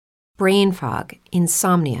brain fog,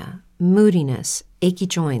 insomnia, moodiness, achy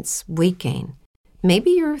joints, weight gain. Maybe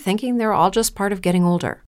you're thinking they're all just part of getting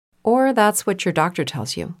older, or that's what your doctor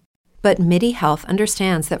tells you. But MIDI Health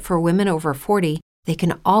understands that for women over 40, they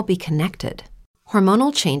can all be connected.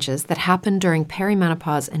 Hormonal changes that happen during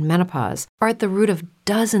perimenopause and menopause are at the root of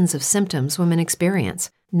dozens of symptoms women experience,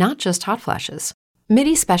 not just hot flashes.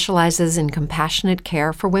 MIDI specializes in compassionate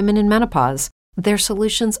care for women in menopause. Their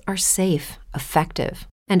solutions are safe, effective,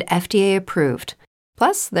 and FDA approved.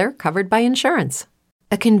 Plus, they're covered by insurance.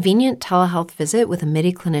 A convenient telehealth visit with a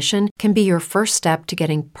MIDI clinician can be your first step to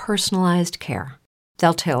getting personalized care.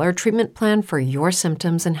 They'll tailor a treatment plan for your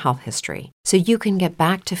symptoms and health history so you can get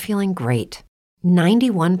back to feeling great.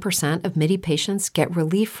 91% of MIDI patients get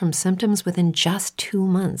relief from symptoms within just 2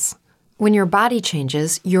 months. When your body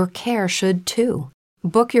changes, your care should too.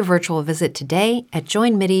 Book your virtual visit today at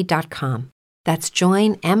joinmidi.com. That's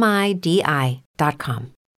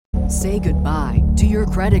joinmidi.com. Say goodbye to your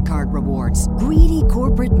credit card rewards. Greedy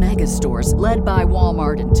corporate mega stores, led by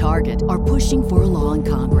Walmart and Target, are pushing for a law in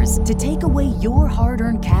Congress to take away your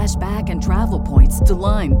hard-earned cash back and travel points to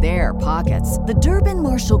line their pockets. The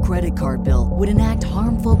Durbin-Marshall credit card bill would enact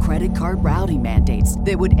harmful credit card routing mandates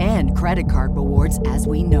that would end credit card rewards as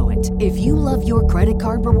we know it. If you love your credit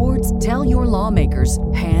card rewards, tell your lawmakers,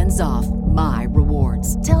 hands off my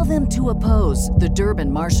rewards. Tell them to oppose the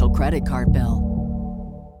Durbin-Marshall credit card bill.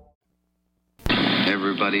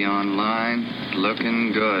 Everybody online,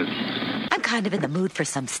 looking good. I'm kind of in the mood for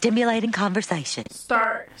some stimulating conversation.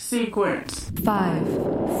 Start sequence. 5,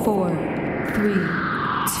 4, 3, 2, 1.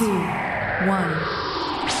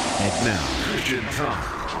 And now, Christian Talk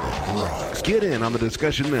that Rocks. Get in on the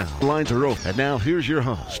discussion now. Lines are open. And now, here's your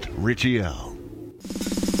host, Richie L.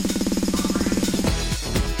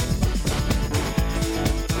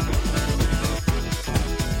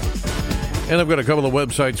 And I've got a couple of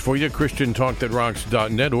websites for you,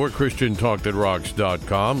 ChristianTalkThatRocks.net or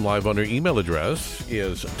ChristianTalkThatRocks.com. Live on our email address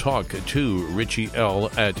is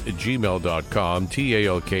talk2RichieL@gmail.com,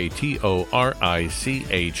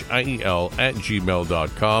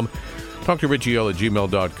 TalkTorichiel@gmail.com.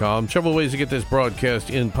 TalkToRichieL@gmail.com. Several ways to get this broadcast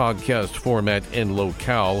in podcast format and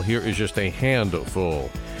locale. Here is just a handful.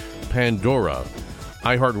 Pandora,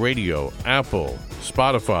 iHeartRadio, Apple,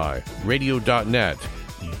 Spotify, Radio.net,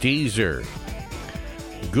 Deezer,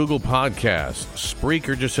 Google Podcasts,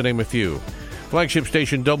 Spreaker, just to name a few. Flagship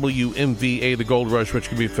station WMVA, The Gold Rush, which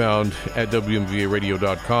can be found at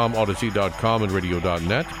WMVAradio.com, Odyssey.com, and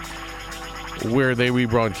Radio.net, where they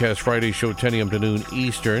rebroadcast Friday show 10 a.m. to noon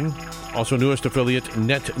Eastern. Also, newest affiliate,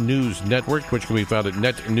 Net News Network, which can be found at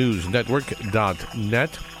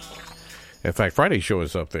netnewsnetwork.net. In fact, Friday's show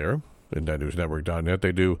is up there at netnewsnetwork.net.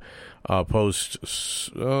 They do post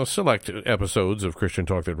select episodes of Christian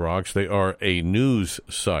Talk That Rocks. They are a news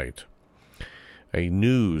site. A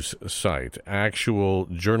news site. Actual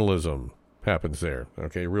journalism happens there.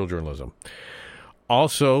 Okay, real journalism.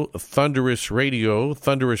 Also, Thunderous Radio,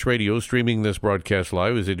 streaming this broadcast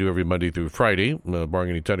live as they do every Monday through Friday, barring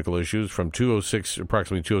any technical issues, from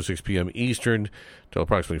approximately 2:06 p.m. Eastern till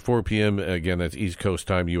approximately 4 p.m. Again, that's East Coast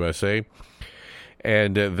time, USA.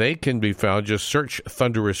 And they can be found, just search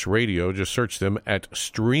Thunderous Radio, just search them at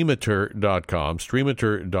streamater.com,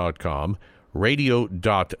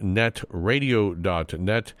 radio.net,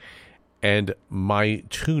 and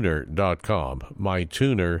mytuner.com.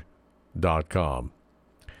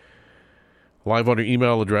 Live on your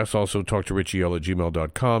email address, also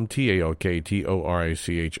talktorichiel@gmail.com,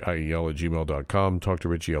 talktorichiel@gmail.com,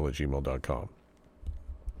 talktorichiel@gmail.com.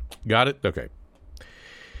 Got it? Okay.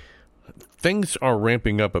 Things are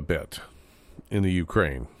ramping up a bit in the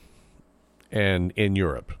Ukraine and in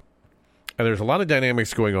Europe. And there's a lot of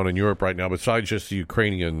dynamics going on in Europe right now besides just the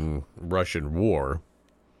Ukrainian-Russian war.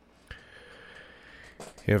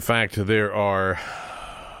 In fact, there are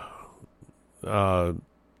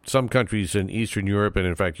some countries in Eastern Europe and,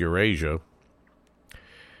 in fact, Eurasia.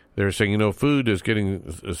 They're saying, food is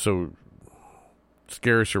getting so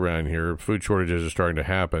scarce around here. Food shortages are starting to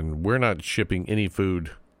happen. We're not shipping any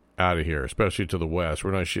food out of here, especially to the West.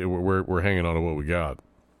 We're not. We're hanging on to what we got.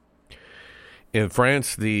 In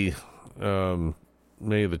France, many of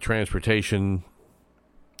the transportation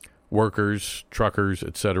workers, truckers,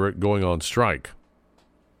 etc., going on strike,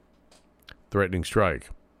 threatening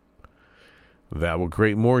strike. That will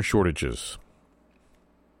create more shortages.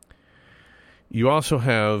 You also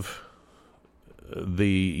have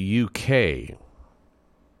the UK,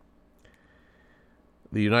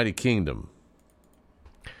 the United Kingdom,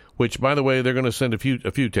 which, by the way, they're going to send a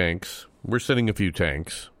few tanks. We're sending a few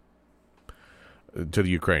tanks to the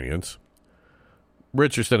Ukrainians.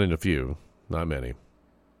 Brits are sending a few, not many.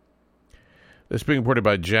 This is being reported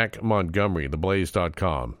by Jack Montgomery,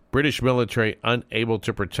 theblaze.com. British military unable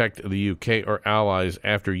to protect the UK or allies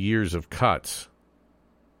after years of cuts.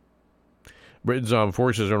 Britain's armed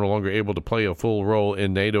forces are no longer able to play a full role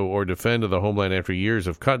in NATO or defend the homeland after years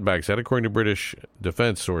of cutbacks, that according to British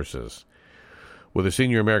defense sources. With a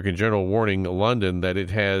senior American general warning London that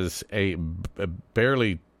it has a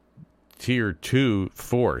barely Tier 2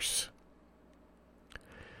 force.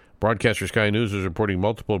 Broadcaster Sky News is reporting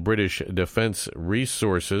multiple British defense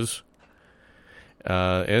resources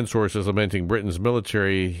and sources lamenting Britain's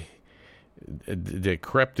military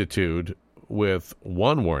decrepitude, with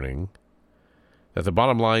one warning that the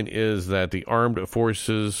bottom line is that the armed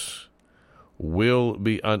forces will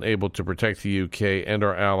be unable to protect the UK and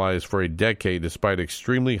our allies for a decade, despite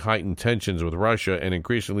extremely heightened tensions with Russia and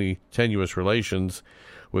increasingly tenuous relations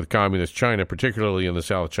with communist China, particularly in the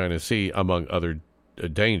South China Sea, among other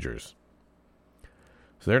dangers.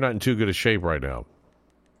 So they're not in too good a shape right now.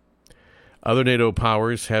 Other NATO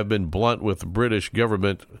powers have been blunt with the British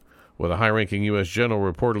government, with a high-ranking U.S. general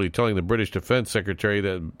reportedly telling the British Defense Secretary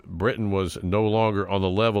that Britain was no longer on the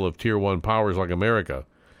level of Tier 1 powers like America,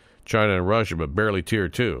 China, and Russia, but barely Tier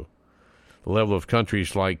 2. The level of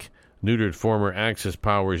countries like neutered former Axis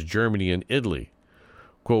powers Germany and Italy.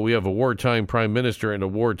 Quote, "We have a wartime prime minister and a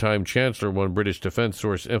wartime chancellor," one British defense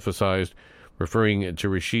source emphasized, referring to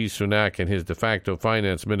Rishi Sunak and his de facto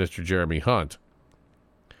finance minister Jeremy Hunt.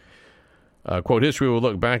 Quote, "History will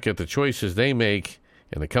look back at the choices they make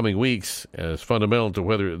in the coming weeks as fundamental to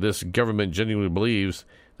whether this government genuinely believes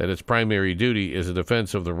that its primary duty is a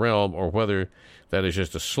defense of the realm or whether that is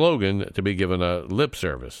just a slogan to be given a lip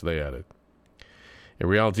service," they added. In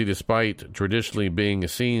reality, despite traditionally being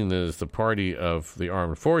seen as the party of the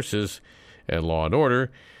armed forces and law and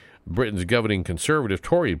order, Britain's governing Conservative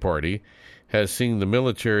Tory party has seen the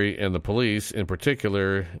military and the police in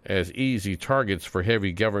particular as easy targets for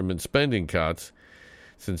heavy government spending cuts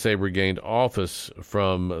since they regained office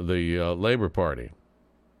from the Labour Party.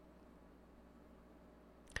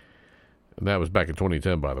 And that was back in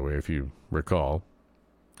 2010, by the way, if you recall.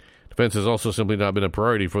 Defense has also simply not been a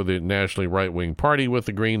priority for the nationally right-wing party, with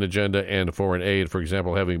the Green agenda and foreign aid, for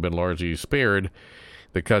example, having been largely spared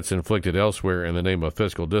the cuts inflicted elsewhere in the name of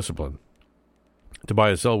fiscal discipline.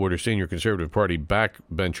 Tobias Ellwood, senior Conservative Party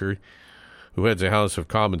backbencher, who heads the House of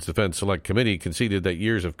Commons Defense Select Committee, conceded that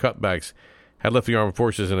years of cutbacks had left the armed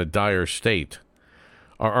forces in a dire state.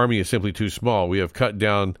 "Our army is simply too small. We have cut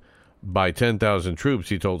down by 10,000 troops,"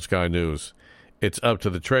 he told Sky News. "It's up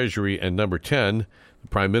to the Treasury and Number 10, the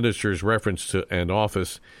Prime Minister's reference to an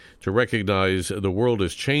office, to recognize the world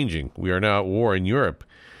is changing. We are now at war in Europe.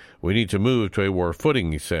 We need to move to a war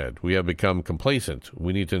footing," he said. "We have become complacent.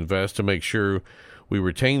 We need to invest to make sure we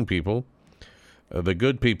retain people, the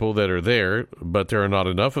good people that are there, but there are not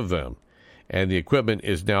enough of them. And the equipment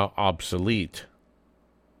is now obsolete."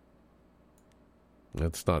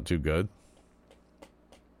 That's not too good.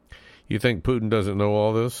 You think Putin doesn't know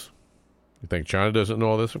all this? You think China doesn't know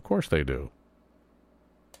all this? Of course they do.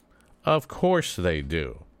 Of course they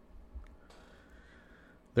do.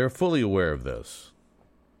 They're fully aware of this.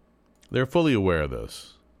 They're fully aware of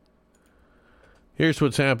this. Here's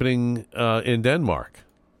what's happening in Denmark.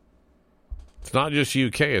 It's not just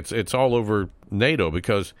UK. It's all over NATO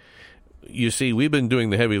because, you see, we've been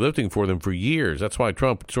doing the heavy lifting for them for years. That's why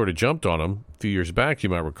Trump sort of jumped on them a few years back, you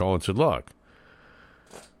might recall, and said, look,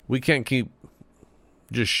 we can't keep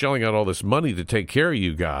just shelling out all this money to take care of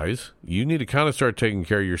you guys. You need to kind of start taking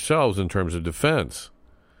care of yourselves in terms of defense.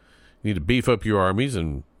 You need to beef up your armies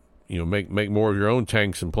and, you know, make more of your own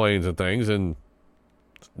tanks and planes and things and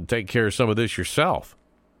take care of some of this yourself.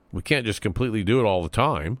 We can't just completely do it all the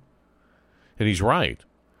time. And he's right.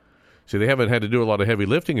 See, they haven't had to do a lot of heavy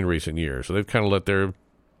lifting in recent years, so they've kind of let their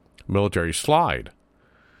military slide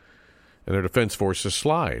and their defense forces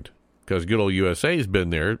slide because good old USA's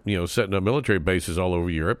been there, you know, setting up military bases all over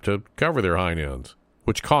Europe to cover their hind ends,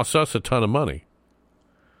 which costs us a ton of money.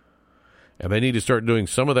 And they need to start doing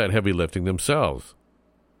some of that heavy lifting themselves.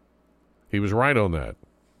 He was right on that.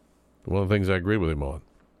 One of the things I agreed with him on.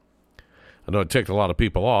 I know it ticked a lot of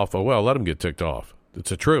people off. Oh, well, let them get ticked off. It's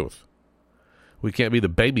the truth. We can't be the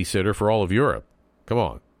babysitter for all of Europe. Come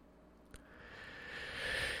on.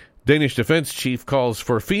 Danish defense chief calls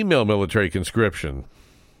for female military conscription,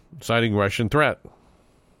 citing Russian threat.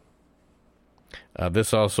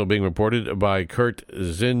 This also being reported by Kurt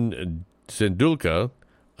Zindulka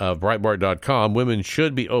of Breitbart.com. Women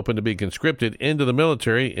should be open to be conscripted into the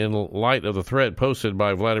military in light of the threat posted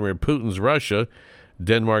by Vladimir Putin's Russia,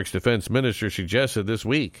 Denmark's defense minister suggested this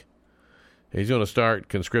week. He's going to start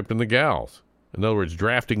conscripting the gals. In other words,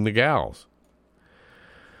 drafting the gals.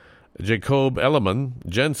 Jacob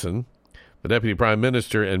Ellemann-Jensen, the Deputy Prime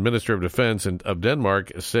Minister and Minister of Defense of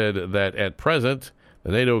Denmark, said that at present,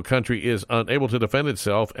 the NATO country is unable to defend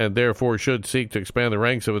itself and therefore should seek to expand the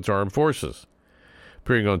ranks of its armed forces.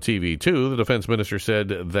 Appearing on TV, too, the defense minister said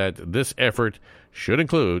that this effort should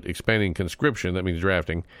include expanding conscription, that means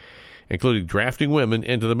drafting, including drafting women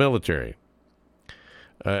into the military.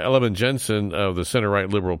 Ellemann-Jensen of the center-right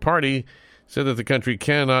Liberal Party said that the country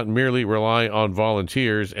cannot merely rely on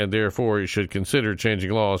volunteers and therefore should consider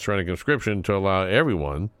changing laws surrounding conscription to allow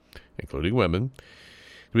everyone, including women,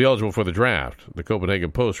 to be eligible for the draft, the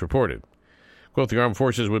Copenhagen Post reported. Quote, the armed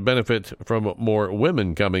forces would benefit from more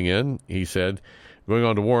women coming in, he said, going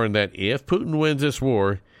on to warn that if Putin wins this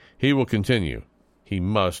war, he will continue. He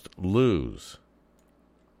must lose.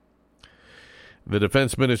 The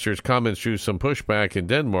defense minister's comments drew some pushback in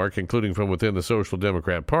Denmark, including from within the Social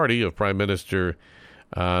Democrat Party of Prime Minister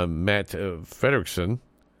Mette Frederiksen,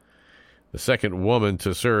 the second woman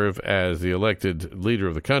to serve as the elected leader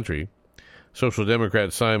of the country. Social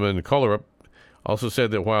Democrat Simon Kollerup also said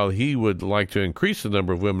that while he would like to increase the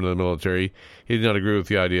number of women in the military, he did not agree with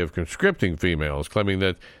the idea of conscripting females, claiming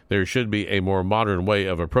that there should be a more modern way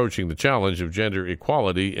of approaching the challenge of gender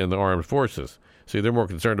equality in the armed forces. See, they're more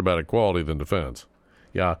concerned about equality than defense.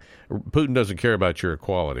 Yeah, Putin doesn't care about your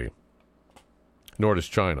equality, nor does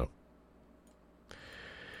China.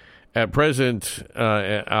 At present,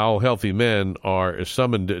 all healthy men are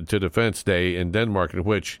summoned to Defense Day in Denmark, in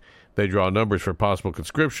which they draw numbers for possible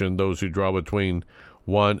conscription. Those who draw between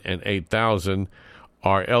 1 and 8,000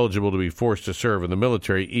 are eligible to be forced to serve in the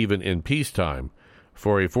military, even in peacetime,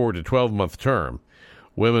 for a 4 to 12-month term.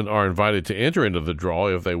 Women are invited to enter into the draw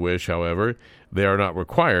if they wish, however. They are not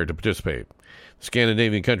required to participate. The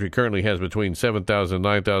Scandinavian country currently has between 7,000 and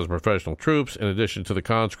 9,000 professional troops, in addition to the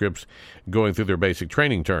conscripts going through their basic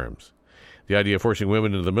training terms. The idea of forcing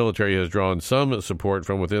women into the military has drawn some support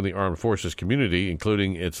from within the armed forces community,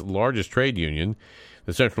 including its largest trade union,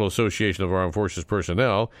 the Central Association of Armed Forces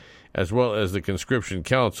Personnel, as well as the Conscription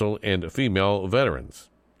Council and female veterans.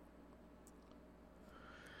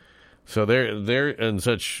 So they're in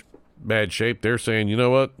such bad shape, they're saying, you know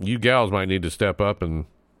what, you gals might need to step up and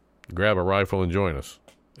grab a rifle and join us,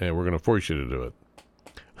 and we're going to force you to do it.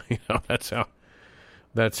 You know,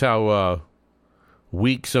 that's how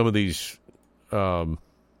weak some of these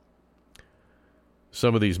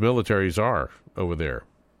militaries are over there.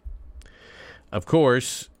 Of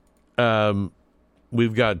course,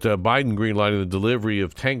 we've got Biden greenlighting the delivery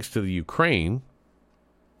of tanks to the Ukraine.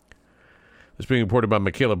 It's being reported by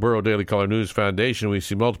Michaela Burrow, Daily Caller News Foundation. We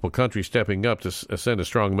see multiple countries stepping up to send a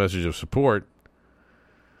strong message of support.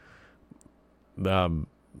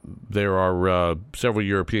 There are several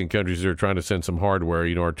European countries that are trying to send some hardware,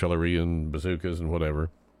 artillery and bazookas and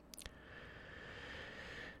whatever.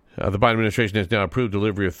 The Biden administration has now approved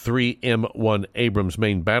delivery of 3 M1 Abrams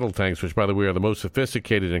main battle tanks, which, by the way, are the most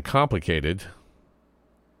sophisticated and complicated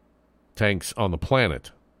tanks on the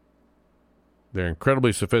planet. They're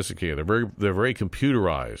incredibly sophisticated. They're very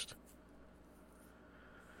computerized.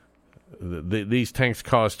 These tanks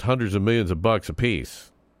cost hundreds of millions of bucks a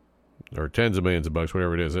piece, or tens of millions of bucks,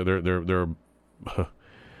 whatever it is.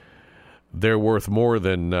 They're worth more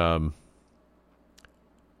than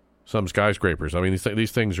some skyscrapers. I mean,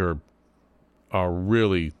 these things are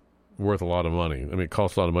really worth a lot of money. I mean, it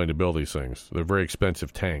costs a lot of money to build these things. They're very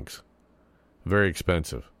expensive tanks. Very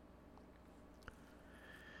expensive.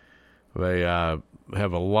 They have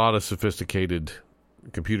a lot of sophisticated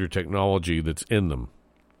computer technology that's in them.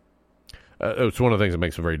 It's one of the things that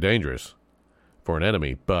makes them very dangerous for an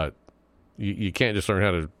enemy, but you can't just learn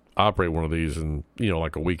how to operate one of these in,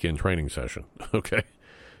 like a weekend training session. Okay?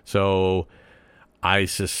 So I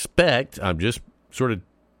suspect, I'm just sort of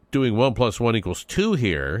doing 1 + 1 = 2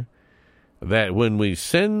 here, that when we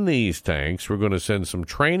send these tanks, we're going to send some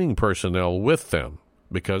training personnel with them,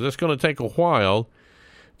 because it's going to take a while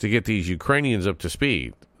to get these Ukrainians up to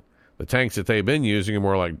speed. The tanks that they've been using are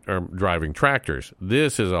more like driving tractors.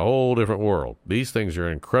 This is a whole different world. These things are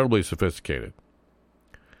incredibly sophisticated.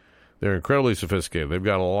 They're incredibly sophisticated. They've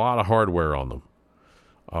got a lot of hardware on them,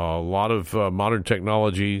 a lot of modern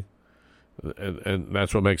technology, and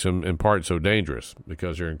that's what makes them, in part, so dangerous,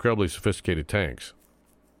 because they're incredibly sophisticated tanks.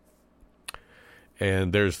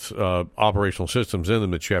 And there's operational systems in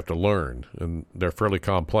them that you have to learn, and they're fairly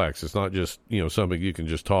complex. It's not just, something you can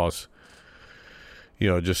just toss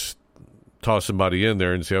somebody in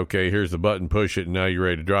there and say, okay, here's the button, push it, and now you're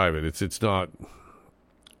ready to drive it. It's not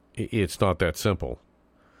that simple,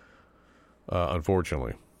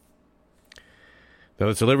 unfortunately. Now,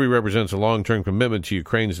 this delivery represents a long-term commitment to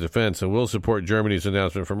Ukraine's defense and will support Germany's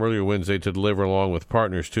announcement from earlier Wednesday to deliver, along with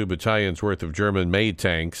partners, 2 battalions worth of German-made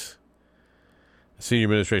tanks. A senior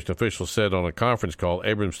administration official said on a conference call,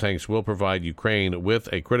 Abrams tanks will provide Ukraine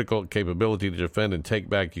with a critical capability to defend and take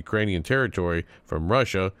back Ukrainian territory from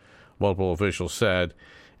Russia, multiple officials said,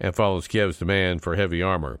 and follows Kiev's demand for heavy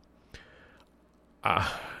armor.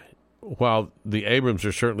 While the Abrams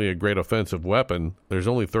are certainly a great offensive weapon, there's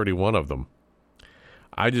only 31 of them.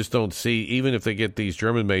 I just don't see, even if they get these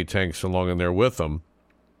German-made tanks along in there with them,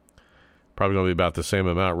 probably going to be about the same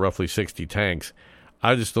amount, roughly 60 tanks,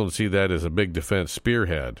 I just don't see that as a big defense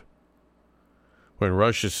spearhead when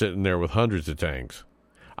Russia's sitting there with hundreds of tanks.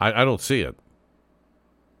 I don't see it.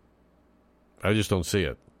 I just don't see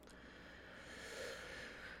it.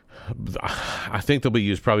 I think they'll be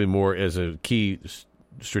used probably more as a key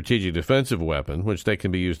strategic defensive weapon, which they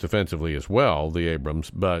can be used defensively as well, the Abrams,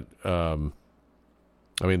 but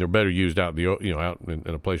I mean, they're better used out out in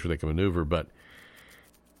a place where they can maneuver. But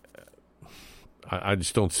I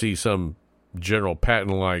just don't see some General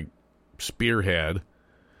Patton-like spearhead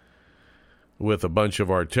with a bunch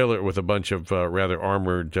of artillery, with a bunch of rather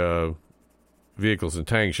armored vehicles and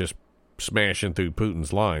tanks just smashing through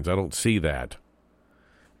Putin's lines. I don't see that.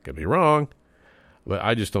 Could be wrong, but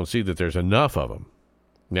I just don't see that there's enough of them.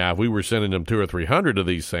 Now, if we were sending them 200 or 300 of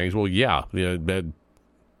these things, well,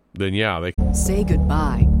 then they... Say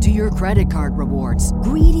goodbye to your credit card rewards.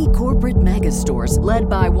 Greedy corporate mega stores, led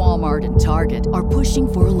by Walmart and Target, are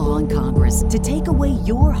pushing for a law in Congress to take away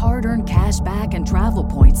your hard-earned cash back and travel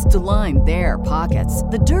points to line their pockets.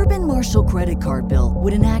 The Durbin-Marshall credit card bill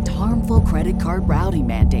would enact harmful credit card routing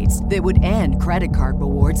mandates that would end credit card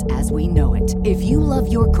rewards as we know it. If you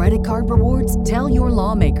love your credit card rewards, tell your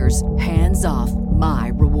lawmakers, hands off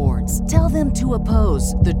my rewards. Tell them to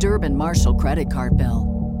oppose the Durbin-Marshall credit card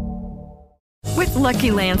bill. With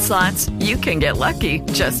Lucky Land Slots, you can get lucky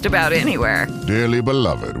just about anywhere. Dearly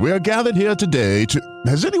beloved, we are gathered here today to...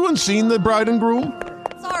 Has anyone seen the bride and groom?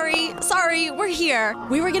 Sorry, we're here.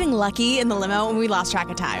 We were getting lucky in the limo and we lost track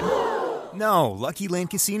of time. No, Lucky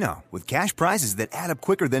Land Casino, with cash prizes that add up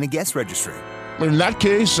quicker than a guest registry. In that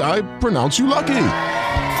case, I pronounce you lucky.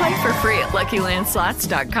 Play for free at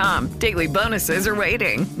LuckyLandSlots.com. Daily bonuses are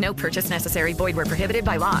waiting. No purchase necessary. Void where prohibited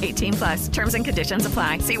by law. 18+. Terms and conditions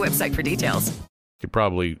apply. See website for details. Could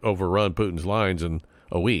probably overrun Putin's lines in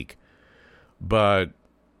a week. But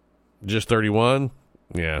just 31?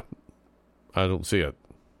 Yeah. I don't see it.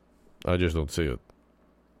 I just don't see it.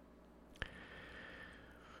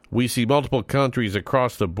 We see multiple countries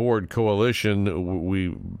across the board coalition we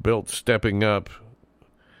built stepping up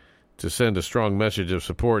to send a strong message of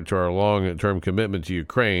support to our long-term commitment to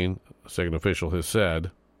Ukraine, a second official has said.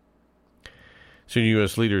 Senior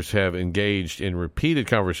U.S. leaders have engaged in repeated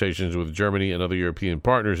conversations with Germany and other European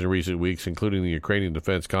partners in recent weeks, including the Ukrainian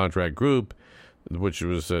Defense Contract Group, which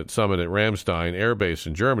was at summit at Ramstein Air Base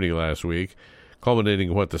in Germany last week, culminating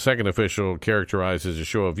in what the second official characterized as a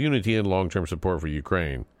show of unity and long-term support for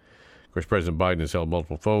Ukraine. Of course, President Biden has held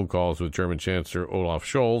multiple phone calls with German Chancellor Olaf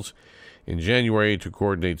Scholz in January to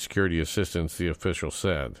coordinate security assistance, the official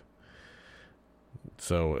said.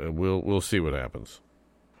 So we'll see what happens.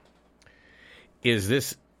 Is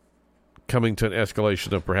this coming to an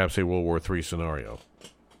escalation of perhaps a World War III scenario?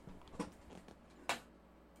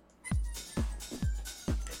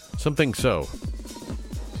 Some think so.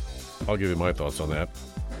 I'll give you my thoughts on that.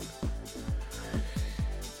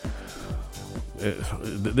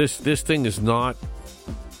 This thing is not...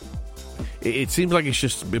 It seems like it's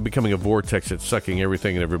just becoming a vortex that's sucking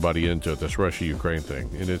everything and everybody into it, this Russia-Ukraine thing.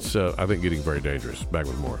 And it's, I think, getting very dangerous. Back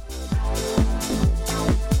with more.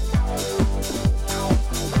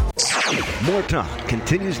 More talk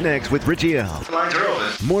continues next with Richie L.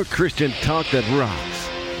 More Christian talk that rocks.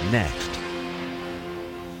 Next.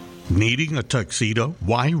 Needing a tuxedo?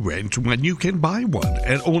 Why rent when you can buy one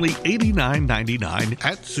at only $89.99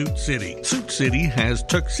 at Suit City? Suit City has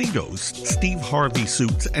tuxedos, Steve Harvey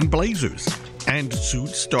suits, and blazers. And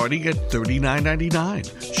suits starting at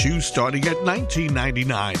 $39.99. Shoes starting at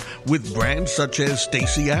 $19.99 with brands such as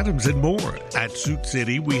Stacey Adams and more. At Suit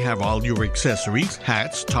City, we have all your accessories,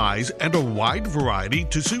 hats, ties, and a wide variety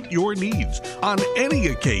to suit your needs. On any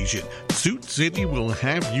occasion, Suit City will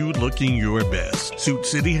have you looking your best. Suit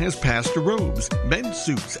City has pastor robes, men's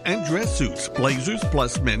suits, and dress suits, blazers,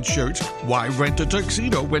 plus men's shirts. Why rent a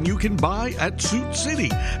tuxedo when you can buy at Suit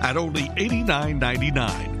City at only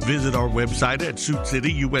 $89.99? Visit our website at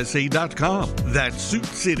SuitCityUSA.com. That's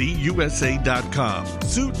SuitCityUSA.com.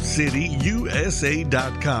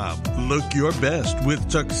 SuitCityUSA.com. Look your best with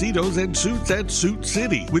tuxedos and suits at Suit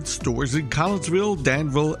City, with stores in Collinsville,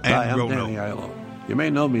 Danville, and Roanoke. Danny Aiello. You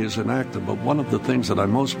may know me as an actor, but one of the things that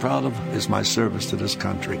I'm most proud of is my service to this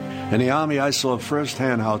country. In the Army, I saw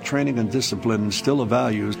firsthand how training and discipline instill the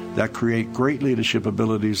values that create great leadership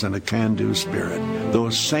abilities and a can-do spirit.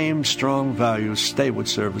 Those same strong values stay with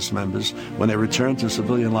service members when they return to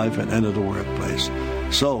civilian life and enter the workplace.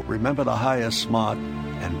 So, remember to hire smart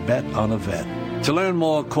and bet on a vet. To learn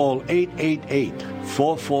more, call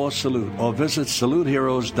 888-44-SALUTE or visit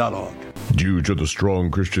saluteheroes.org. Due to the strong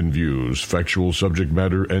Christian views, factual subject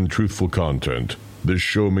matter, and truthful content, this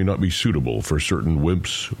show may not be suitable for certain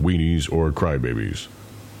wimps, weenies, or crybabies.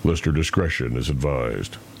 Listener discretion is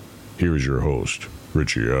advised. Here is your host,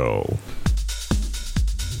 Richie L.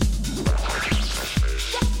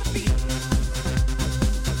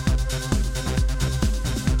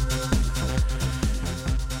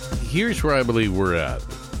 Here's where I believe we're at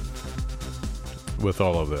with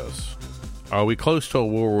all of this. Are we close to a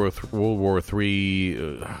World War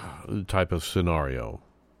III type of scenario?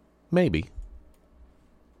 Maybe.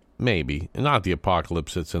 Maybe. Not the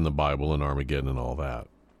apocalypse that's in the Bible and Armageddon and all that.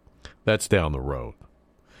 That's down the road.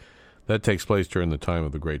 That takes place during the time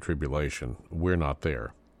of the Great Tribulation. We're not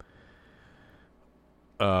there.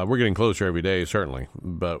 We're getting closer every day, certainly,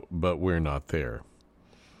 but we're not there.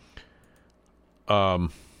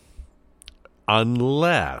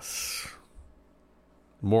 Unless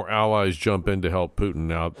more allies jump in to help Putin.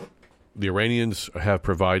 Now, the Iranians have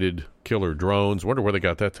provided killer drones. Wonder where they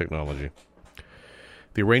got that technology.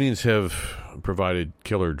 The Iranians have provided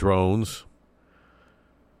killer drones.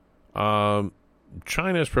 China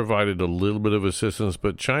has provided a little bit of assistance,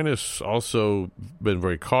 but China's also been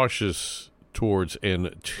very cautious towards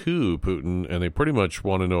and to Putin, and they pretty much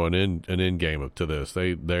want to know an end game to this.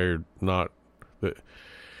 They're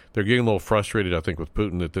getting a little frustrated, I think, with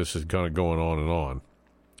Putin that this is kind of going on and on.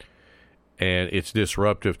 And it's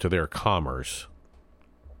disruptive to their commerce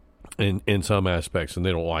in some aspects, and they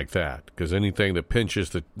don't like that. Because anything that pinches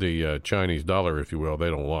the Chinese dollar, if you will, they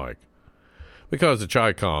don't like. Because the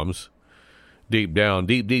Chi-Coms, deep down,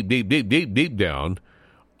 deep down,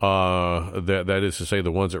 that is to say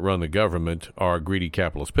the ones that run the government are greedy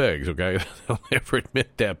capitalist pigs, okay? They'll never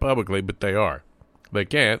admit that publicly, but they are. They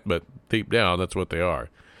can't, but deep down, that's what they are.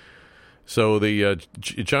 So the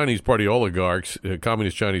Chinese Party oligarchs,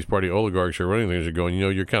 Communist Chinese Party oligarchs are running things, are going,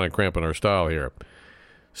 you're kind of cramping our style here.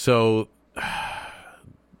 So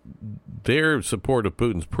their support of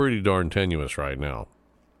Putin's pretty darn tenuous right now.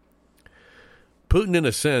 Putin, in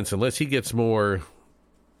a sense, unless he gets more,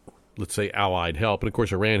 let's say, allied help, and of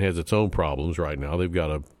course Iran has its own problems right now. They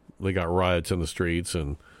got riots in the streets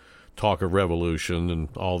and talk of revolution and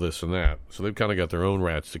all this and that. So they've kind of got their own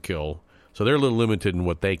rats to kill. So they're a little limited in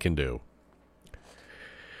what they can do.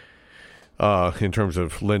 In terms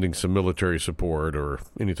of lending some military support or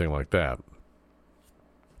anything like that.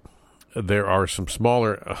 There are some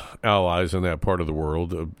smaller allies in that part of the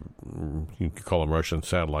world, you could call them Russian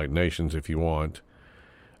satellite nations if you want,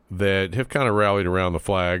 that have kind of rallied around the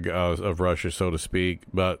flag of Russia, so to speak.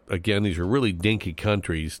 But again, these are really dinky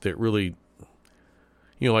countries that really,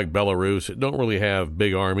 like Belarus, that don't really have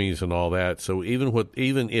big armies and all that. So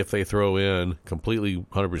even if they throw in completely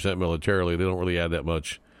 100% militarily, they don't really add that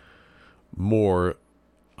much more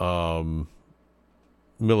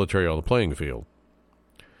military on the playing field.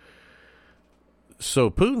 So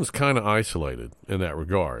Putin's kind of isolated in that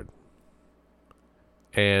regard.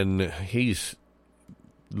 And he's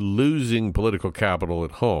losing political capital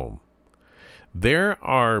at home. There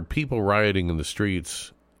are people rioting in the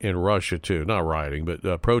streets in Russia, too. Not rioting,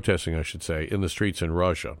 but protesting, I should say, in the streets in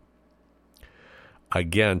Russia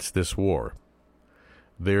against this war.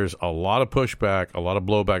 There's a lot of pushback, a lot of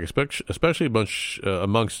blowback, especially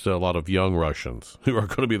amongst a lot of young Russians who are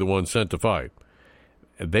going to be the ones sent to fight.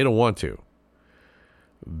 And they don't want to.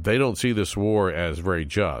 They don't see this war as very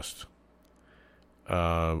just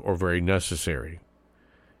or very necessary.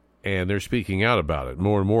 And they're speaking out about it,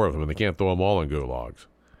 more and more of them, and they can't throw them all in gulags.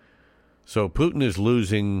 So Putin is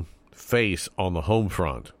losing face on the home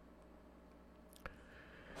front.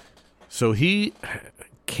 So he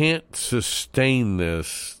can't sustain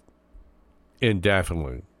this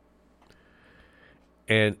indefinitely.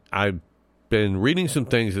 And I've been reading some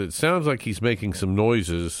things that it sounds like he's making some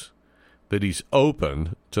noises that he's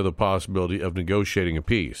open to the possibility of negotiating a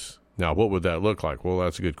peace. Now, what would that look like? Well,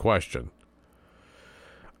 that's a good question.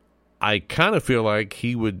 I kind of feel like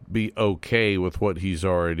he would be okay with what he's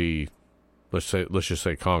already, let's just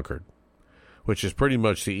say, conquered, which is pretty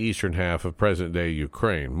much the eastern half of present-day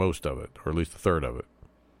Ukraine, most of it, or at least a third of it.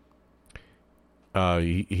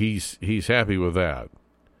 He's happy with that.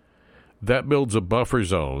 That builds a buffer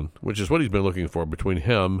zone, which is what he's been looking for between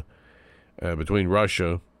him, between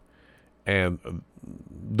Russia and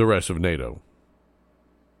the rest of NATO,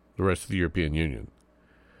 the rest of the European Union.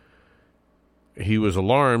 He was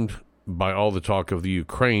alarmed by all the talk of the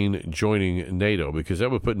Ukraine joining NATO, because that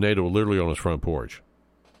would put NATO literally on his front porch.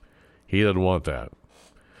 He doesn't want that.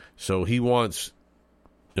 So he wants,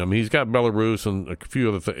 I mean, he's got Belarus and a few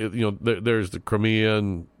other things. You know, there's the Crimea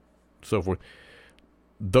and so forth.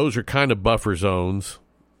 Those are kind of buffer zones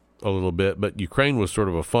a little bit, but Ukraine was sort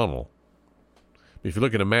of a funnel. If you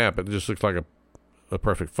look at a map, it just looks like a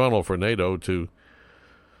perfect funnel for NATO to,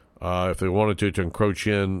 if they wanted to encroach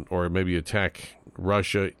in or maybe attack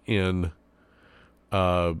Russia in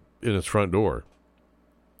its front door.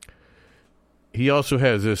 He also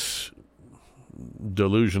has this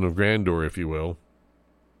delusion of grandeur, if you will,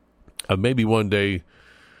 of maybe one day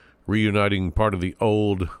reuniting part of the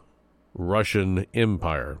old Russian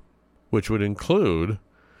Empire, which would include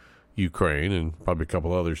Ukraine and probably a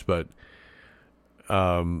couple others, but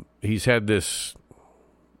he's had this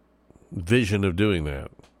vision of doing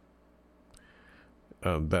that.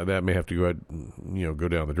 That may have to go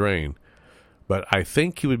down the drain, but I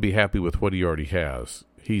think he would be happy with what he already has.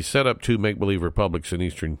 He's set up 2 make-believe republics in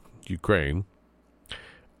eastern Ukraine.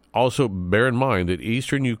 Also, bear in mind that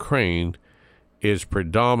eastern Ukraine is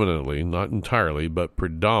predominantly, not entirely, but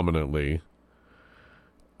predominantly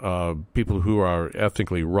people who are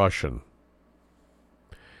ethnically Russian.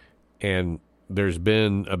 And there's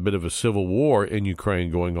been a bit of a civil war in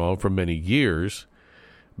Ukraine going on for many years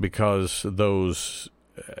because those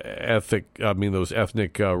ethnic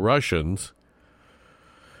Russians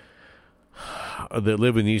that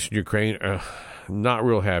live in eastern Ukraine are not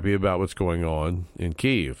real happy about what's going on in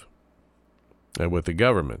Kyiv and with the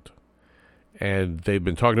government. And they've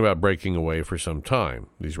been talking about breaking away for some time,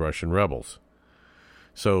 these Russian rebels.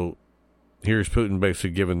 So here's Putin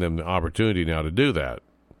basically giving them the opportunity now to do that,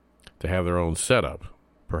 to have their own setup,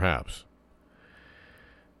 perhaps.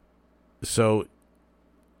 So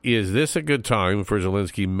is this a good time for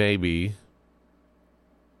Zelensky maybe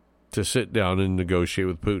to sit down and negotiate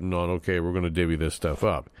with Putin on, okay, we're going to divvy this stuff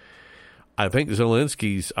up? I think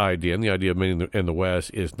Zelensky's idea, and the idea of many in the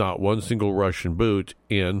West, is not one single Russian boot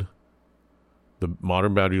in the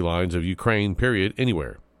modern boundary lines of Ukraine, period,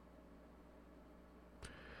 anywhere.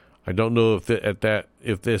 I don't know if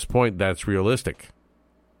at this point that's realistic,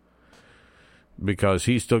 because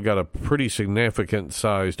he's still got a pretty significant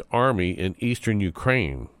sized army in eastern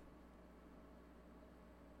Ukraine,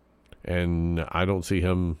 and I don't see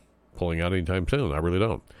him pulling out anytime soon. I really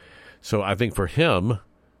don't. So I think for him,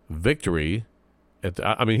 victory,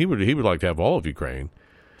 he would like to have all of Ukraine,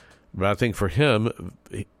 but I think for him,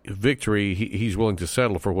 victory, he's willing to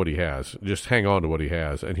settle for what he has. Just hang on to what he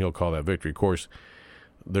has, and he'll call that victory. Of course,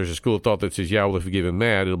 there's a school of thought that says, yeah, well, if you give him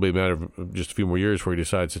that, it'll be a matter of just a few more years before he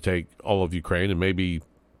decides to take all of Ukraine and maybe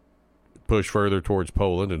push further towards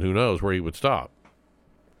Poland, and who knows where he would stop.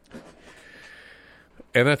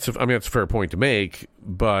 And that's a fair point to make,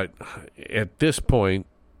 but at this point,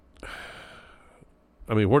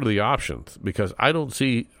 what are the options? Because I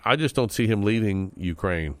just don't see him leaving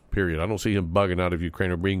Ukraine, period. I don't see him bugging out of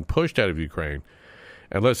Ukraine or being pushed out of Ukraine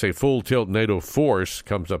unless a full-tilt NATO force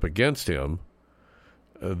comes up against him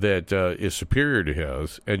that is superior to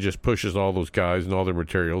his and just pushes all those guys and all their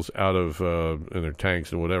materials out of, and their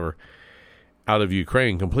tanks and whatever, out of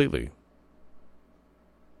Ukraine completely.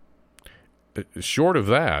 Short of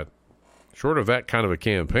that kind of a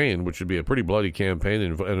campaign, which would be a pretty bloody campaign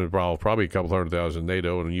and involve probably a couple 100,000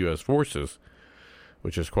 NATO and U.S. forces,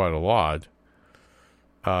 which is quite a lot,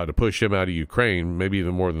 to push him out of Ukraine, maybe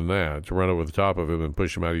even more than that, to run over the top of him and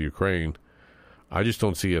push him out of Ukraine, I just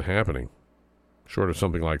don't see it happening, short of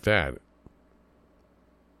something like that.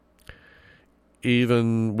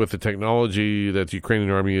 Even with the technology that the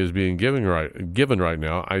Ukrainian army is being given right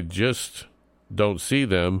now, I just don't see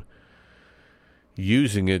them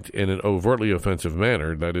using it in an overtly offensive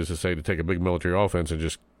manner, that is to say, to take a big military offense and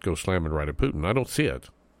just go slamming right at Putin. I don't see it.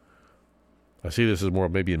 I see this as more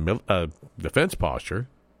maybe a defense posture,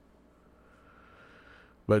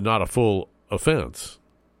 but not a full offense.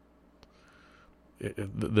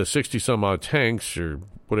 The 60-some-odd tanks, or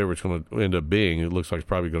whatever it's going to end up being, it looks like it's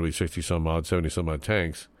probably going to be 60-some-odd, 70-some-odd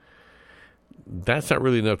tanks. That's not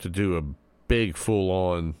really enough to do a big,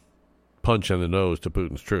 full-on punch in the nose to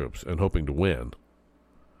Putin's troops and hoping to win.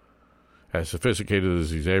 As sophisticated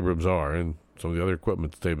as these Abrams are, and some of the other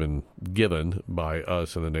equipment that they've been given by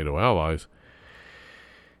us and the NATO allies,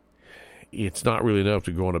 it's not really enough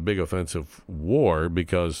to go on a big offensive war,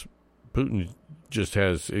 because Putin just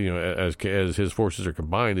has, as his forces are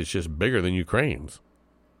combined, it's just bigger than Ukraine's.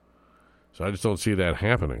 So I just don't see that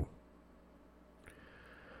happening.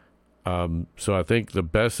 So I think the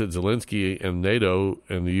best that Zelensky and NATO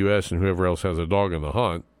and the U.S. and whoever else has a dog in the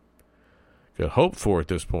hunt could hope for at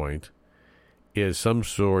this point is some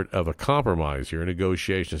sort of a compromise here, a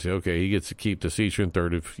negotiation. Say, okay, he gets to keep this eastern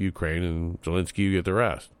third of Ukraine, and Zelensky, you get the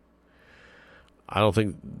rest. I don't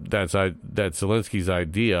think that's Zelensky's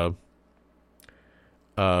idea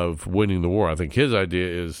of winning the war. I think his idea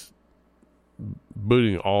is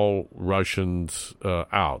booting all Russians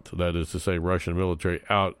out. That is to say, Russian military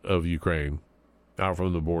out of Ukraine, out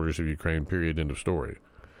from the borders of Ukraine, period, end of story.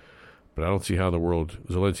 But I don't see how in the world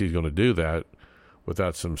Zelensky's going to do that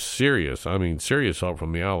without some serious help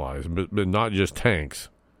from the Allies, but not just tanks,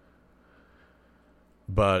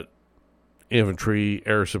 but infantry,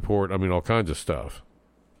 air support, all kinds of stuff,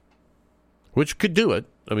 which could do it.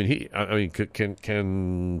 Can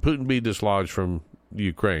Putin be dislodged from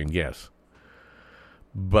Ukraine? Yes.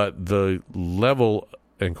 But the level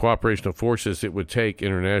and cooperation of forces it would take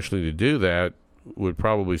internationally to do that would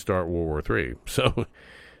probably start World War III. So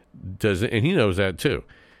and he knows that too.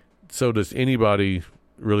 So does anybody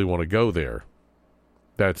really want to go there?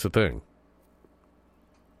 That's the thing.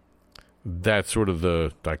 That's sort of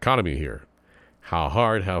the dichotomy here. How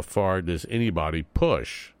hard, how far does anybody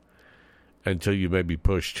push until you maybe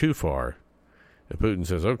push too far? And Putin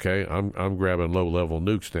says, okay, I'm grabbing low-level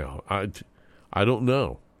nukes now. I don't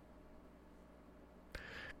know.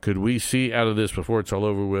 Could we see out of this before it's all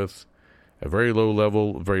over with a very low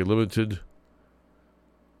level, very limited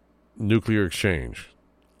nuclear exchange?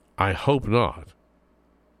 I hope not.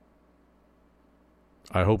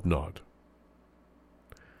 I hope not.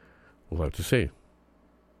 We'll have to see.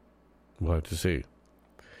 We'll have to see.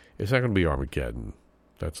 It's not going to be Armageddon.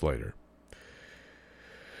 That's later.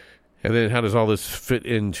 And then how does all this fit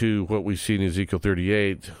into what we see in Ezekiel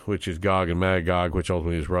 38, which is Gog and Magog, which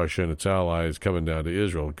ultimately is Russia and its allies coming down to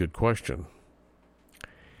Israel? Good question.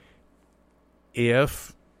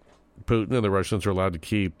 If Putin and the Russians are allowed to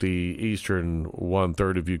keep the eastern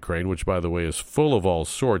one-third of Ukraine, which, by the way, is full of all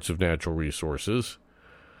sorts of natural resources,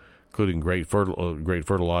 including great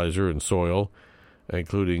fertilizer and soil,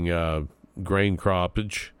 including grain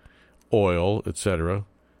croppage, oil, etc.,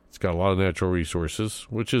 it's got a lot of natural resources,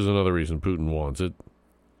 which is another reason Putin wants it.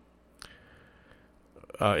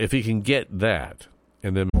 If he can get that,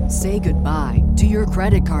 and then say goodbye to your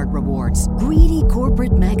credit card rewards. Greedy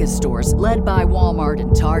corporate mega stores, led by Walmart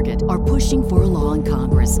and Target, are pushing for a law in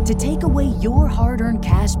Congress to take away your hard-earned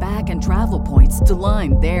cash back and travel points to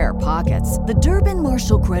line their pockets. The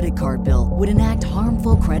Durbin-Marshall credit card bill would enact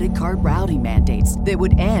harmful credit card routing mandates that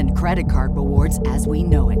would end credit card rewards as we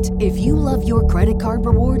know it. If you love your credit card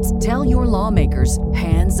rewards, tell your lawmakers,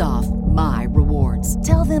 hands off my rewards.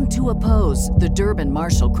 Tell them to oppose the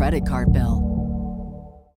Durbin-Marshall credit card bill.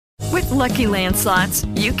 With Lucky Land Slots,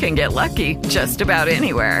 you can get lucky just about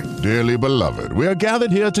anywhere. Dearly beloved, we are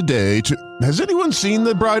gathered here today to... Has anyone seen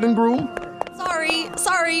the bride and groom?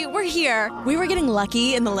 Sorry, we're here. We were getting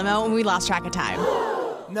lucky in the limo and we lost track of time.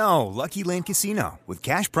 No, Lucky Land Casino, with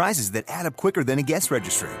cash prizes that add up quicker than a guest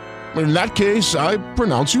registry. In that case, I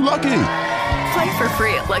pronounce you lucky. Play for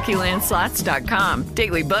free at LuckyLandSlots.com.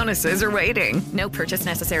 Daily bonuses are waiting. No purchase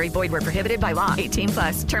necessary. Void where prohibited by law.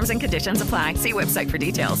 18+. Terms and conditions apply. See website for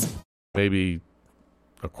details. Maybe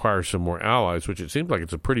acquire some more allies, which it seems like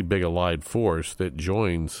it's a pretty big allied force that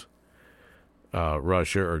joins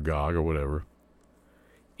Russia or Gog or whatever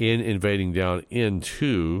in invading down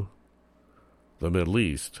into the Middle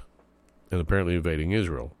East and apparently invading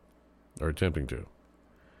Israel, or attempting to.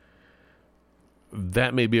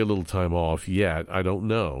 That may be a little time off yet. I don't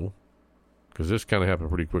know, because this kind of happened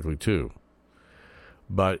pretty quickly too.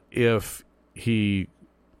 But if he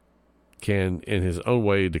can, in his own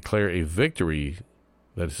way, declare a victory,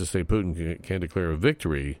 that is to say, Putin can declare a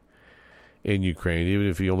victory in Ukraine, even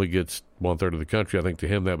if he only gets 1/3 of the country, I think to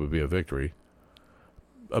him that would be a victory.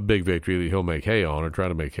 A big victory that he'll make hay on, or try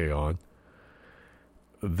to make hay on.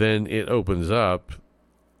 Then it opens up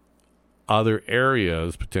other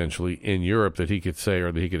areas potentially in Europe that he could say,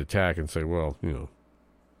 or that he could attack and say, well,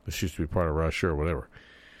 this used to be part of Russia or whatever.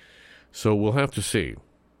 So we'll have to see.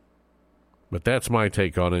 But that's my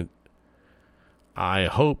take on it. I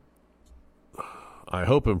hope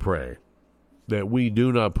and pray that we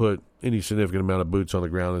do not put any significant amount of boots on the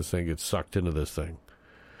ground and this thing gets sucked into this thing.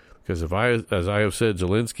 Because as I have said,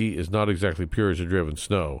 Zelensky is not exactly pure as a driven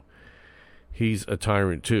snow. He's a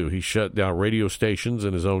tyrant too. He shut down radio stations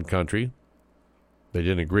in his own country. They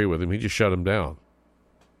didn't agree with him. He just shut them down.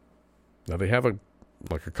 Now they have a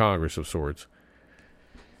Congress of sorts,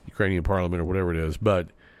 Ukrainian parliament or whatever it is, but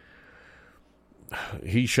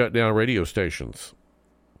he shut down radio stations.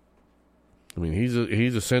 I mean, he's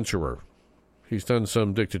a censorer. He's done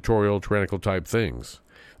some dictatorial, tyrannical type things.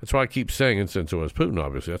 That's why I keep saying, and so is Putin,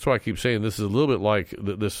 obviously. That's why I keep saying this is a little bit like,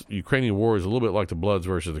 this Ukrainian war is a little bit like the Bloods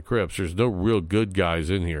versus the Crips. There's no real good guys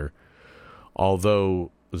in here,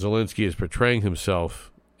 although Zelensky is portraying himself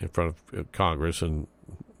in front of Congress and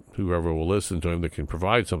whoever will listen to him that can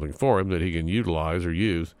provide something for him that he can utilize or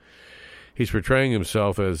use. He's portraying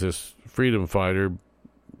himself as this freedom fighter,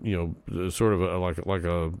 sort of like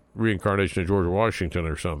a reincarnation of George Washington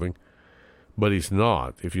or something. But he's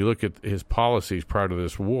not. If you look at his policies prior to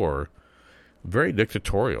this war, very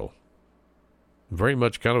dictatorial, very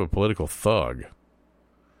much kind of a political thug.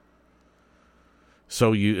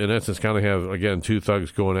 So you, in essence, kind of have, again, two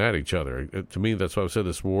thugs going at each other. To me, that's why I've said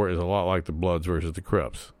this war is a lot like the Bloods versus the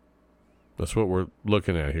Crips. That's what we're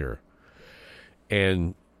looking at here.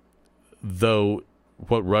 And though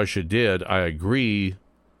what Russia did, I agree,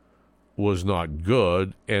 was not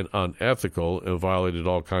good and unethical and violated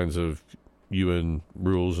all kinds of UN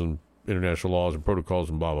rules and international laws and protocols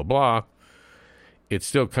and blah, blah, blah, it's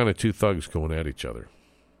still kind of two thugs going at each other.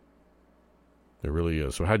 It really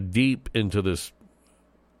is. So how deep into this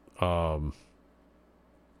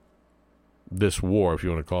this war, if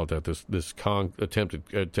you want to call it that, this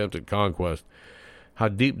attempted conquest, how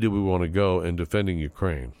deep do we want to go in defending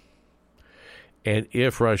Ukraine? And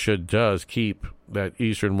if Russia does keep that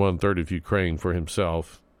eastern one-third of Ukraine for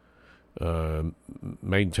himself,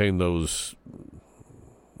 maintain those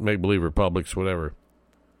make-believe republics, whatever,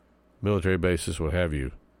 military bases, what have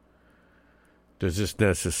you, does this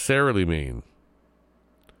necessarily mean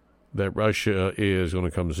that Russia is going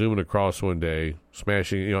to come zooming across one day,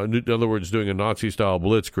 smashing, in other words, doing a Nazi-style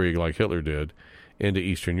blitzkrieg like Hitler did into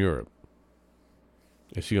Eastern Europe?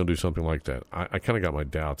 Is he going to do something like that? I kind of got my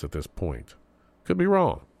doubts at this point. Could be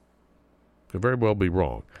wrong. Could very well be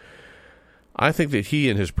wrong. I think that he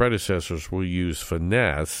and his predecessors will use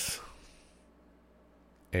finesse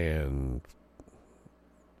and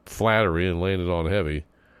flattery and land it on heavy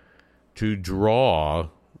to draw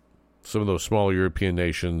some of those smaller European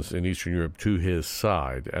nations in Eastern Europe to his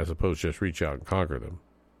side, as opposed to just reach out and conquer them.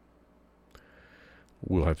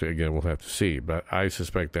 We'll have to see, but I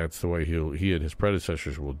suspect that's the way he and his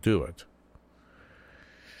predecessors will do it.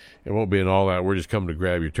 It won't be an all-out, we're just coming to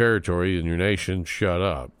grab your territory and your nation, shut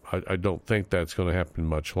up. I don't think that's going to happen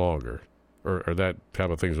much longer, or that type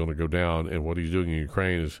of thing is going to go down, and what he's doing in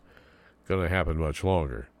Ukraine is going to happen much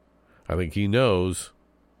longer. I think he knows,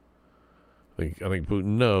 I think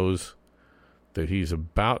Putin knows that he's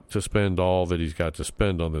about to spend all that he's got to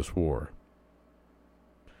spend on this war.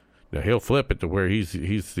 Now, he'll flip it to where he's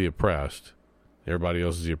the oppressed. Everybody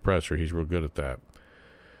else is the oppressor. He's real good at that.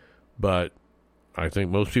 But I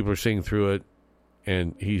think most people are seeing through it,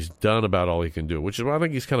 and he's done about all he can do, which is why I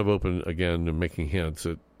think he's kind of open, again, to making hints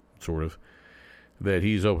at sort of that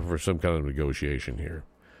he's open for some kind of negotiation here.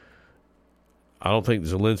 I don't think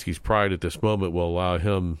Zelensky's pride at this moment will allow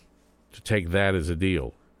him to take that as a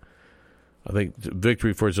deal. I think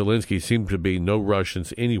victory for Zelensky seems to be no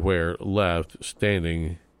Russians anywhere left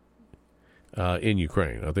standing in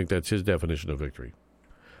Ukraine. I think that's his definition of victory.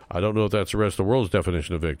 I don't know if that's the rest of the world's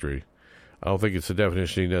definition of victory. I don't think it's the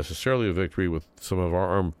definition necessarily of victory with some of our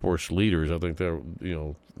armed force leaders. I think they're,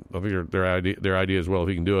 their idea is, well, if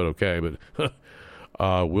he can do it, okay. But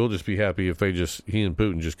we'll just be happy if he and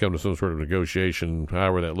Putin just come to some sort of negotiation,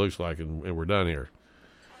 however that looks like, and we're done here.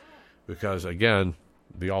 Because again,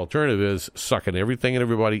 the alternative is sucking everything and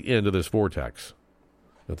everybody into this vortex.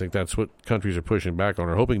 I think that's what countries are pushing back on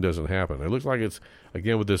or hoping doesn't happen. It looks like it's,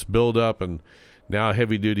 again, with this buildup and now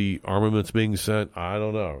heavy-duty armaments being sent, I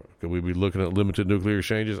don't know. Could we be looking at limited nuclear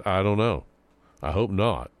exchanges? I don't know. I hope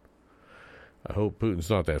not. I hope Putin's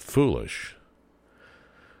not that foolish.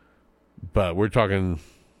 But we're talking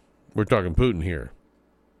Putin here.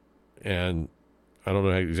 And I don't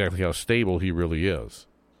know exactly how stable he really is.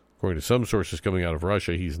 According to some sources coming out of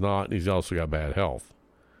Russia, he's not, and he's also got bad health.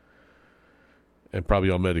 And probably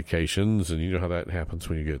on medications, and you know how that happens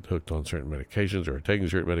when you get hooked on certain medications or taking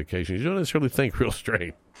certain medications. You don't necessarily think real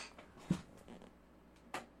straight.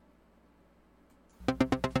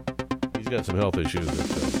 He's got some health issues. I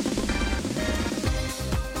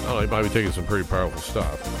don't know, he might be taking some pretty powerful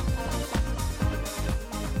stuff.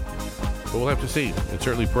 But we'll have to see, and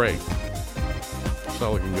certainly pray. It's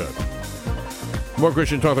not looking good. More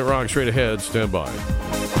Christian Talk That Rocks straight ahead. Stand by.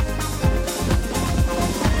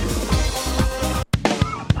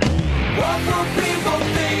 What will people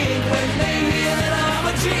think when they hear that I'm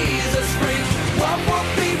a Jesus freak? What will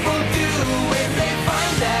people do when they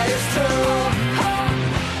find that it's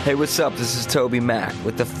true? Hey, what's up? This is Toby Mac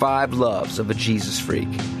with the 5 loves of a Jesus freak.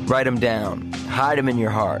 Write them down. Hide them in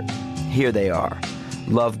your heart. Here they are.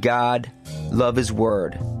 Love God, love His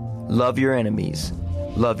Word, love your enemies,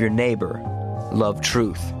 love your neighbor, love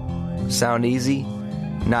truth. Sound easy?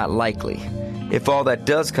 Not likely. If all that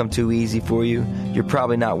does come too easy for you, you're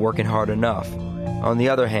probably not working hard enough. On the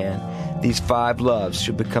other hand, these 5 loves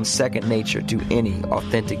should become second nature to any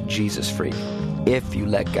authentic Jesus freak, if you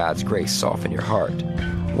let God's grace soften your heart.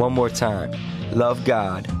 One more time. Love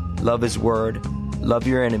God, love His Word, love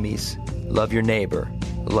your enemies, love your neighbor,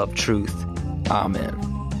 love truth. Amen.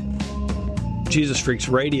 Jesus Freaks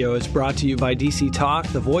Radio is brought to you by DC Talk,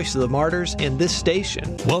 the voice of the martyrs, and this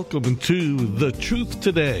station. Welcome to The Truth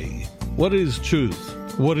Today. What is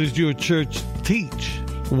truth? What does your church teach?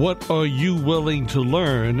 What are you willing to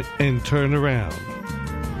learn and turn around?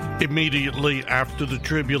 Immediately after the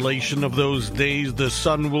tribulation of those days, the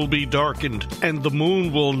sun will be darkened, and the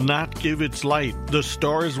moon will not give its light. The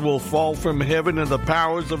stars will fall from heaven, and the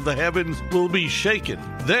powers of the heavens will be shaken.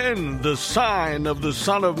 Then the sign of the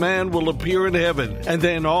Son of Man will appear in heaven, and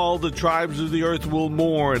then all the tribes of the earth will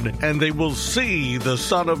mourn, and they will see the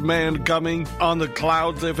Son of Man coming on the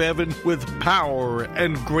clouds of heaven with power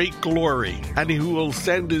and great glory. And He will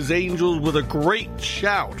send His angels with a great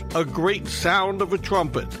shout, a great sound of a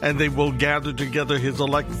trumpet, and they will gather together His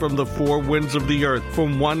elect from the 4 winds of the earth,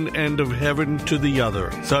 from one end of heaven to the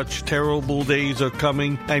other. Such terrible days are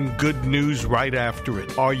coming, and good news right after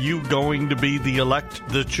it. Are you going to be the elect,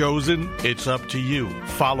 the chosen? It's up to you.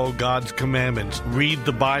 Follow God's commandments, read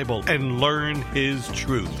the Bible, and learn His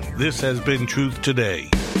truth. This has been Truth Today.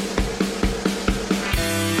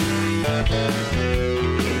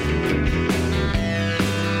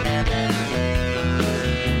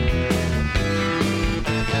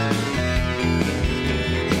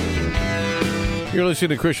 You're listening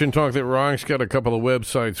to Christian Talk That Rocks. Got a couple of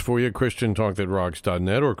websites for you,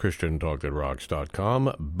 ChristianTalkThatRocks.net or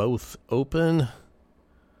ChristianTalkThatRocks.com. Both open,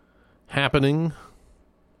 happening.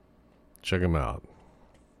 Check them out.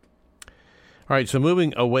 All right, so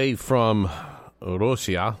moving away from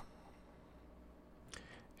Russia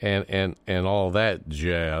and all that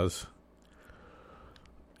jazz,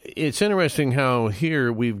 it's interesting how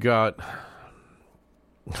here we've got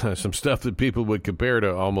some stuff that people would compare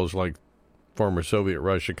to almost like former Soviet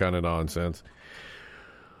Russia kind of nonsense.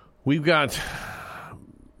 We've got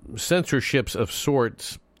censorships of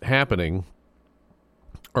sorts happening,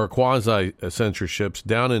 or quasi-censorships,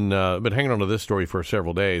 down in, I've been hanging on to this story for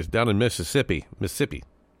several days, down in Mississippi.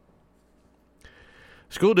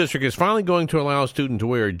 School district is finally going to allow a student to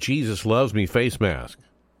wear a Jesus Loves Me face mask.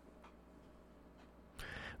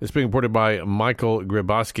 This is being reported by Michael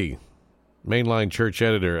Grabowski, mainline church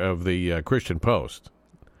editor of the Christian Post.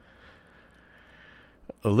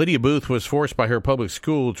 Lydia Booth was forced by her public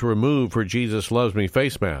school to remove her Jesus Loves Me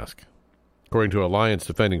face mask, according to Alliance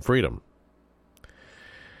Defending Freedom.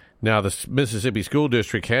 Now, the Mississippi School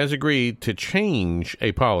District has agreed to change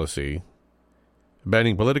a policy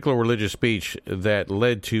banning political or religious speech that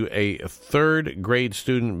led to a 3rd grade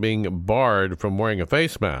student being barred from wearing a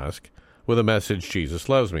face mask with a message, Jesus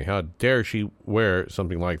loves me. How dare she wear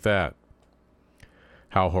something like that?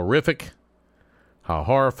 How horrific, how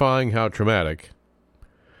horrifying, how traumatic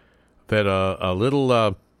that a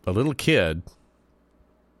little kid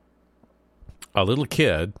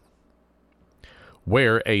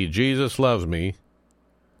wear a Jesus Loves Me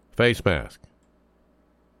face mask.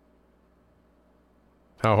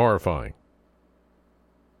 How horrifying.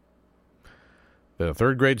 That a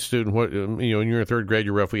 3rd grade student, when you're in 3rd grade,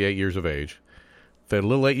 you're roughly 8 years of age, that a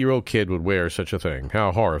little 8-year-old kid would wear such a thing.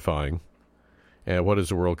 How horrifying. And what is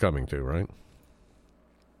the world coming to, right?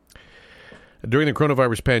 During the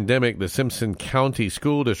coronavirus pandemic, the Simpson County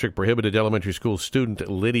School District prohibited elementary school student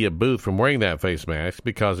Lydia Booth from wearing that face mask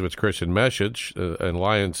because of its Christian message.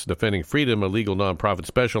 Alliance Defending Freedom, a legal nonprofit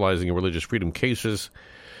specializing in religious freedom cases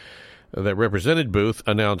that represented Booth,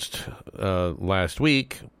 announced last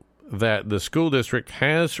week that the school district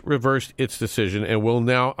has reversed its decision and will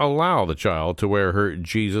now allow the child to wear her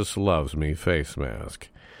Jesus Loves Me face mask.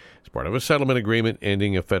 It's part of a settlement agreement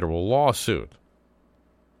ending a federal lawsuit.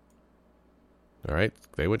 All right,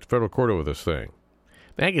 they went to federal court over this thing.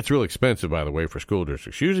 That gets real expensive, by the way, for school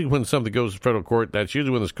districts. Usually when something goes to federal court, that's usually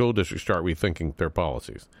when the school districts start rethinking their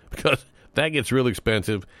policies, because that gets real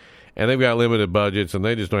expensive, and they've got limited budgets, and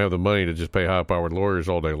they just don't have the money to just pay high-powered lawyers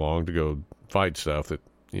all day long to go fight stuff that,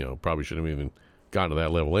 probably shouldn't have even gotten to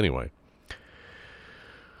that level anyway.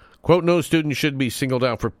 Quote, no student should be singled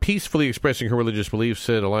out for peacefully expressing her religious beliefs,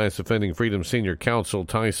 said Alliance Defending Freedom Senior Counsel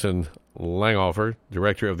Tyson Langhofer,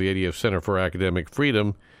 director of the ADF Center for Academic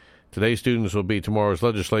Freedom, Today's students will be tomorrow's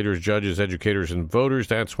legislators, judges, educators, and voters.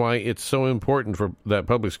 That's why it's so important that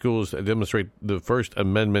public schools demonstrate the First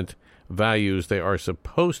Amendment values they are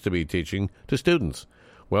supposed to be teaching to students.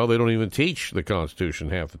 Well, they don't even teach the Constitution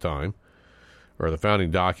half the time, or the founding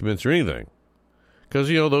documents, or anything. Because,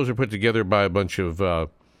 those are put together by a bunch of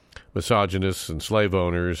misogynists and slave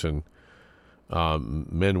owners and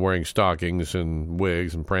men wearing stockings and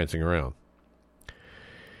wigs and prancing around.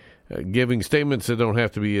 Giving statements that don't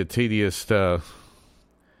have to be a tedious... they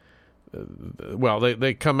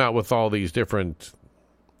come out with all these different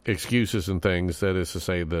excuses and things. That is to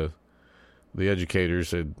say, the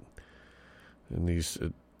educators and these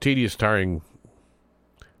tedious, tiring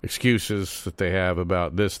excuses that they have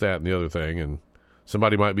about this, that, and the other thing, and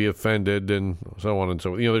somebody might be offended and so on and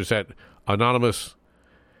so on. There's that anonymous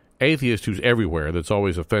atheist who's everywhere that's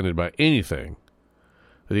always offended by anything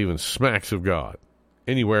that even smacks of God,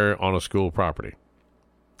 anywhere on a school property.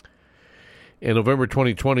 In November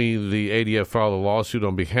 2020, the ADF filed a lawsuit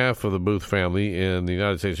on behalf of the Booth family in the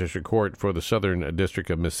United States District Court for the Southern District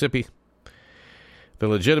of Mississippi. The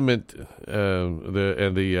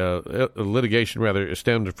litigation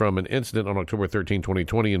stemmed from an incident on October 13,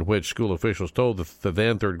 2020, in which school officials told the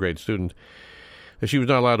then third-grade student that she was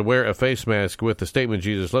not allowed to wear a face mask with the statement,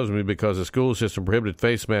 "Jesus loves me," because the school system prohibited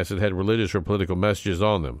face masks that had religious or political messages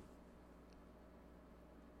on them.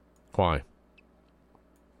 Why?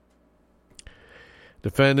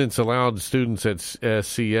 Defendants allowed students at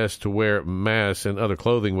SCS to wear masks and other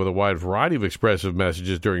clothing with a wide variety of expressive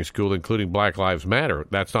messages during school, including Black Lives Matter.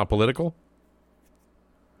 That's not political?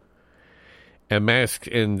 And masks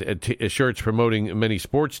and shirts promoting many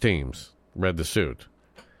sports teams, read the suit.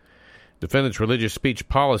 Defendants' religious speech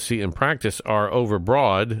policy and practice are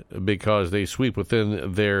overbroad because they sweep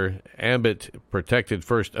within their ambit protected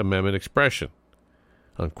First Amendment expression,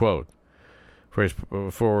 unquote.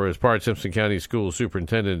 For his part, Simpson County School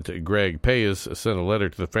Superintendent Greg Payes sent a letter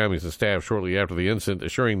to the families and staff shortly after the incident,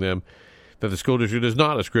 assuring them that the school district does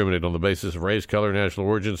not discriminate on the basis of race, color, national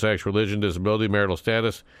origin, sex, religion, disability, marital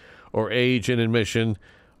status, or age in admission,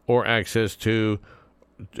 or access to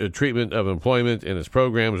treatment of employment in its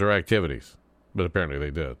programs or activities. But apparently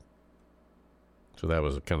they did. So that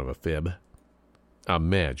was kind of a fib.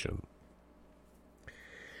 Imagine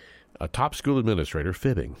a top school administrator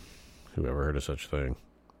fibbing. Who ever heard of such a thing?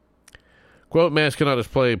 Quote, masks cannot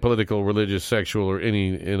display political, religious, sexual, or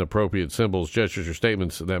any inappropriate symbols, gestures, or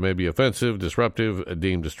statements that may be offensive, disruptive,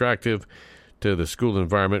 deemed distractive to the school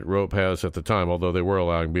environment, wrote Paz at the time, although they were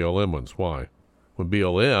allowing BLM ones. Why? When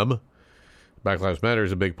BLM, Black Lives Matter,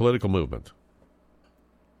 is a big political movement.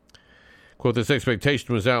 Quote, this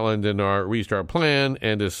expectation was outlined in our restart plan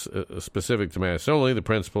and is specific to masks only. The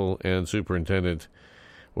principal and superintendent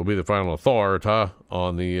will be the final authority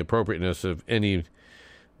on the appropriateness of any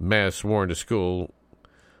mask worn to school.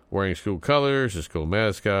 Wearing school colors, a school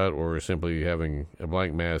mascot, or simply having a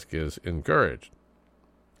blank mask is encouraged.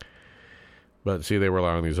 But see, they were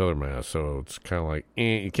allowing these other masks, so it's kind of like,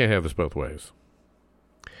 you can't have this both ways.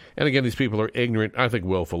 And again, these people are ignorant, I think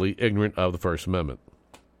willfully ignorant of the First Amendment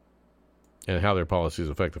and how their policies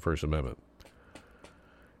affect the First Amendment.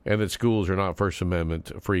 And that schools are not First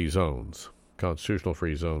Amendment free zones. Constitutional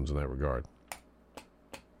free zones in that regard.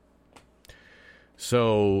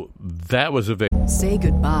 So that was a Say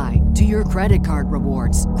goodbye to your credit card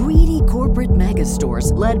rewards. Greedy corporate mega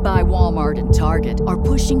stores, led by Walmart and Target, are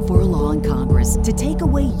pushing for a law in Congress to take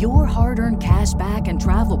away your hard-earned cash back and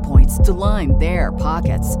travel points to line their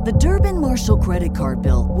pockets. The Durbin-Marshall credit card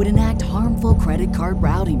bill would enact harmful credit card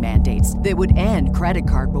routing mandates that would end credit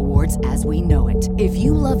card rewards as we know it. If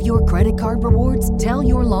you love your credit card rewards, tell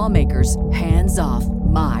your lawmakers, hands off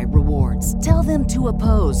my rewards. Tell them to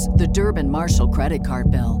oppose the Durbin-Marshall credit card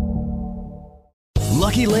bill.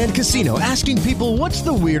 Lucky Land Casino, asking people, what's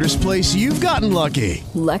the weirdest place you've gotten lucky?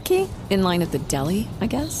 Lucky? In line at the deli, I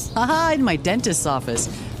guess? Aha, in my dentist's office.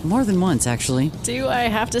 More than once, actually. Do I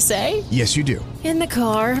have to say? Yes, you do. In the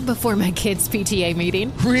car before my kids' PTA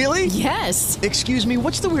meeting. Really? Yes. Excuse me,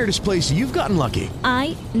 what's the weirdest place you've gotten lucky?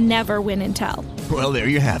 I never win and tell. Well, there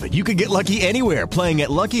you have it. You can get lucky anywhere, playing at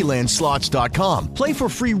LuckyLandSlots.com. Play for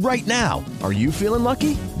free right now. Are you feeling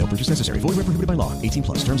lucky? No purchase necessary. Void where prohibited by law.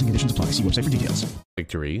 18+. Terms and conditions apply. See website for details.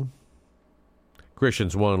 Victory.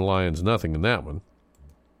 Christians won, Lions nothing in that one.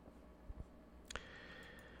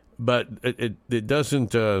 But it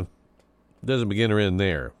doesn't begin or end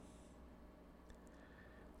there.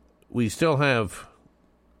 We still have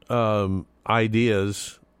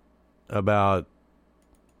ideas about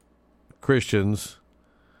Christians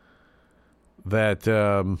that,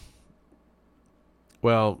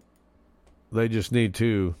 they just need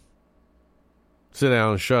to sit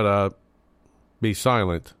down, shut up, be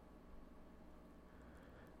silent,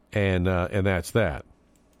 and that's that.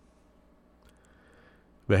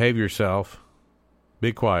 Behave yourself,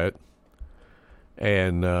 be quiet,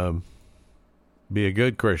 and be a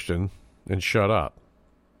good Christian and shut up.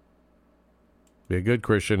 Be a good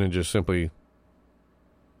Christian and just simply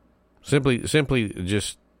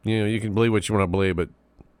just, you can believe what you want to believe, but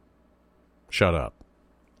shut up.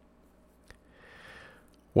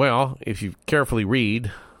 Well, if you carefully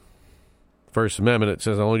read First Amendment, it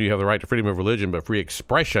says not only do you have the right to freedom of religion, but free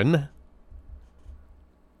expression.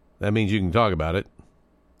 That means you can talk about it.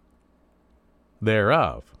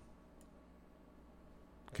 Thereof.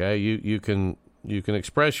 Okay, you can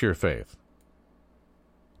express your faith.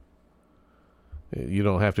 You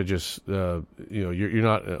don't have to just, you're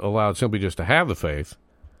not allowed simply just to have the faith.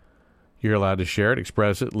 You're allowed to share it,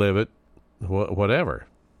 express it, live it, whatever.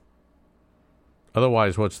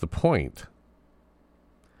 Otherwise, what's the point?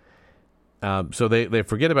 So they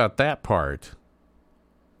forget about that part,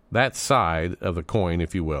 that side of the coin,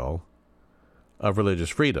 if you will, of religious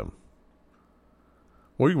freedom.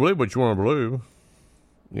 Well, you believe what you want to believe.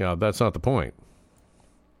 Yeah, that's not the point.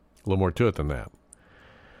 A little more to it than that.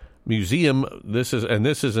 Museum, this is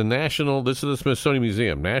the Smithsonian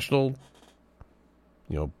Museum, national,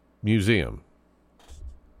 museum.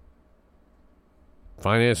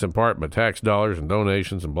 Financed in part by tax dollars and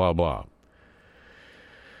donations and blah, blah.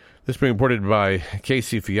 This being reported by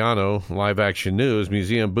Casey Fiano, Live Action News.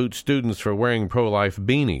 Museum boots students for wearing pro-life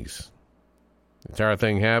beanies. The entire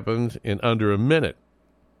thing happened in under a minute.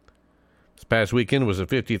 This past weekend was the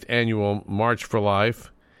 50th annual March for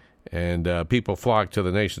Life, and people flocked to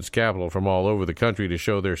the nation's capital from all over the country to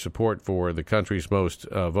show their support for the country's most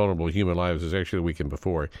vulnerable human lives. It was actually the weekend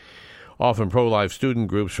before. Often pro-life student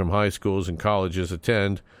groups from high schools and colleges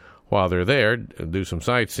attend while they're there, do some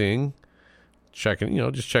sightseeing, checking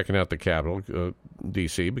out the capital,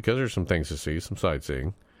 D.C., because there's some things to see, some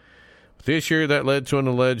sightseeing. But this year, that led to an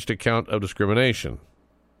alleged account of discrimination.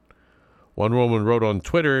 One woman wrote on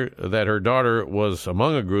Twitter that her daughter was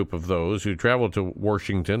among a group of those who traveled to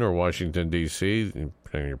Washington, or Washington, D.C., depending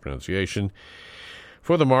on your pronunciation,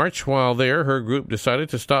 for the march. While there, her group decided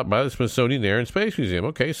to stop by the Smithsonian Air and Space Museum.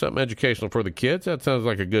 Okay, something educational for the kids. That sounds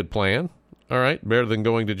like a good plan. All right, better than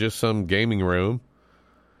going to just some gaming room.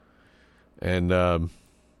 And,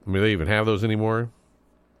 they even have those anymore?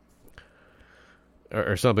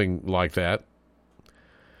 Or something like that.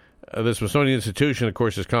 The Smithsonian Institution, of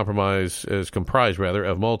course, is comprised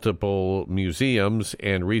of multiple museums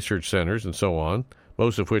and research centers and so on,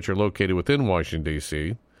 most of which are located within Washington,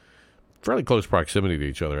 D.C., fairly close proximity to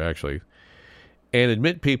each other, actually, and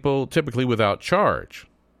admit people typically without charge.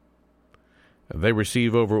 They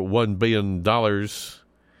receive over $1 billion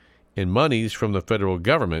in monies from the federal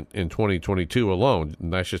government in 2022 alone.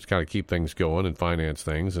 And that's just to kind of keep things going and finance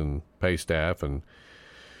things and pay staff and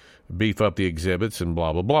beef up the exhibits and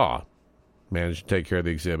blah, blah, blah. Manage to take care of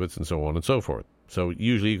the exhibits and so on and so forth. So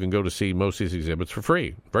usually you can go to see most of these exhibits for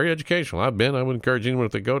free. Very educational. I would encourage anyone,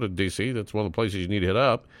 if they go to D.C., that's one of the places you need to hit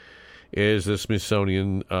up, is the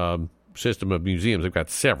Smithsonian system of museums. They've got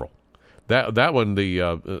several. That one,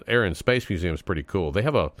 the Air and Space Museum, is pretty cool. They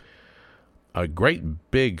have a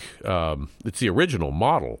great big, it's the original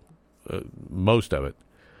model, most of it,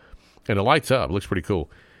 and it lights up. It looks pretty cool,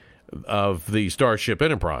 of the Starship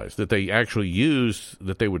Enterprise that they actually used,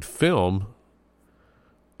 that they would film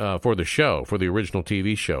for the show, for the original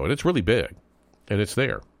TV show. And it's really big, and it's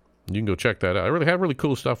there. You can go check that out. I really have really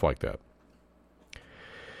cool stuff like that.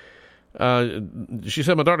 She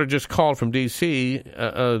said, my daughter just called from D.C.,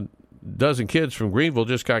 a dozen kids from Greenville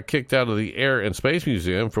just got kicked out of the Air and Space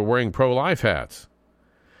Museum for wearing pro-life hats.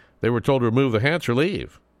 They were told to remove the hats or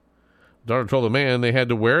leave. Daughter told the man they had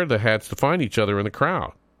to wear the hats to find each other in the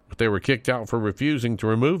crowd, but they were kicked out for refusing to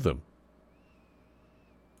remove them.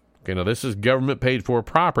 Okay, now this is government paid for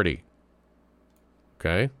property.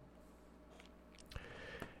 Okay?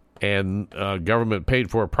 And government paid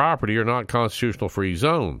for property are not constitutional free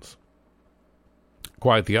zones.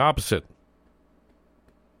 Quite the opposite.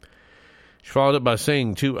 She followed up by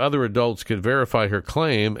saying 2 other adults could verify her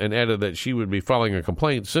claim and added that she would be filing a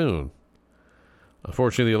complaint soon.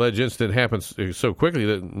 Unfortunately, the alleged incident happened so quickly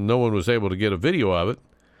that no one was able to get a video of it.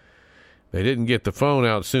 They didn't get the phone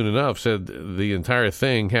out soon enough, said the entire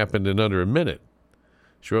thing happened in under a minute.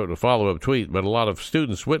 She wrote in a follow-up tweet, but a lot of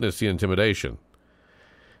students witnessed the intimidation.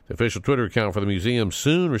 The official Twitter account for the museum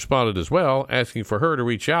soon responded as well, asking for her to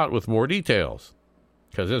reach out with more details,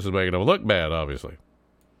 because this is making them look bad, obviously.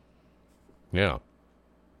 Yeah.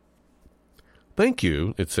 Thank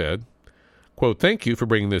you, it said. Quote, thank you for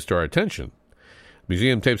bringing this to our attention.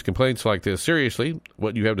 Museum takes complaints like this seriously.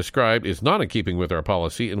 What you have described is not in keeping with our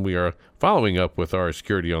policy, and we are following up with our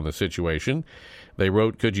security on the situation. They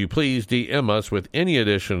wrote, could you please DM us with any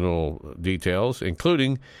additional details,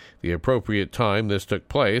 including the appropriate time this took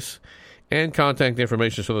place, and contact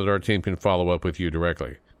information so that our team can follow up with you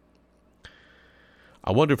directly.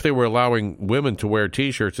 I wonder if they were allowing women to wear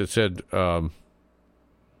T-shirts that said,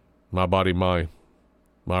 my body, my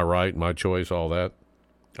right, my choice, all that.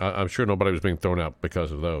 I'm sure nobody was being thrown out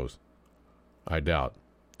because of those. I doubt.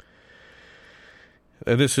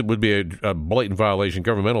 And this would be a blatant violation,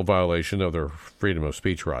 governmental violation of their freedom of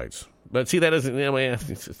speech rights. But see, that isn't,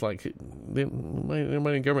 it's like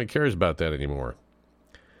nobody in government cares about that anymore.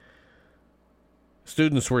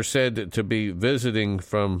 Students were said to be visiting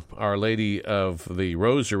from Our Lady of the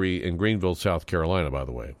Rosary in Greenville, South Carolina, by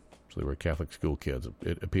the way. So they were Catholic school kids,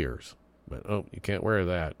 it appears. But, you can't wear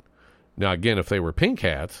that. Now, again, if they were pink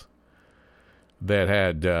hats that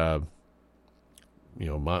had,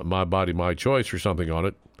 my body, my choice or something on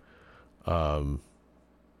it,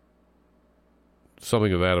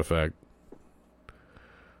 something of that effect,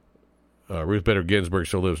 Ruth Bader Ginsburg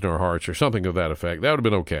still lives in our hearts or something of that effect, that would have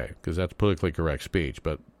been okay because that's politically correct speech.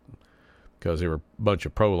 But because they were a bunch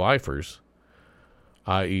of pro-lifers,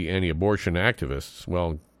 i.e. anti-abortion activists,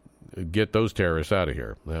 well, get those terrorists out of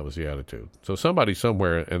here. That was the attitude. So somebody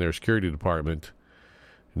somewhere in their security department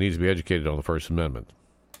needs to be educated on the First Amendment.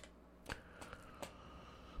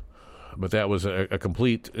 But that was a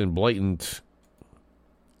complete and blatant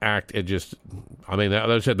act. It just,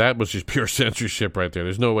 that was just pure censorship right there.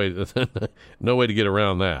 There's no way to get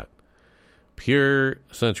around that. Pure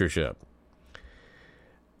censorship.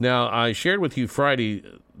 Now, I shared with you Friday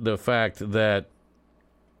the fact that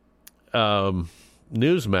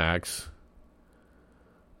Newsmax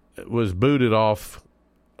was booted off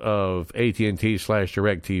of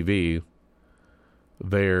AT&T/DirecTV,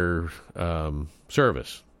 their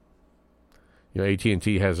service.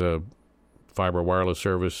 AT&T has a fiber wireless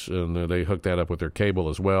service, and they hook that up with their cable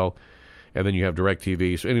as well. And then you have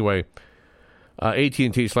DirecTV. So anyway,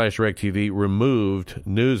 AT&T/DirecTV removed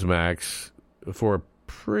Newsmax for a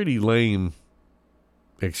pretty lame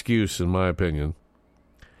excuse, in my opinion.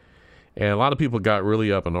 And a lot of people got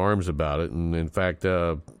really up in arms about it. And in fact,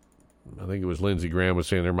 I think it was Lindsey Graham was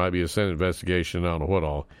saying there might be a Senate investigation, I don't know what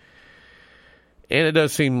all. And it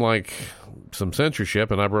does seem like some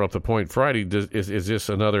censorship. And I brought up the point Friday, is this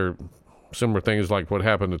another similar thing as like what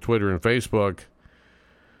happened to Twitter and Facebook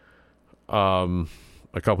a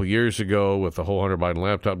couple years ago with the whole Hunter Biden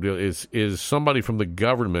laptop deal? Is somebody from the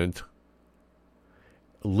government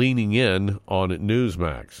leaning in on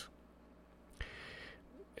Newsmax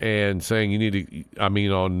and saying you need to,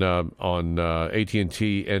 on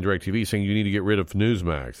AT&T and DirecTV saying you need to get rid of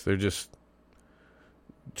Newsmax? They're just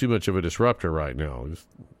too much of a disruptor right now. Just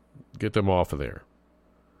get them off of there.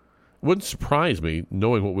 Wouldn't surprise me,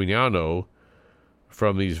 knowing what we now know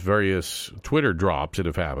from these various Twitter drops that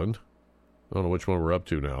have happened. I don't know which one we're up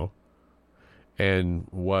to now. And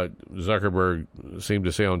what Zuckerberg seemed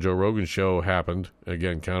to say on Joe Rogan's show happened,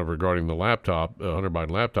 again, kind of regarding the laptop, Hunter Biden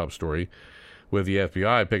laptop story, with the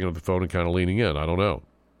FBI picking up the phone and kind of leaning in. I don't know.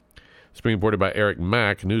 It's being reported by Eric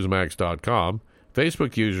Mack, Newsmax.com.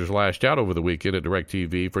 Facebook users lashed out over the weekend at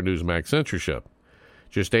DirecTV for Newsmax censorship.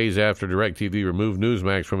 Just days after DirecTV removed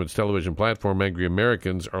Newsmax from its television platform, angry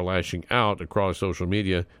Americans are lashing out across social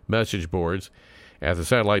media message boards at the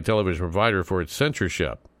satellite television provider for its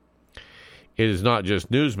censorship. It is not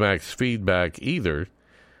just Newsmax feedback either.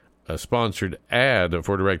 A sponsored ad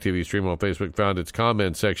for DirecTV stream on Facebook found its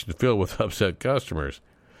comment section filled with upset customers.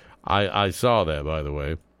 I saw that, by the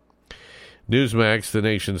way. Newsmax, the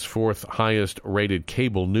nation's fourth highest rated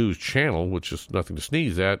cable news channel, which is nothing to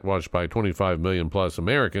sneeze at, watched by 25 million plus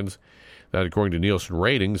Americans, that according to Nielsen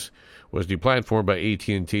ratings, was deplatformed by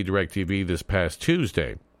AT&T DirecTV this past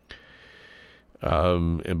Tuesday.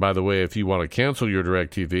 And by the way, if you want to cancel your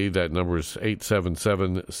DirecTV, that number is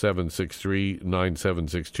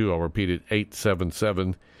 877-763-9762. I'll repeat it,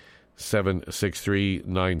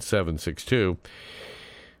 877-763-9762.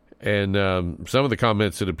 And some of the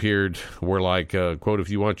comments that appeared were like, quote,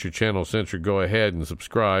 if you want your channel censored, go ahead and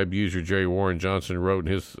subscribe. User Jerry Warren Johnson wrote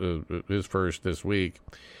in his first this week.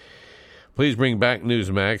 Please bring back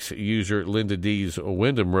Newsmax. User Linda D's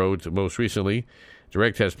Wyndham wrote most recently,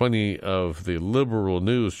 Direct has plenty of the liberal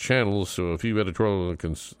news channels, so a few editorial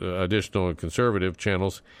additional and conservative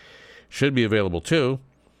channels should be available too.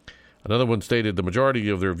 Another one stated the majority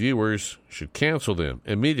of their viewers should cancel them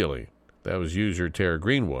immediately. That was user Tara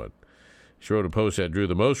Greenwood. She wrote a post that drew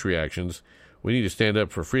the most reactions. We need to stand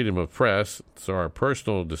up for freedom of press. It's our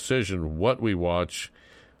personal decision what we watch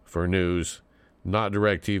for news, not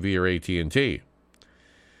DirecTV or AT&T.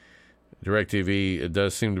 DirecTV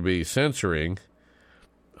does seem to be censoring,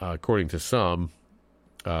 according to some,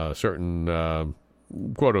 certain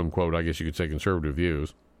quote-unquote, I guess you could say, conservative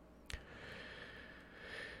views.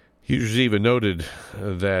 Users even noted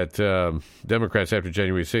that Democrats after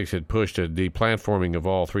January 6th had pushed a deplatforming of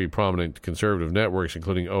all three prominent conservative networks,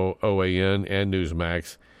 including OAN and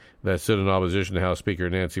Newsmax, that stood in opposition to House Speaker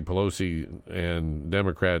Nancy Pelosi and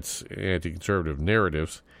Democrats' anti-conservative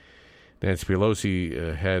narratives. Nancy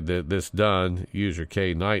Pelosi had this done. User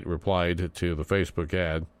K. Knight replied to the Facebook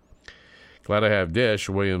ad. Glad I have Dish,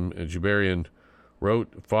 William Jabarian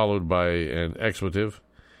wrote, followed by an expletive.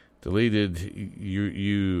 Deleted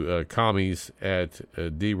you commies at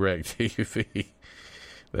DirecTV.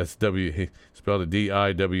 That's spelled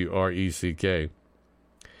DIWRECK.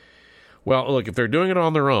 Well, look, if they're doing it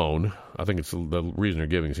on their own, I think it's the reason they're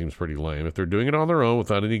giving seems pretty lame. If they're doing it on their own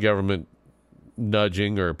without any government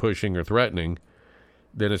nudging or pushing or threatening,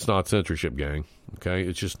 then it's not censorship, gang. Okay,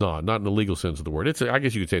 it's just not in the legal sense of the word. I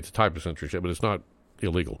guess you could say it's a type of censorship, but it's not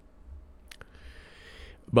illegal.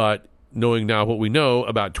 But knowing now what we know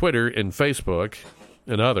about Twitter and Facebook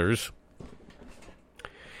and others,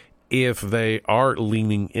 if they are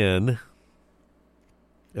leaning in,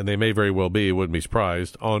 and they may very well be, wouldn't be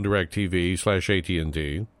surprised, on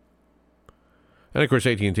DirecTV/AT&T. And, of course,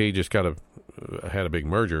 AT&T just kind of had a big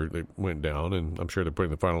merger that went down, and I'm sure they're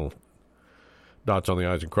putting the final dots on the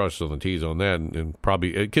I's and crosses on the T's on that. And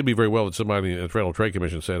probably it could be very well that somebody in the Federal Trade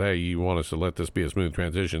Commission said, hey, you want us to let this be a smooth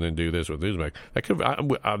transition and do this with Newsmax.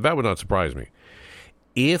 That would not surprise me.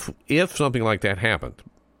 If something like that happened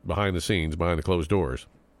behind the scenes, behind the closed doors,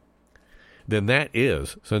 then that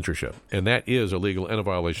is censorship, and that is illegal and a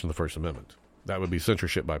violation of the First Amendment. That would be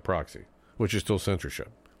censorship by proxy, which is still censorship,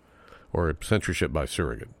 or censorship by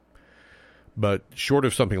surrogate. But short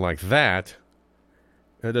of something like that,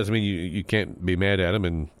 that doesn't mean you can't be mad at them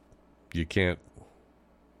and you can't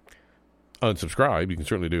unsubscribe. You can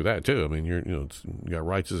certainly do that too. I mean, you got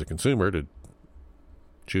rights as a consumer to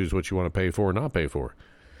choose what you want to pay for or not pay for,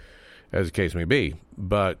 as the case may be.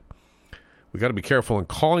 But we got to be careful in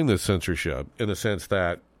calling this censorship, in the sense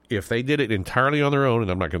that if they did it entirely on their own,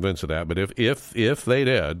 and I'm not convinced of that, but if they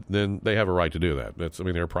did, then they have a right to do that.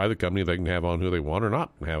 They're a private company. They can have on who they want or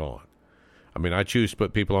not have on. I mean, I choose to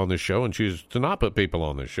put people on this show and choose to not put people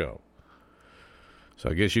on this show. So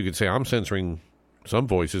I guess you could say I'm censoring some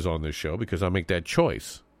voices on this show because I make that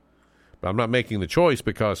choice. But I'm not making the choice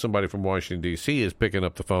because somebody from Washington, D.C. is picking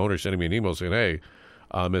up the phone or sending me an email saying, hey,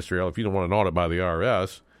 Mr. L, if you don't want an audit by the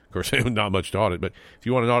IRS, of course, not much to audit, but if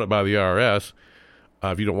you want an audit by the IRS,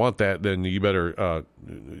 if you don't want that, then you better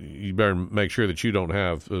make sure that you don't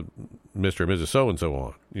have Mr. and Mrs. So-and-so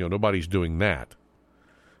on. Nobody's doing that.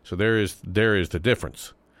 So there is the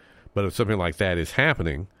difference. But if something like that is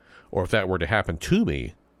happening, or if that were to happen to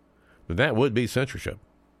me, then that would be censorship.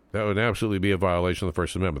 That would absolutely be a violation of the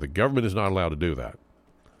First Amendment. The government is not allowed to do that.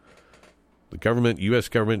 The government, U.S.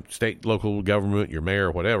 government, state, local government, your mayor,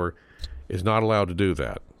 whatever, is not allowed to do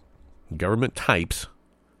that. Government types,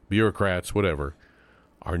 bureaucrats, whatever,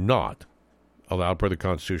 are not allowed per the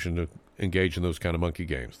Constitution to engage in those kind of monkey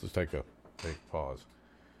games. Let's take a pause.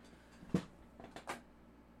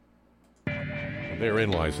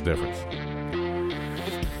 Therein lies the difference.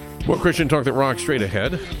 More Christian talk that rocks straight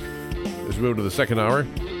ahead. As we move to the second hour,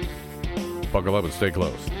 buckle up and stay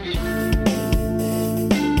close.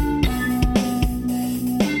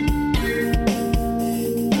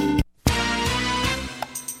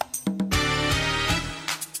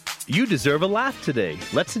 You deserve a laugh today.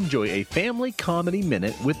 Let's enjoy a family comedy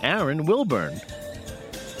minute with Aaron Wilburn.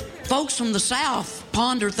 Folks from the South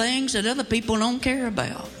ponder things that other people don't care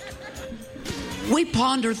about. We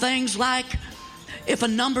ponder things like if a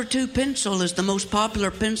number 2 pencil is the most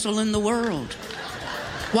popular pencil in the world,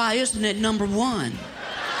 why isn't it number 1?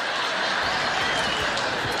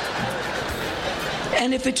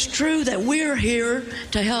 And if it's true that we're here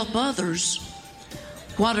to help others,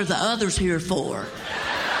 what are the others here for?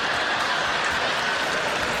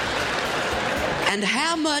 And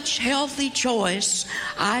how much healthy choice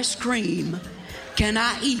ice cream can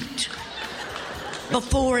I eat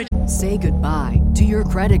before it... Say goodbye to your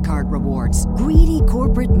credit card rewards. Greedy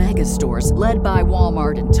corporate mega stores, led by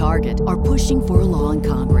Walmart and Target, are pushing for a law in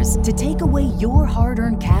Congress to take away your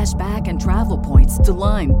hard-earned cash back and travel points to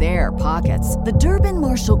line their pockets. The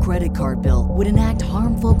Durbin-Marshall credit card bill would enact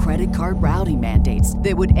harmful credit card routing mandates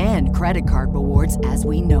that would end credit card rewards as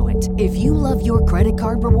we know it. If you love your credit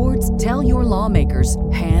card rewards, tell your lawmakers,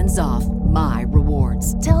 hands off my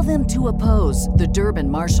rewards. Tell them to oppose the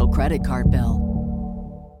Durbin-Marshall credit card bill.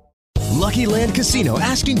 Lucky Land Casino,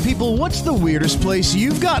 asking people, what's the weirdest place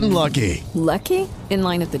you've gotten lucky? Lucky? In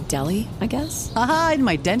line at the deli, I guess? Aha, in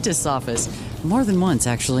my dentist's office. More than once,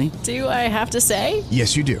 actually. Do I have to say?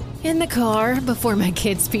 Yes, you do. In the car before my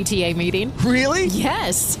kids' PTA meeting. Really?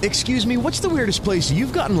 Yes. Excuse me, what's the weirdest place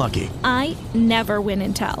you've gotten lucky? I never win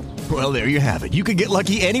and tell. Well, there you have it. You can get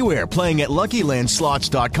lucky anywhere, playing at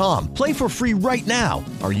LuckyLandSlots.com. Play for free right now.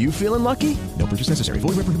 Are you feeling lucky? No purchase necessary. Void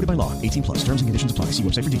where prohibited by law. 18 plus. Terms and conditions apply. See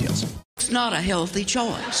website for details. It's not a healthy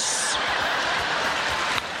choice.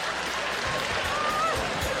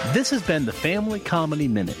 This has been the Family Comedy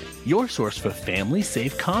Minute, your source for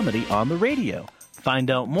family-safe comedy on the radio.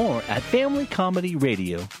 Find out more at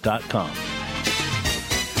FamilyComedyRadio.com.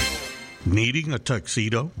 Needing a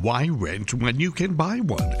tuxedo? Why rent when you can buy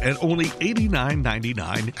one at only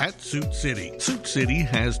 $89.99 at Suit City? Suit City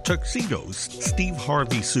has tuxedos, Steve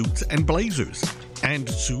Harvey suits, and blazers. And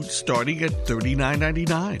suits starting at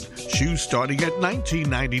 $39.99. Shoes starting at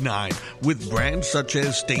 $19.99 with brands such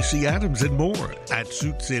as Stacey Adams and more. At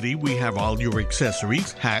Suit City, we have all your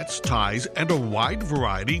accessories, hats, ties, and a wide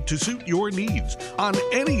variety to suit your needs. On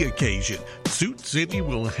any occasion, Suit City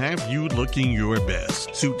will have you looking your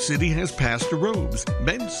best. Suit City has pastor robes,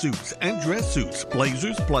 men's suits, and dress suits,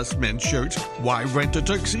 blazers, plus men's shirts. Why rent a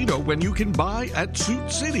tuxedo when you can buy at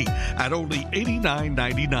Suit City at only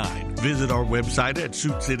 $89.99? Visit our website at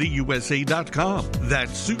SuitCityUSA.com.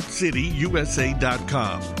 That's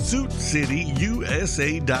SuitCityUSA.com.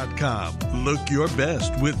 SuitCityUSA.com. Look your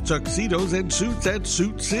best with tuxedos and suits at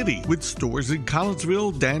Suit City, with stores in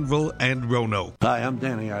Collinsville, Danville, and Roanoke. Hi, I'm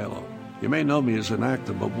Danny Aiello. You may know me as an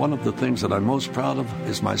actor, but one of the things that I'm most proud of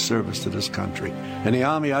is my service to this country. In the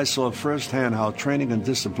Army, I saw firsthand how training and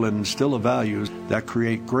discipline instill the values that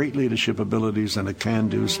create great leadership abilities and a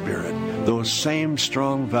can-do spirit. Those same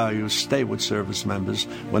strong values stay with service members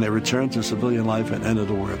when they return to civilian life and enter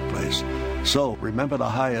the workplace. So, remember to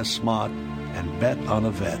hire smart and bet on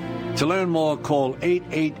a vet. To learn more, call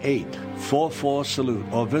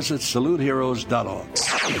 888-44-SALUTE or visit saluteheroes.org.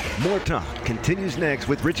 More talk continues next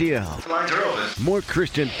with Richie L. More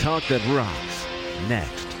Christian talk that rocks.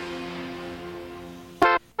 Next.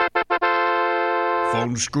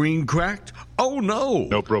 Phone screen cracked? Oh no!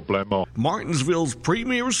 No problemo. Martinsville's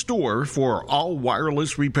premier store for all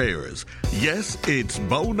wireless repairs. Yes, it's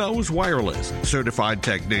Bo Knows Wireless. Certified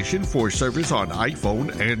technician for service on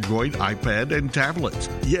iPhone, Android, iPad, and tablets.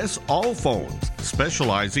 Yes, all phones.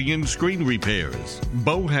 Specializing in screen repairs.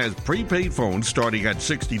 Bo has prepaid phones starting at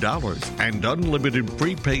 $60 and unlimited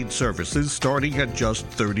prepaid services starting at just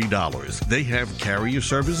 $30. They have carrier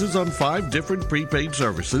services on 5 different prepaid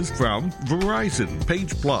services from Verizon,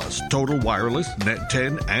 Page Plus, Total Wireless, Net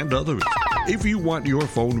 10, and others. If you want your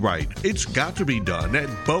phone right, it's got to be done at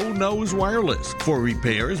Bo Knows Wireless. For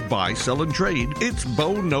repairs, buy, sell, and trade, it's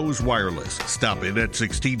Bo Knows Wireless. Stop in at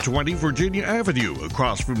 1620 Virginia Avenue,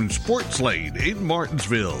 across from Sports Lane in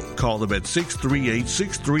Martinsville. Call them at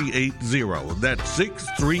 638-6380. That's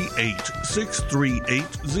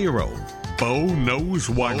 638-6380. Bo Knows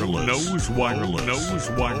Wireless. Knows Wireless. Knows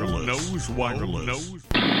Wireless. Knows Wireless.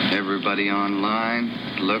 Everybody online,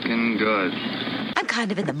 looking good. I'm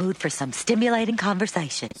kind of in the mood for some stimulating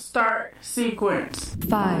conversation. Start sequence.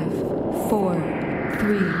 5, 4,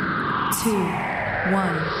 3, 2, 1.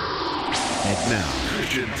 And now,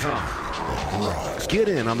 Christian talk that rocks. Get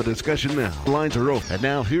in on the discussion now. Lines are open. And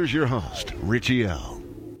now, here's your host, Richie L.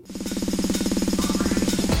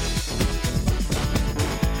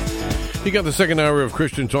 You got the second hour of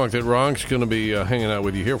Christian Talk That Rocks. Going to be hanging out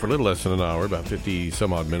with you here for a little less than an hour, about 50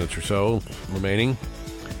 some odd minutes or so remaining.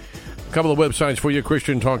 A couple of websites for you,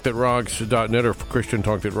 ChristianTalkThatRocks.net or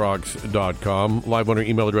ChristianTalkThatRocks.com. Live on our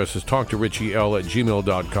email address is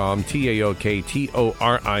talktorichiel@gmail.com,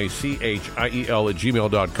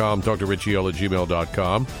 TalkTorichiel@gmail.com,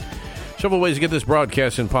 talktorichiel@gmail.com. Several ways to get this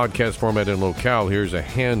broadcast in podcast format and locale. Here's a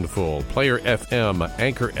handful. Player FM,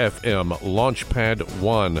 Anchor FM, Launchpad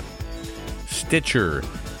One, Stitcher,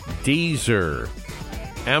 Deezer,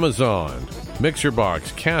 Amazon,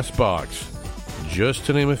 Mixerbox, Castbox, just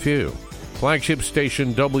to name a few. Flagship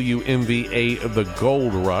station WMVA The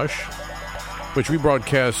Gold Rush, which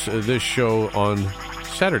rebroadcasts this show on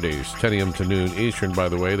Saturdays, 10 a.m. to noon Eastern, by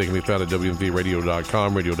the way. They can be found at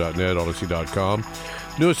WMVRadio.com, radio.net, Odyssey.com.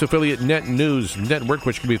 Newest affiliate, Net News Network,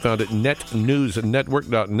 which can be found at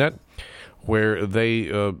netnewsnetwork.net, where they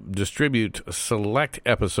distribute select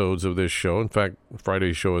episodes of this show. In fact,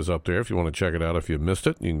 Friday's show is up there. If you want to check it out, if you missed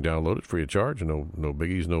it, you can download it free of charge. No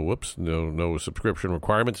biggies, no whoops, no subscription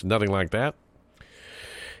requirements, nothing like that.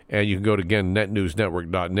 And you can go to, again,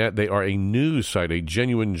 netnewsnetwork.net. They are a news site, a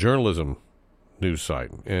genuine journalism news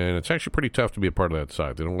site, and it's actually pretty tough to be a part of that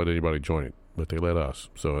site. They don't let anybody join it, but they let us.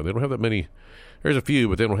 So they don't have that many. There's a few,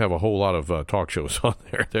 but they don't have a whole lot of talk shows on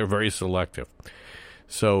there. They're very selective.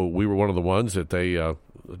 So we were one of the ones that they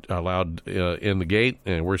allowed in the gate,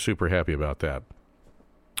 and we're super happy about that.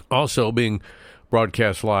 Also being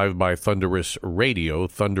broadcast live by Thunderous Radio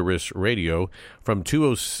from from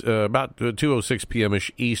about 2:06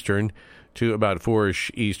 p.m.-ish Eastern to about 4-ish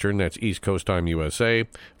Eastern. That's East Coast time, USA. A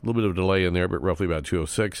little bit of a delay in there, but roughly about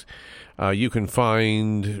 2:06. You can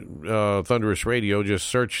find Thunderous Radio. Just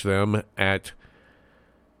search them at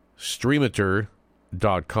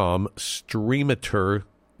Streamater.com,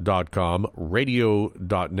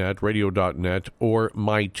 radio.net, or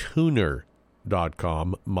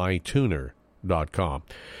mytuner.com, mytuner.com.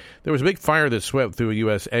 There was a big fire that swept through a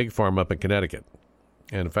U.S. egg farm up in Connecticut.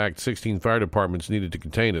 And in fact, 16 fire departments needed to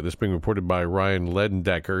contain it. This being reported by Ryan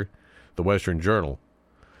Ledendecker, the Western Journal.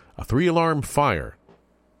 A 3-alarm fire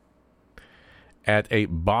at a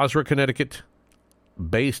Basra,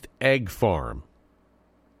 Connecticut-based egg farm.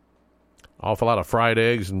 Awful lot of fried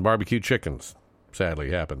eggs and barbecue chickens, sadly,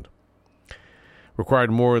 happened. Required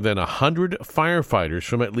more than 100 firefighters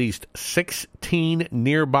from at least 16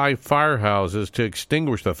 nearby firehouses to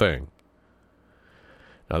extinguish the thing.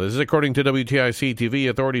 Now, this is according to WTIC-TV.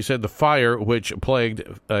 Authorities said the fire, which plagued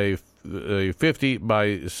a 50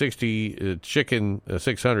 by 60 chicken,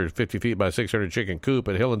 650 feet by 600 chicken coop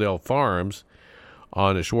at Hillendale Farms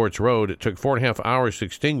on Schwartz Road, it took 4.5 hours to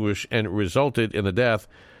extinguish and resulted in the death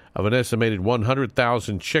of an estimated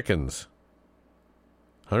 100,000 chickens.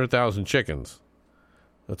 100,000 chickens.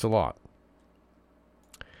 That's a lot.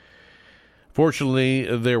 Fortunately,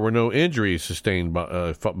 there were no injuries sustained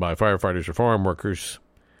by firefighters or farm workers.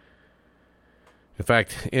 In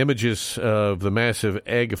fact, images of the massive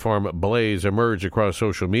egg farm blaze emerged across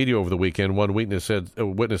social media over the weekend. One witness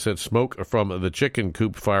said smoke from the chicken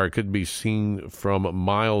coop fire could be seen from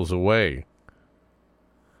miles away.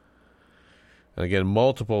 And again,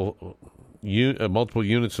 multiple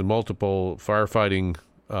units and multiple firefighter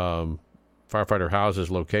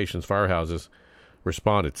houses, locations, firehouses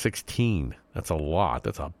responded. 16. That's a lot.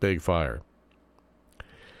 That's a big fire.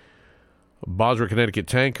 Basra, Connecticut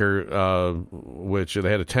tanker, which they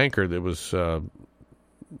had a tanker that was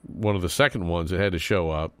one of the second ones that had to show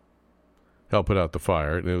up, help put out the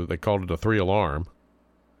fire. They called it a 3-alarm.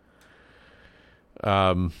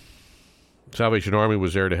 Salvation Army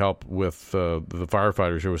was there to help with the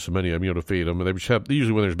firefighters. There was so many of them, to feed them. And they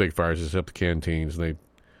usually when there's big fires, they set up the canteens and they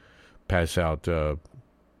pass out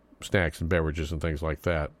snacks and beverages and things like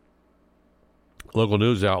that. Local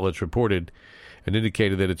news outlets reported and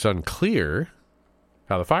indicated that it's unclear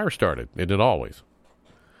how the fire started. It didn't always.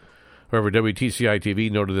 However,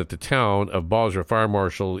 WTCI-TV noted that the town of Basra Fire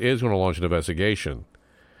Marshal is going to launch an investigation.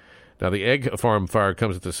 Now, the egg farm fire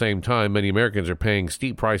comes at the same time many Americans are paying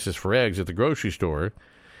steep prices for eggs at the grocery store.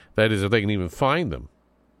 That is, if they can even find them.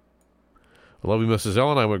 Lovely Mrs. L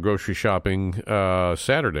and I went grocery shopping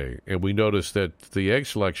Saturday, and we noticed that the egg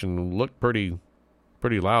selection looked pretty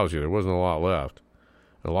lousy. There wasn't a lot left.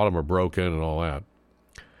 A lot of them are broken and all that.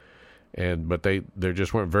 But there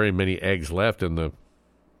just weren't very many eggs left in the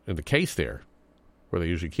case there, where they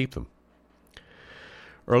usually keep them.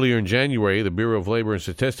 Earlier in January, the Bureau of Labor and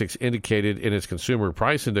Statistics indicated in its Consumer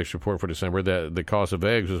Price Index report for December that the cost of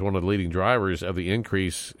eggs was one of the leading drivers of the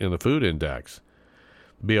increase in the food index.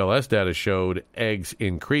 BLS data showed eggs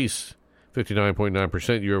increased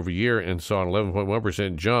 59.9% year over year and saw an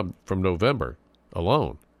 11.1% jump from November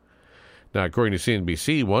alone. Now, according to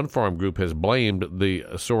CNBC, one farm group has blamed the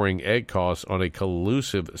soaring egg costs on a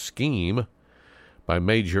collusive scheme by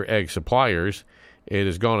major egg suppliers. It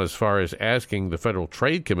has gone as far as asking the Federal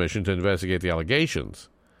Trade Commission to investigate the allegations.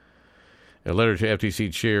 In a letter to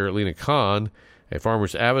FTC Chair Lena Khan, a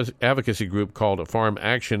farmers' advocacy group called Farm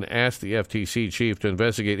Action asked the FTC chief to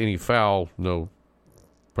investigate any foul, no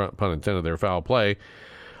pun intended there, foul play,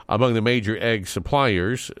 among the major egg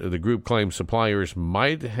suppliers. The group claims suppliers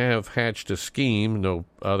might have hatched a scheme, no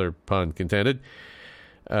other pun contended,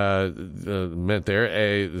 meant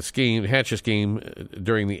there, hatch a scheme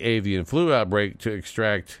during the avian flu outbreak to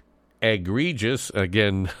extract egregious,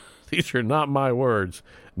 again, these are not my words,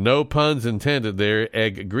 no puns intended there,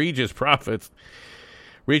 egregious profits,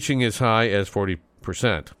 reaching as high as 40%.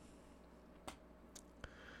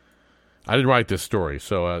 I didn't write this story,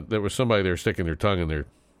 so there was somebody there sticking their tongue in their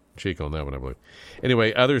cheek on that one, I believe.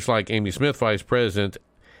 Anyway, others like Amy Smith, vice president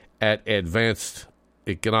at Advanced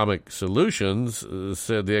Economic Solutions,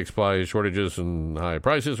 said the egg supply shortages and high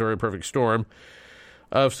prices are a perfect storm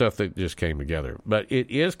of stuff that just came together. But it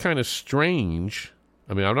is kind of strange.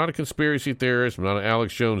 I mean, I'm not a conspiracy theorist. I'm not an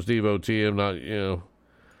Alex Jones devotee. I'm not, I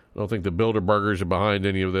don't think the Bilderbergers are behind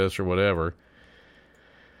any of this or whatever.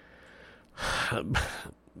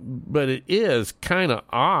 But it is kind of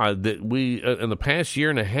odd that we, in the past year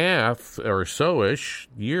and a half or so-ish,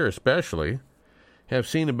 year especially, have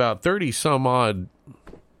seen about 30-some-odd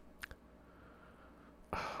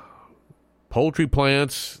poultry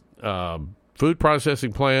plants, food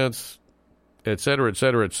processing plants, et cetera, et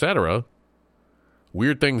cetera, et cetera.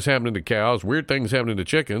 Weird things happening to cows, weird things happening to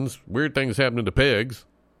chickens, weird things happening to pigs,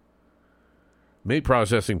 meat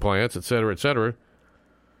processing plants, et cetera, et cetera.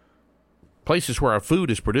 Places where our food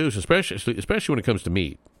is produced, especially when it comes to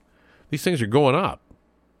meat. These things are going up.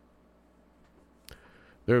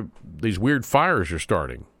 These weird fires are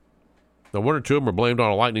starting. Now, one or two of them are blamed on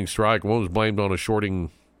a lightning strike. One was blamed on a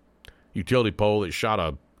shorting utility pole that shot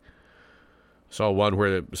a... Saw one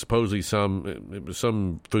where it was supposedly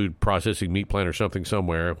some food processing meat plant or something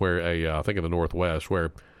somewhere, where I think in the Northwest,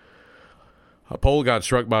 where a pole got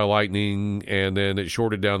struck by lightning, and then it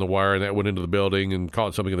shorted down the wire, and that went into the building and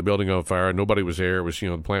caught something in the building on fire. And nobody was there. It was,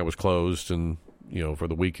 the plant was closed, and for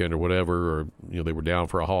the weekend or whatever, or they were down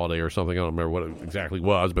for a holiday or something. I don't remember what it exactly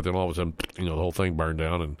was, but then all of a sudden, the whole thing burned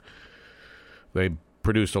down, and they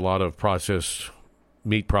produced a lot of processed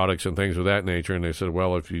meat products and things of that nature. And they said,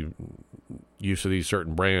 well, if you used to these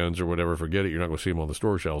certain brands or whatever, forget it. You're not going to see them on the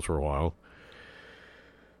store shelves for a while.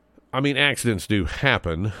 I mean, accidents do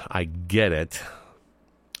happen. I get it.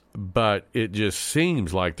 But it just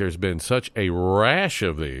seems like there's been such a rash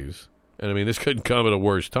of these. And I mean, this couldn't come at a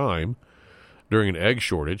worse time during an egg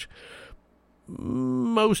shortage.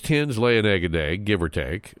 Most hens lay an egg a day, give or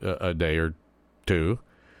take, a day or two.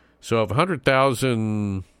 So if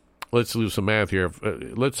 100,000, let's do some math here.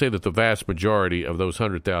 Let's say that the vast majority of those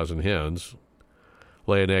 100,000 hens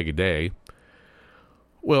lay an egg a day.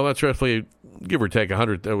 Well, that's roughly, give or take,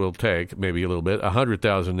 100. That will take maybe a little bit.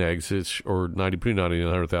 100,000 eggs, or between 90 and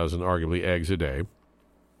 100,000, arguably, eggs a day.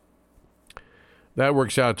 That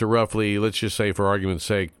works out to roughly, let's just say, for argument's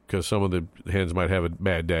sake, because some of the hens might have a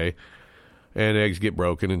bad day, and eggs get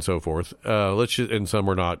broken and so forth. And some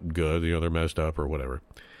are not good. They're messed up or whatever.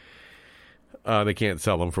 They can't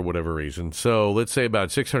sell them for whatever reason. So let's say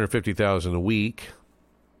about 650,000 a week.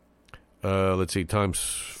 Let's see, times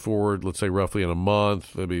 4, let's say roughly in a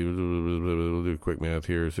month. That'd be, we'll do quick math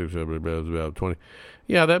here, about 20.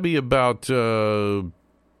 Yeah, that'd be about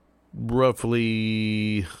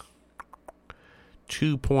roughly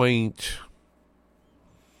 2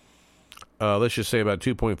 let's just say about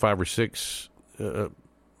 2.5 or 6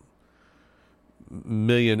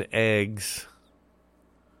 million eggs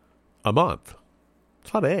a month.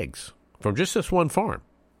 It's a lot of eggs from just this one farm.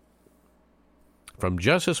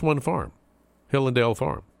 Hillendale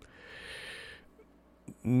Farm.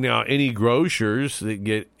 Now, any grocers that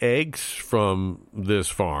get eggs from this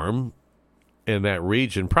farm in that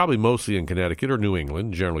region, probably mostly in Connecticut or New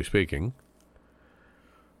England, generally speaking,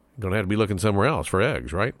 don't have to be looking somewhere else for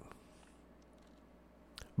eggs, right?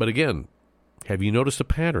 But again, have you noticed a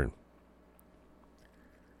pattern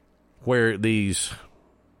where these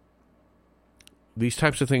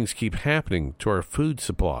types of things keep happening to our food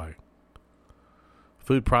supply?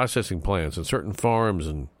 Food processing plants and certain farms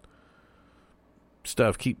and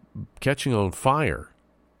stuff keep catching on fire,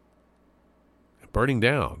 burning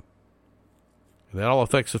down. And that all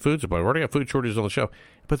affects the food supply. We've already got food shortages on the shelf,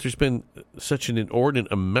 but there's been such an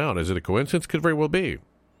inordinate amount. Is it a coincidence? Could very well be.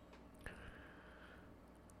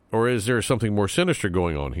 Or is there something more sinister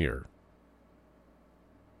going on here?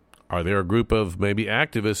 Are there a group of maybe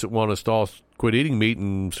activists that want us to all quit eating meat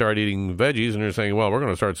and start eating veggies, and they're saying, well, we're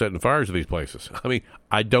going to start setting fires to these places? I mean,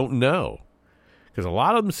 I don't know. Because a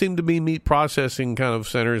lot of them seem to be meat processing kind of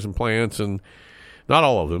centers and plants, and not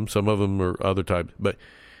all of them. Some of them are other types. But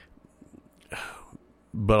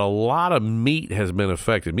a lot of meat has been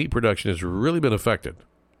affected. Meat production has really been affected.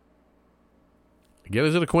 Again,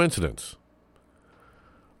 is it a coincidence?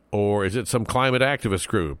 Or is it some climate activist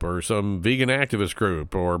group or some vegan activist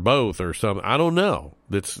group or both or some, I don't know,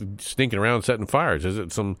 that's sneaking around setting fires? Is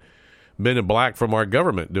it some men in black from our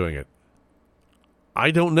government doing it?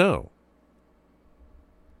 I don't know.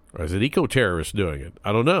 Or is it eco-terrorists doing it?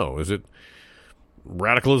 I don't know. Is it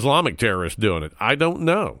radical Islamic terrorists doing it? I don't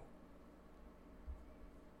know.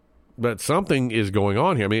 But something is going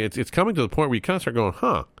on here. I mean, it's coming to the point where you kind of start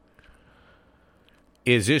going,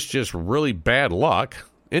 is this just really bad luck?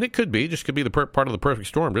 And it could be, just could be the part of the perfect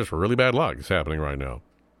storm, just really bad luck is happening right now.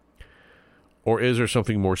 Or is there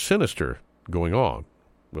something more sinister going on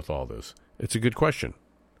with all this? It's a good question.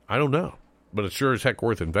 I don't know. But it's sure as heck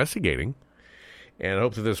worth investigating. And I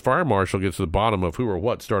hope that this fire marshal gets to the bottom of who or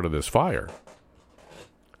what started this fire.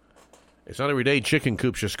 It's not every day chicken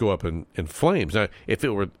coops just go up in flames. Now, if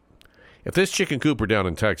this chicken coop were down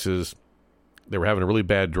in Texas, they were having a really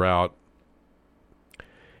bad drought,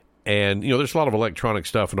 and, there's a lot of electronic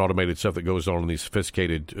stuff and automated stuff that goes on in these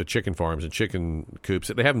sophisticated chicken farms and chicken coops.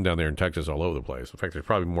 They have them down there in Texas all over the place. In fact, there's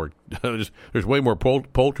probably more, there's way more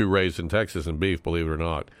poultry raised in Texas than beef, believe it or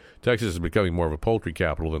not. Texas is becoming more of a poultry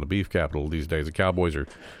capital than a beef capital these days. The cowboys are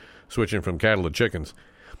switching from cattle to chickens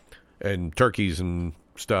and turkeys and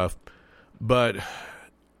stuff. But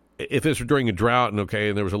if this were during a drought and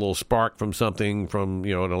there was a little spark from something, from,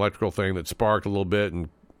 an electrical thing that sparked a little bit and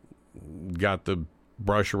got the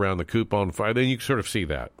brush around the coop on fire, then you sort of see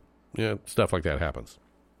that. Stuff like that happens.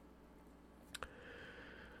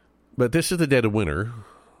 But this is the dead of winter.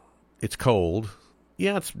 It's cold.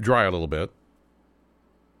 Yeah, it's dry a little bit.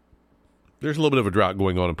 There's a little bit of a drought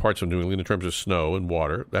going on in parts of New England in terms of snow and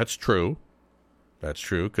water. That's true.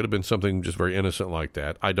 Could have been something just very innocent like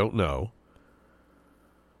that. I don't know.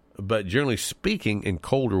 But generally speaking, in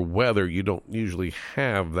colder weather, you don't usually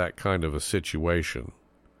have that kind of a situation.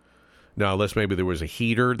 Now, unless maybe there was a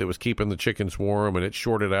heater that was keeping the chickens warm and it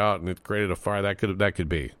shorted out and it created a fire, that could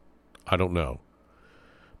be. I don't know.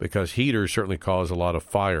 Because heaters certainly cause a lot of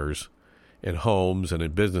fires in homes and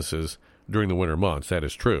in businesses during the winter months. That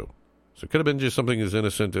is true. So it could have been just something as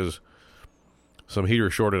innocent as some heater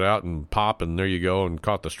shorted out and pop, and there you go, and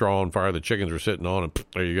caught the straw on fire the chickens were sitting on, and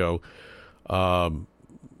there you go.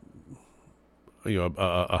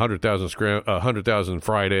 100,000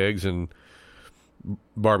 fried eggs and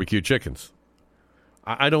barbecue chickens.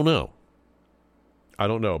 I don't know,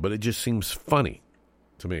 but it just seems funny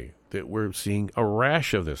to me that we're seeing a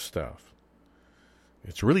rash of this stuff.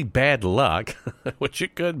 It's really bad luck, which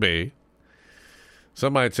it could be.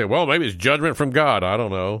 Some might say, well, maybe it's judgment from God. I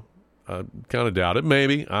don't know. I kind of doubt it.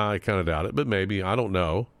 Maybe. I kind of doubt it, but maybe. I don't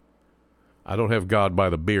know. I don't have God by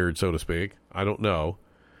the beard, so to speak. I don't know.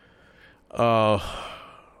 Or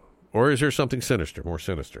is there something more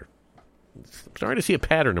sinister? I'm starting to see a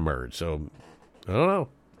pattern emerge, so I don't know.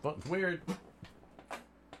 Well, it's weird.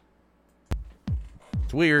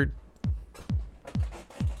 It's weird.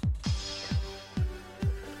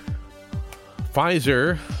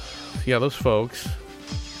 Pfizer, yeah, those folks,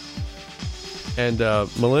 and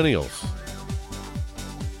millennials,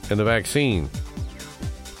 and the vaccine.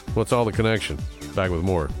 What's all the connection? Back with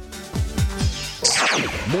more.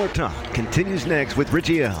 More talk continues next with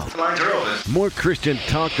Richie L. More Christian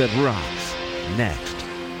talk that rocks. Next.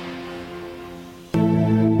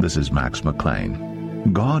 This is Max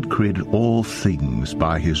McLean. God created all things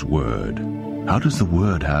by His Word. How does the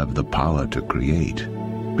Word have the power to create?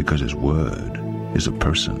 Because His Word is a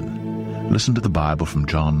person. Listen to the Bible from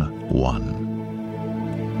John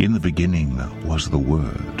 1. In the beginning was the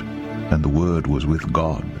Word, and the Word was with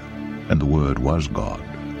God, and the Word was God.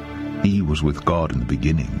 He was with God in the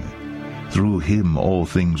beginning. Through Him all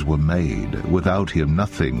things were made. Without Him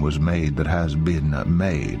nothing was made that has been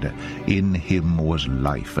made. In Him was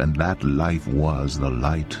life, and that life was the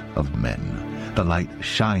light of men. The light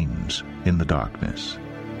shines in the darkness,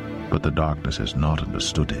 but the darkness has not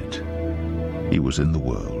understood it. He was in the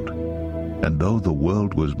world, and though the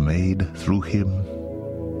world was made through Him,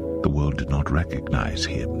 the world did not recognize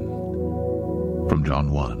Him. From John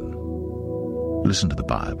 1. Listen to the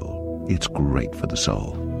Bible. It's great for the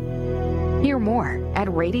soul. Hear more at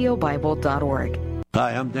radiobible.org.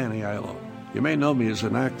 Hi, I'm Danny Aiello. You may know me as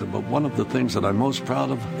an actor, but one of the things that I'm most proud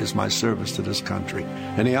of is my service to this country.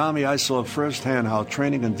 In the Army, I saw firsthand how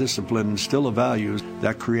training and discipline instill the values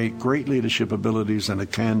that create great leadership abilities and a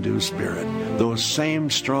can-do spirit. Those same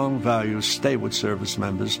strong values stay with service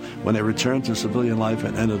members when they return to civilian life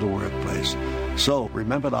and enter the workplace. So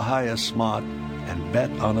remember to hire smart and bet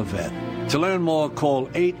on a vet. To learn more, call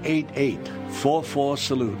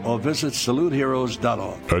 888-44-SALUTE or visit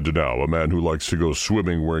saluteheroes.org. And now, a man who likes to go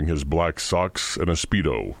swimming wearing his black socks and a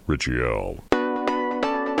Speedo, Richie L.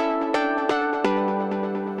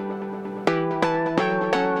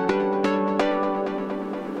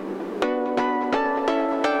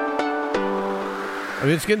 I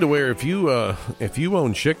mean, it's getting to where if you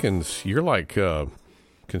own chickens, you're like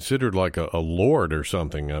considered like a lord or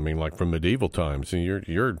something. I mean, like from medieval times, and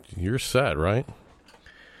you're set, right?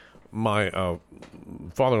 My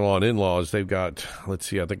father-in-law and in-laws, they've got, let's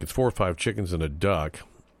see, I think it's 4 or 5 chickens and a duck,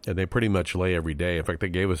 and they pretty much lay every day. In fact, they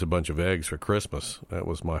gave us a bunch of eggs for Christmas. That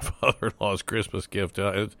was my father-in-law's Christmas gift.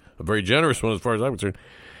 It's a very generous one as far as I'm concerned.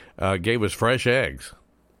 Gave us fresh eggs.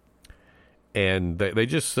 And they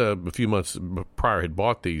just, a few months prior, had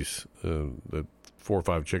bought these, the 4 or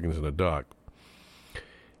 5 chickens and a duck.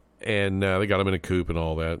 And they got them in a coop and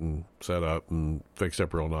all that and set up and fixed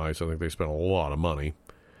up real nice. I think they spent a lot of money.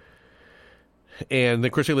 And,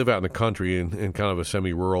 of course, they live out in the country in kind of a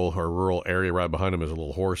semi-rural or rural area. Right behind them is a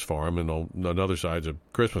little horse farm, and on the other side's a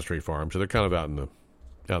Christmas tree farm. So they're kind of out in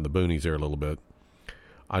the boonies there a little bit.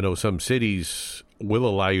 I know some cities will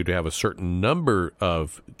allow you to have a certain number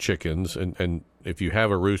of chickens, and if you have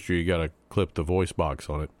a rooster, you got to clip the voice box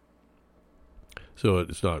on it, so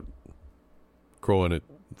it's not crowing at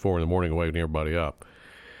 4 a.m, waking everybody up.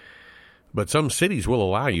 But some cities will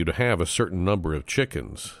allow you to have a certain number of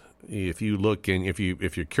chickens. If you look in, if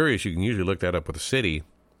you're curious, you can usually look that up with a city,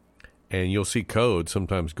 and you'll see codes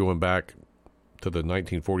sometimes going back to the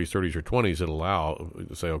 1940s, 30s, or 20s that allow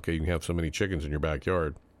to say, okay, you can have so many chickens in your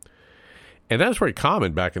backyard. And that was very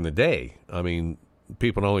common back in the day. I mean,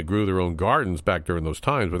 people not only grew their own gardens back during those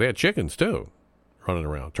times, but they had chickens too, running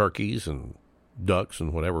around, turkeys and ducks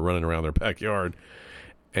and whatever running around their backyard,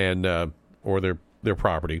 and or their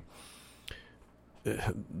property.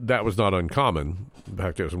 That was not uncommon. In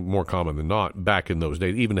fact, it was more common than not back in those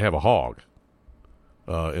days, even to have a hog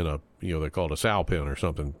in a, they call it a sow pen or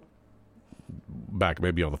something, back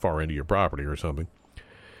maybe on the far end of your property or something.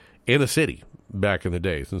 In a city back in the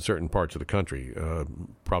days, in certain parts of the country,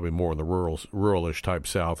 probably more in the ruralish type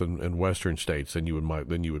South and western states than you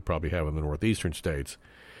would probably have in the northeastern states,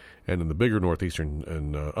 and in the bigger northeastern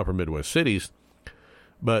and upper Midwest cities.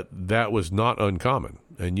 But that was not uncommon,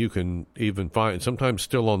 and you can even find sometimes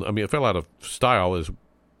still it fell out of style as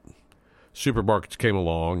supermarkets came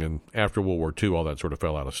along, and after World War II, all that sort of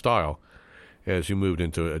fell out of style as you moved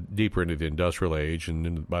deeper into the industrial age,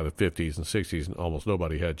 and by the 50s and 60s, almost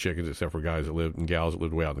nobody had chickens except for guys that lived and gals that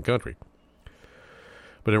lived way out in the country.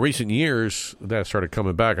 But in recent years, that started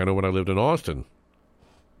coming back. I know when I lived in Austin,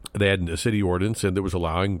 they had a city ordinance, and that was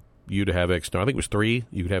allowing you to have I think it was 3.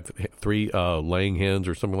 You could have 3 laying hens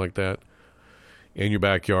or something like that in your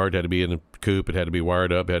backyard. It had to be in a coop. It had to be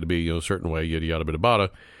wired up. It had to be a certain way, yada, yada, bada, bada.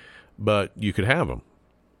 But you could have them.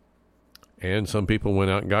 And some people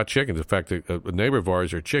went out and got chickens. In fact, a neighbor of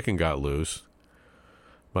ours, their chicken got loose.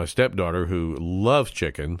 My stepdaughter, who loves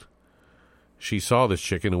chicken, she saw this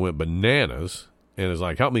chicken and went bananas and is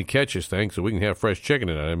like, help me catch this thing so we can have fresh chicken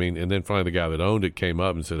in it. And then finally the guy that owned it came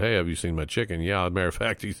up and said, hey, have you seen my chicken? Yeah, as a matter of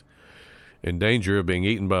fact, he's in danger of being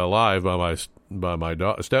eaten alive by my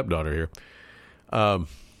stepdaughter here,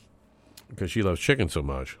 because she loves chicken so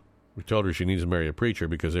much. We told her she needs to marry a preacher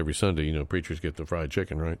because every Sunday, preachers get the fried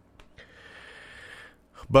chicken, right?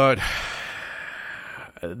 But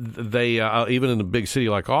they, even in a big city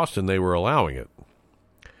like Austin, they were allowing it.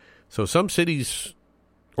 So some cities,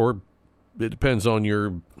 or it depends on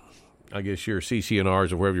your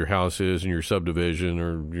CC&Rs of wherever your house is and your subdivision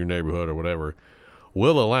or your neighborhood or whatever,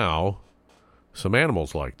 will allow some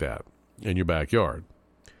animals like that in your backyard.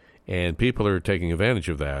 And people are taking advantage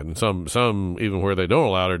of that. And some even where they don't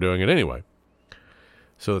allow it, are doing it anyway,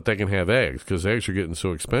 so that they can have eggs, because eggs are getting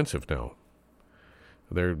so expensive now.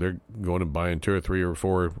 They're going and buying 2 or 3 or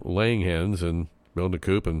 4 laying hens and building a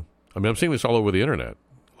coop. And I'm seeing this all over the internet.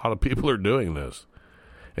 A lot of people are doing this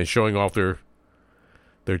and showing off their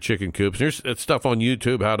chicken coops. There's stuff on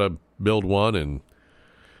YouTube how to build one, and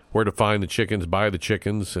where to find the chickens, buy the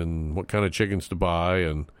chickens, and what kind of chickens to buy,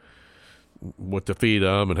 and what to feed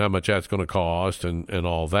them, and how much that's going to cost, and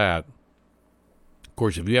all that. Of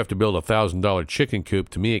course, if you have to build a $1,000 chicken coop,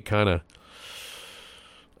 to me it kind of,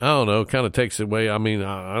 I don't know, kind of takes away.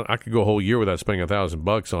 I could go a whole year without spending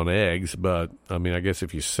 $1,000 on eggs, but I guess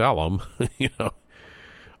if you sell them,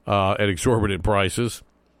 at exorbitant prices.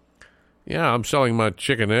 Yeah, I'm selling my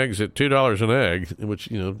chicken eggs at $2 an egg, which,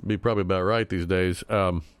 be probably about right these days.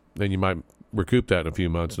 Then you might recoup that in a few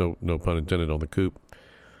months. No pun intended on the coop.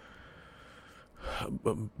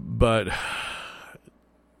 But I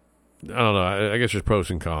don't know. I guess there's pros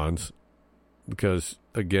and cons, because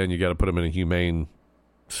again, you got to put them in a humane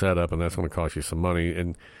setup, and that's going to cost you some money.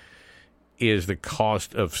 And is the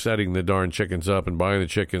cost of setting the darn chickens up and buying the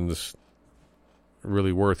chickens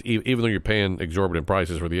really worth, even though you're paying exorbitant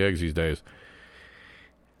prices for the eggs these days?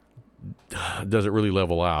 Does it really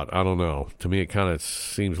level out? I don't know. To me, it kind of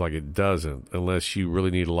seems like it doesn't, unless you really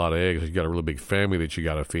need a lot of eggs. You got a really big family that you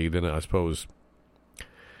got to feed. Then I suppose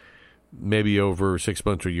maybe over 6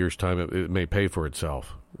 months or a year's time, it may pay for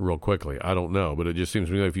itself real quickly. I don't know, but it just seems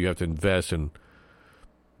to me like if you have to invest in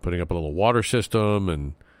putting up a little water system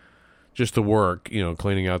and just the work,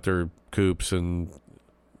 cleaning out their coops, and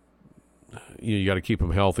you got to keep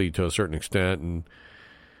them healthy to a certain extent, and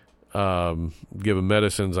give them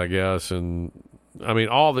medicines, I guess. And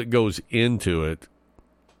all that goes into it,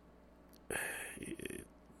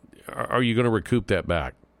 are you going to recoup that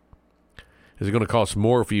back? Is it going to cost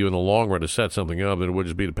more for you in the long run to set something up than it would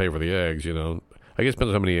just be to pay for the eggs? I guess it depends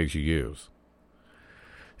on how many eggs you use.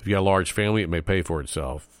 If you got a large family, it may pay for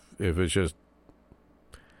itself. If it's just,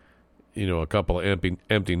 a couple of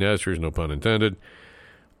empty nesters, no pun intended,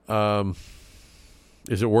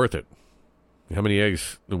 is it worth it? How many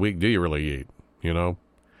eggs a week do you really eat? Love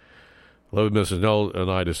Mrs. Null and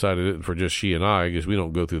I decided it for just she and I, because we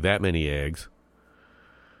don't go through that many eggs.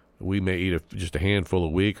 We may eat just a handful a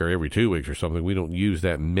week or every 2 weeks or something. We don't use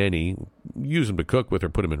that many. Use them to cook with or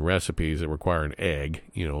put them in recipes that require an egg,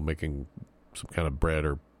 making some kind of bread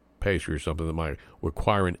or pastry or something that might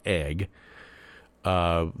require an egg.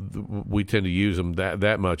 We tend to use them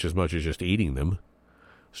that much as just eating them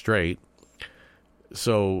straight.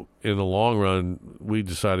 So in the long run, we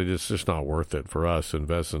decided it's just not worth it for us to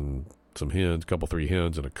invest in some hens, 3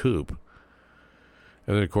 hens, and a coop.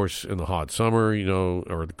 And then, of course, in the hot summer,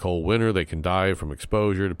 or the cold winter, they can die from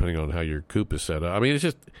exposure depending on how your coop is set up. I mean,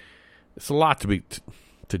 it's a lot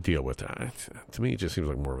to deal with. To me, it just seems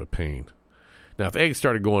like more of a pain. Now, if eggs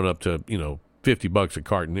started going up to, $50 a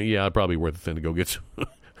carton, yeah, it'd probably be worth it then to go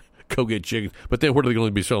get chickens. But then what are they going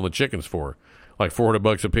to be selling the chickens for? Like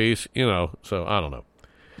 $400 a piece? So I don't know.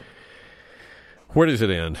 Where does it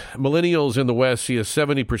end? Millennials in the West see a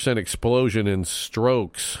 70% explosion in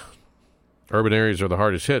strokes. Urban areas are the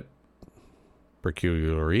hardest hit.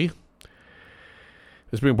 Peculiarly. This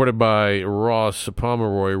is being reported by Ross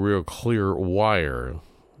Pomeroy, Real Clear Wire.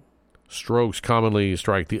 Strokes commonly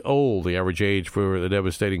strike the old. The average age for the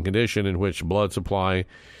devastating condition in which blood supply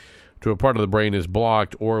to a part of the brain is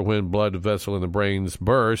blocked or when blood vessel in the brains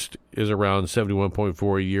burst is around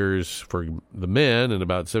 71.4 years for the men and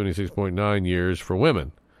about 76.9 years for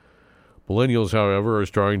women. Millennials, however, are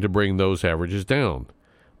starting to bring those averages down.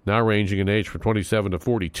 Now ranging in age from 27 to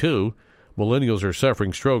 42, millennials are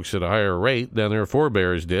suffering strokes at a higher rate than their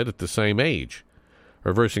forebears did at the same age,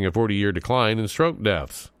 reversing a 40-year decline in stroke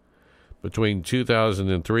deaths. Between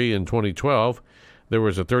 2003 and 2012, there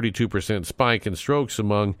was a 32% spike in strokes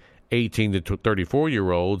among 18 to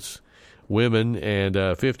 34-year-olds, women, and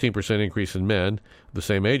a 15% increase in men, the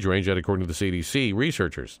same age range, that according to the CDC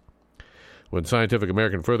researchers. When Scientific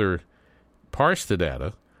American further parsed the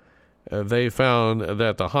data, they found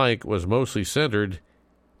that the hike was mostly centered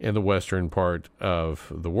in the western part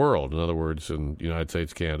of the world. In other words, in the United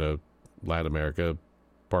States, Canada, Latin America,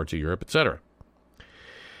 parts of Europe, etc.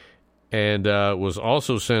 And was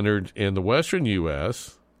also centered in the western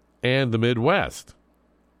U.S. and the Midwest,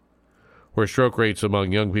 where stroke rates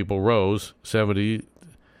among young people rose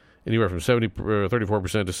anywhere from 34%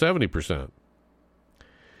 to 70%,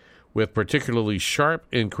 with particularly sharp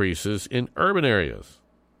increases in urban areas.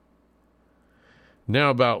 Now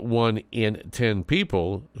about 1 in 10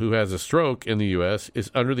 people who has a stroke in the U.S.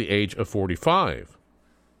 is under the age of 45.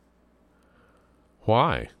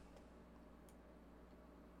 Why?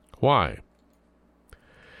 There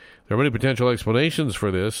are many potential explanations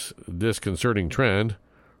for this disconcerting trend.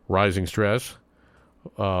 Rising stress,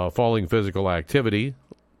 falling physical activity,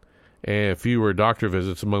 and fewer doctor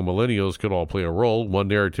visits among millennials could all play a role. One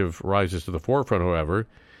narrative rises to the forefront, however,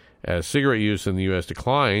 as cigarette use in the U.S.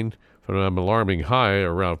 declined from an alarming high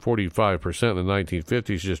around 45% in the 1950s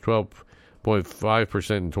to just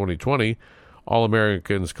 12.5% in 2020. All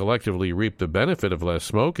Americans collectively reaped the benefit of less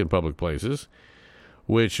smoke in public places,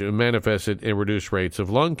 which manifested in reduced rates of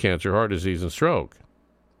lung cancer, heart disease, and stroke.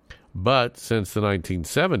 But since the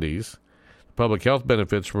 1970s, public health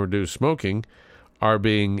benefits from reduced smoking are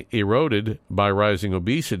being eroded by rising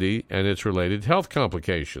obesity and its related health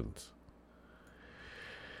complications.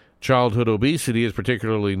 Childhood obesity is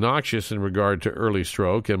particularly noxious in regard to early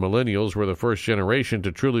stroke, and millennials were the first generation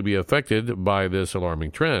to truly be affected by this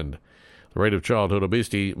alarming trend. The rate of childhood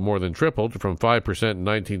obesity more than tripled from 5% in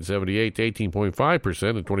 1978 to 18.5%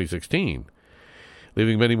 in 2016.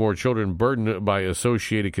 Leaving many more children burdened by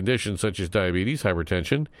associated conditions such as diabetes,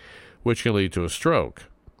 hypertension, which can lead to a stroke.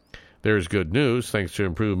 There is good news. Thanks to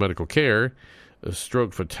improved medical care,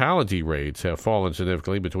 stroke fatality rates have fallen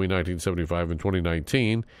significantly between 1975 and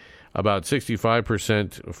 2019. About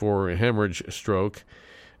 65% for hemorrhage stroke,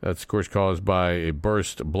 that's of course caused by a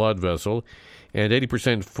burst blood vessel, and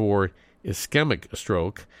 80% for ischemic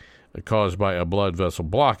stroke caused by a blood vessel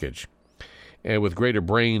blockage. And with greater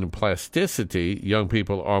brain plasticity, young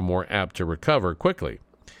people are more apt to recover quickly.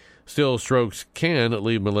 Still, strokes can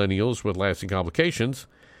leave millennials with lasting complications,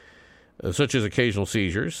 such as occasional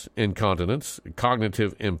seizures, incontinence,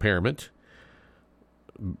 cognitive impairment,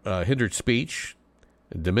 hindered speech,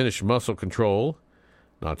 diminished muscle control,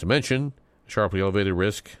 not to mention sharply elevated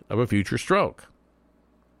risk of a future stroke.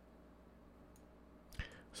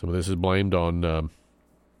 Some of this is blamed on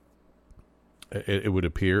it would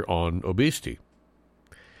appear on obesity.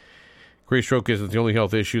 Of Pre-stroke isn't the only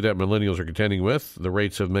health issue that millennials are contending with. The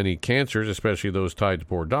rates of many cancers, especially those tied to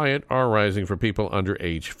poor diet, are rising for people under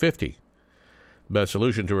age 50. The best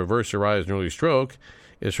solution to reverse the rise in early stroke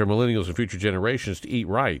is for millennials and future generations to eat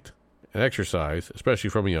right and exercise, especially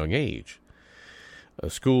from a young age.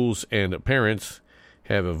 Schools and parents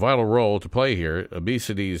have a vital role to play here.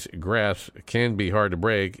 Obesity's grasp can be hard to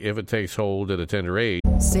break if it takes hold at a tender age.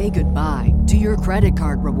 Say goodbye to your credit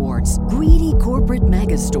card rewards. Greedy corporate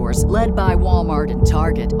mega stores, led by Walmart and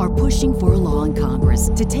Target, are pushing for a law in Congress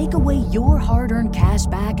to take away your hard-earned cash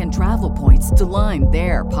back and travel points to line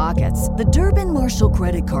their pockets. The Durbin-Marshall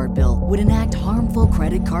credit card bill would enact harmful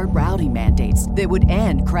credit card routing mandates that would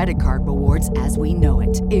end credit card rewards as we know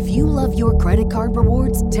it. If you love your credit card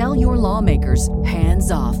rewards, tell your lawmakers,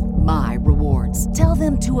 hands off my rewards. Tell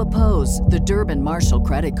them to oppose the Durbin-Marshall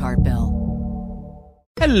credit card bill.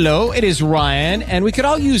 Hello, it is Ryan, and we could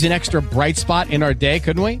all use an extra bright spot in our day,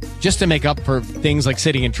 couldn't we? Just to make up for things like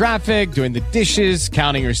sitting in traffic, doing the dishes,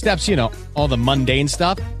 counting your steps, you know, all the mundane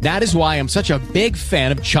stuff. That is why I'm such a big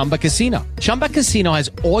fan of Chumba Casino. Chumba Casino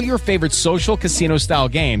has all your favorite social casino-style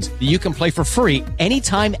games that you can play for free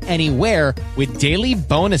anytime, anywhere with daily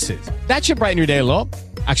bonuses. That should brighten your day a little.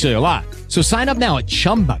 Actually, a lot. So sign up now at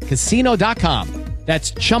ChumbaCasino.com.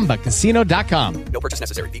 That's ChumbaCasino.com. No purchase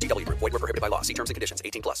necessary. VGW Group. Void where prohibited by law. See terms and conditions.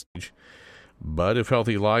 18+. But if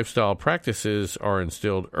healthy lifestyle practices are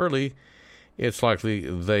instilled early, it's likely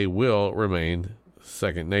they will remain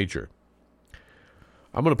second nature.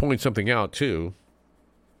 I'm going to point something out, too,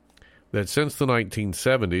 that since the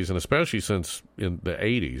 1970s, and especially since in the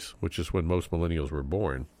 80s, which is when most millennials were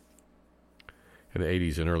born, in the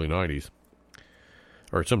 80s and early 90s,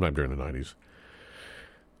 or sometime during the 90s,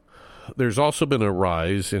 there's also been a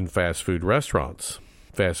rise in fast food restaurants.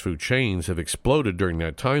 Fast food chains have exploded during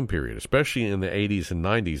that time period, especially in the 80s and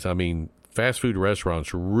 90s. I mean, fast food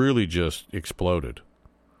restaurants really just exploded.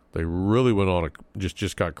 They really went on,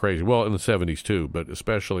 just got crazy. Well, in the 70s too, but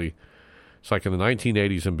especially, it's like in the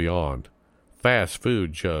 1980s and beyond, fast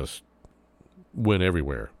food just went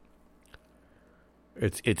everywhere.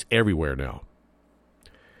 It's everywhere now.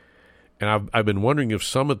 And I've been wondering if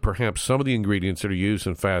perhaps some of the ingredients that are used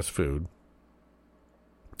in fast food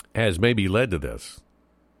has maybe led to this.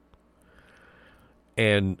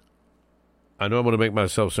 And I know I'm going to make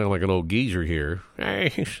myself sound like an old geezer here.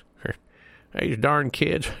 Hey, these darn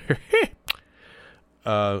kids.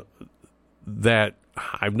 That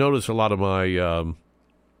I've noticed a lot of my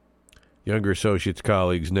younger associates,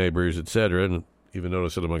 colleagues, neighbors, etc., and even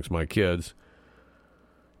noticed it amongst my kids,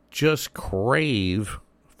 just crave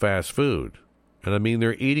fast food. And I mean,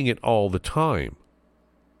 they're eating it all the time.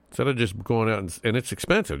 Instead of just going out and it's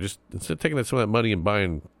expensive, just instead of taking some of that money and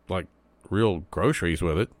buying like real groceries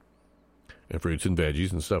with it, and fruits and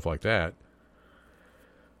veggies and stuff like that,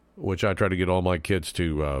 which I try to get all my kids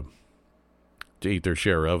to eat their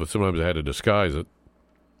share of. But sometimes I had to disguise it.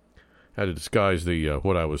 I had to disguise the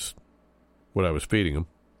what I was feeding them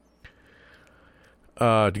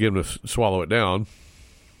to get them to swallow it down.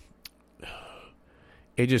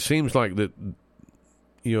 It just seems like that,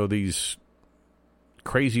 you know, these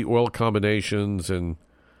crazy oil combinations and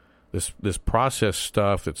this processed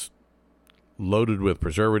stuff that's loaded with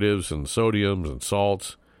preservatives and sodiums and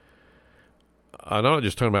salts. I'm not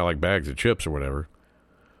just talking about like bags of chips or whatever,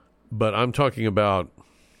 but I'm talking about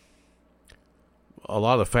a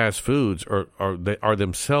lot of the fast foods are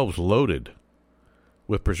themselves loaded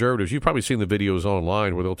with preservatives. You've probably seen the videos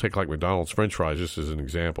online where they'll take like McDonald's French fries, just as an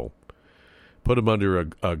example, put them under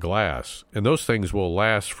a glass, and those things will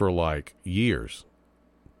last for like years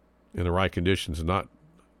in the right conditions and not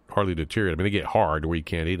hardly deteriorate. I mean, they get hard where you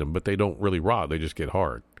can't eat them, but they don't really rot. They just get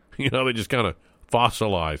hard. You know, they just kind of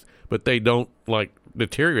fossilize, but they don't like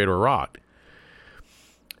deteriorate or rot.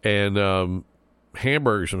 And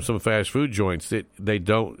hamburgers from some fast food joints, they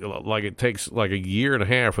don't, like, it takes like a year and a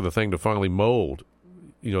half for the thing to finally mold.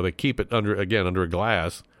 You know, they keep it under a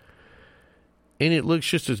glass, and it looks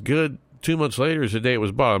just as good 2 months later as the day it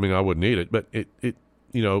was bought. I mean, I wouldn't eat it, but it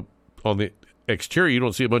you know, on the exterior you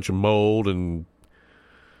don't see a bunch of mold and,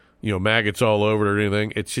 you know, maggots all over it or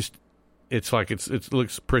anything. It's just, it's like it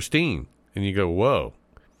looks pristine, and you go, whoa.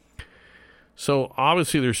 So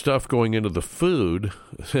obviously there's stuff going into the food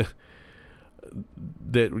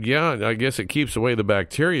that, yeah, I guess it keeps away the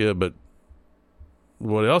bacteria, but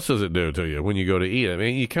what else does it do to you when you go to eat? I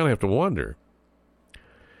mean, you kind of have to wonder.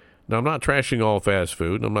 Now, I'm not trashing all fast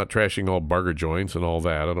food, and I'm not trashing all burger joints and all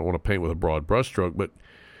that. I don't want to paint with a broad brushstroke, but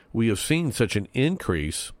we have seen such an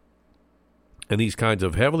increase in these kinds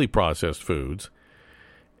of heavily processed foods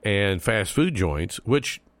and fast food joints,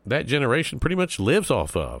 which that generation pretty much lives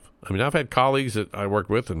off of. I mean, I've had colleagues that I work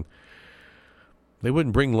with, and They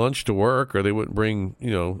wouldn't bring lunch to work, or they wouldn't bring, they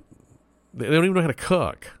don't even know how to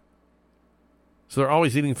cook. So they're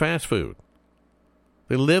always eating fast food.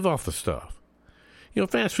 They live off the stuff.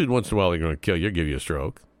 Fast food once in a while, they're going to kill you, give you a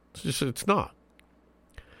stroke. It's not.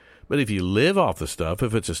 But if you live off the stuff,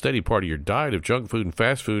 if it's a steady part of your diet, if junk food and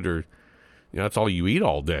fast food are, that's all you eat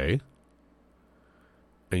all day,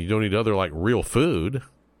 and you don't eat other like real food,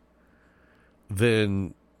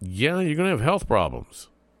 then you're going to have health problems.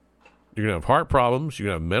 You're going to have heart problems. You're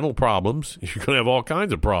going to have mental problems. You're going to have all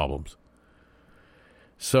kinds of problems.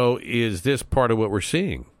 So is this part of what we're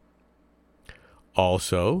seeing?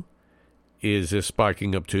 Also, is this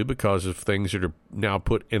spiking up too because of things that are now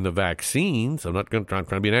put in the vaccines? I'm trying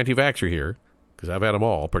to be an anti-vaxxer here because I've had them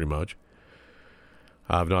all pretty much.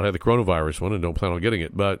 I've not had the coronavirus one and don't plan on getting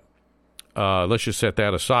it. But let's just set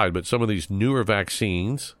that aside. But some of these newer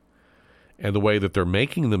vaccines and the way that they're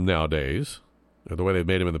making them nowadays, or the way they've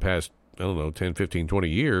made them in the past, 10, 15, 20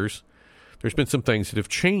 years, there's been some things that have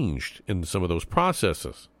changed in some of those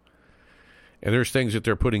processes. And there's things that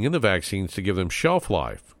they're putting in the vaccines to give them shelf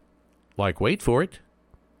life. Like, wait for it,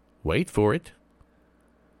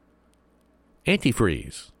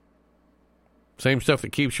 antifreeze. Same stuff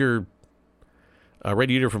that keeps your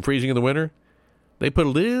radiator from freezing in the winter. They put a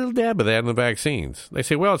little dab of that in the vaccines. They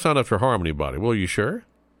say, well, it's not enough to harm anybody. Well, are you sure?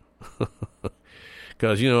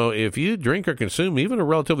 Because, if you drink or consume even a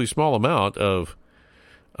relatively small amount of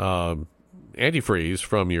antifreeze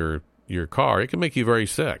from your car, it can make you very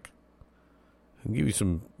sick. It can give you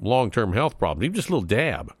some long-term health problems, even just a little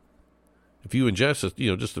dab. If you ingest,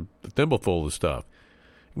 just a thimbleful of stuff,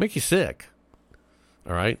 it can make you sick.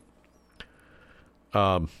 All right?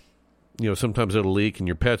 Sometimes it'll leak and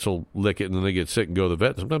your pets will lick it and then they get sick and go to the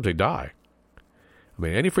vet. Sometimes they die. I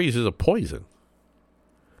mean, antifreeze is a poison.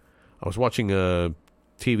 I was watching a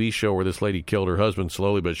TV show where this lady killed her husband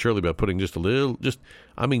slowly but surely by putting just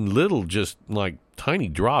like tiny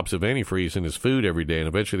drops of antifreeze in his food every day. And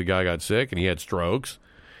eventually the guy got sick and he had strokes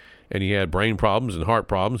and he had brain problems and heart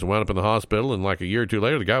problems and wound up in the hospital. And like a year or two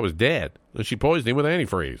later, the guy was dead. And she poisoned him with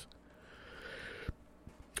antifreeze.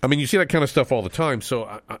 I mean, you see that kind of stuff all the time.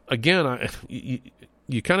 So, you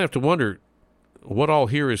kind of have to wonder what all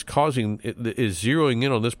here is zeroing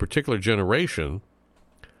in on this particular generation,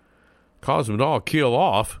 cause them to all kill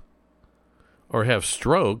off or have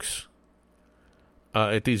strokes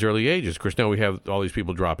at these early ages. Of course, now we have all these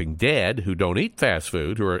people dropping dead who don't eat fast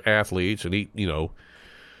food, who are athletes and eat,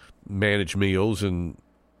 managed meals and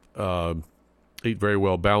eat very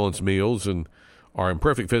well-balanced meals and are in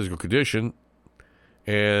perfect physical condition.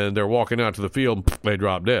 And they're walking out to the field, they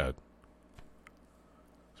drop dead.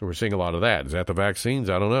 So we're seeing a lot of that. Is that the vaccines?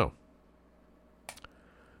 I don't know.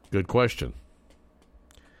 Good question.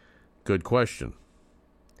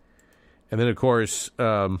 And then, of course,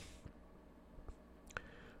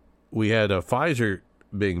 we had Pfizer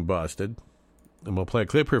being busted. And we'll play a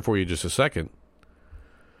clip here for you in just a second.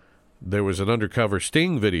 There was an undercover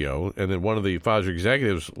sting video, and then one of the Pfizer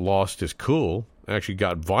executives lost his cool, actually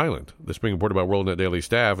got violent. This being reported by WorldNet Daily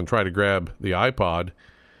staff, and tried to grab the iPad,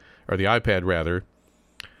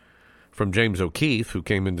 from James O'Keefe, who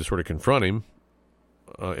came in to sort of confront him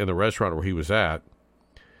in the restaurant where he was at.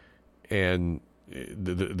 And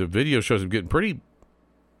the video shows him getting pretty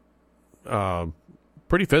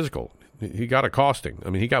physical. He got accosting. I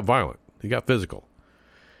mean, he got violent. He got physical.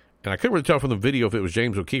 And I couldn't really tell from the video if it was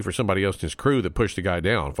James O'Keefe or somebody else in his crew that pushed the guy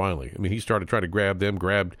down, finally. I mean, he started trying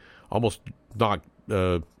to almost knocked,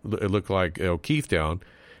 it looked like O'Keefe down.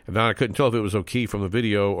 And then I couldn't tell if it was O'Keefe from the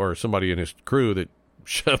video or somebody in his crew that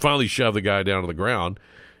finally shoved the guy down to the ground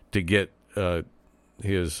to get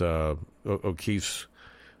O'Keefe's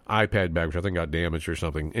iPad back, which I think got damaged or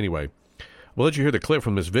something. Anyway, we'll let you hear the clip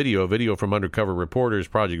from this video, a video from Undercover Reporters,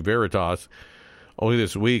 Project Veritas. Only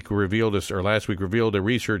last week revealed a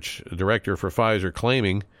research director for Pfizer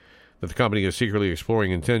claiming that the company is secretly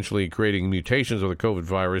exploring intentionally creating mutations of the COVID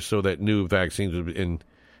virus so that new vaccines would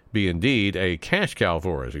be indeed a cash cow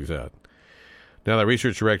for us, he said. Now, the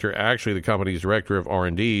research director, actually the company's director of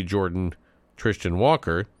R&D, Jordan Tristan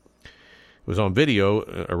Walker, was on video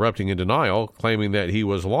erupting in denial, claiming that he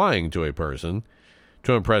was lying to a person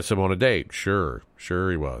to impress him on a date. Sure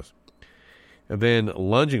he was. And then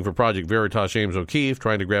lunging for Project Veritas James O'Keefe,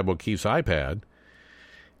 trying to grab O'Keefe's iPad,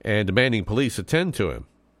 and demanding police attend to him.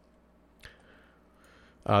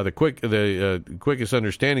 The quickest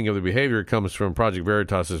understanding of the behavior comes from Project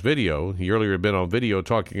Veritas' video. He earlier had been on video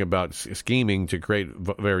talking about scheming to create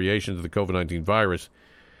variations of the COVID-19 virus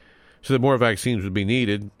so that more vaccines would be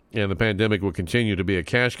needed and the pandemic would continue to be a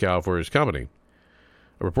cash cow for his company.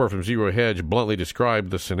 A report from Zero Hedge bluntly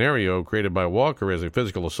described the scenario created by Walker as a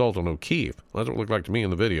physical assault on O'Keefe. That's what it looked like to me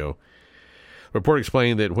in the video. The report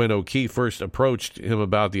explained that when O'Keefe first approached him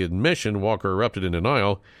about the admission, Walker erupted in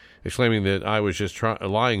denial, exclaiming that I was just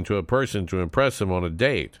lying to a person to impress him on a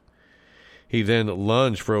date. He then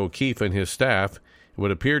lunged for O'Keefe and his staff, in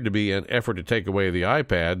what appeared to be an effort to take away the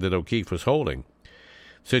iPad that O'Keefe was holding.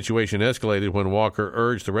 The situation escalated when Walker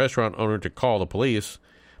urged the restaurant owner to call the police,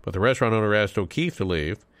 but the restaurant owner asked O'Keefe to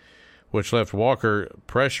leave, which left Walker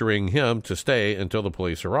pressuring him to stay until the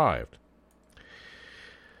police arrived.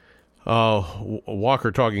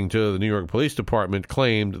 Walker, talking to the New York Police Department,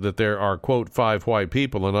 claimed that there are, quote, 5 white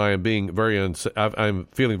people, and I am being I'm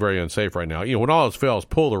feeling very unsafe right now. You know, when all else fails,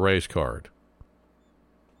 pull the race card.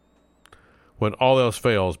 When all else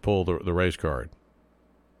fails, pull the race card.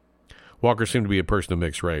 Walker seemed to be a person of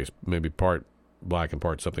mixed race, maybe part black and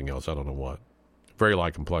part something else. I don't know what. Very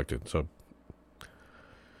light complected, so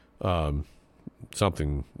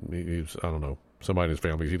something. He's, I don't know. Somebody in his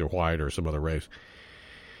family is either white or some other race.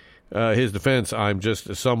 His defense: I'm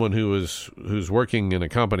just someone who's working in a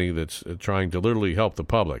company that's trying to literally help the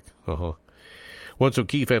public. Once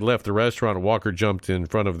O'Keefe had left the restaurant, Walker jumped in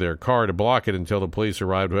front of their car to block it until the police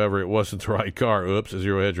arrived. However, it wasn't the right car. Oops, as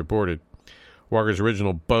Zero Hedge reported. Walker's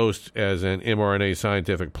original boast as an mRNA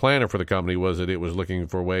scientific planner for the company was that it was looking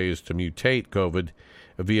for ways to mutate COVID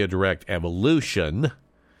via direct evolution,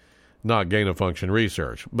 not gain-of-function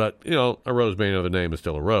research. But, you know, a rose may know the name is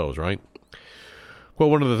still a rose, right? Well,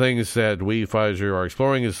 one of the things that we, Pfizer, are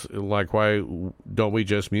exploring is, like, why don't we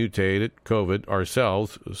just mutate it, COVID,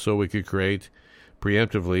 ourselves, so we could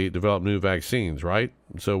preemptively develop new vaccines, right?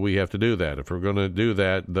 So we have to do that. If we're going to do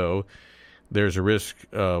that, though, there's a risk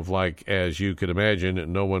of, like, as you could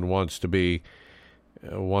imagine, no one wants to be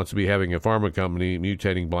having a pharma company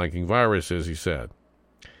mutating blanking viruses, he said.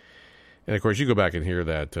 And, of course, you go back and hear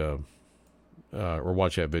that or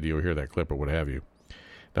watch that video or hear that clip or what have you.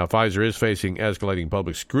 Now, Pfizer is facing escalating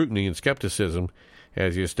public scrutiny and skepticism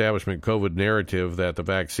as the establishment COVID narrative that the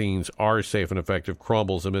vaccines are safe and effective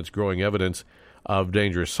crumbles amidst growing evidence of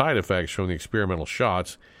dangerous side effects from the experimental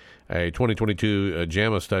shots. A 2022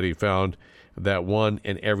 JAMA study found that 1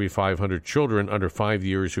 in every 500 children under 5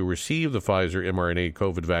 years who received the Pfizer mRNA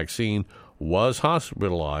COVID vaccine was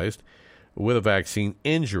hospitalized with a vaccine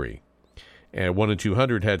injury. And 1 in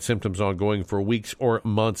 200 had symptoms ongoing for weeks or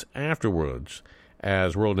months afterwards,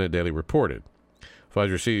 as WorldNet Daily reported.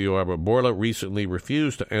 Pfizer CEO Albert Bourla recently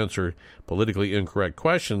refused to answer politically incorrect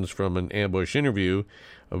questions from an ambush interview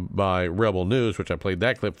by Rebel News, which I played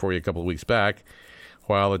that clip for you a couple of weeks back,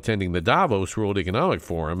 while attending the Davos World Economic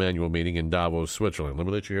Forum annual meeting in Davos, Switzerland. Let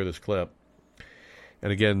me let you hear this clip.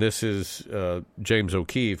 And again, this is James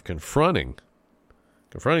O'Keefe confronting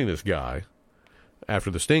this guy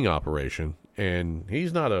after the sting operation, and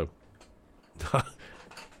he's not a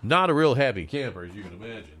not a real happy camper, as you can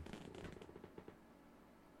imagine.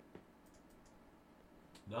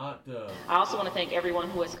 I also want to thank everyone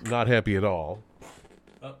who has... Not happy at all.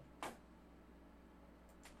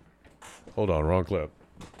 Hold on, wrong clip.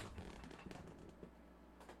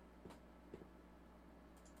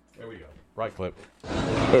 There we go. Right clip.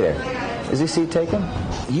 Hey there. Is this seat taken?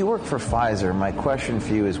 You work for Pfizer. My question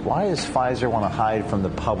for you is, why does Pfizer want to hide from the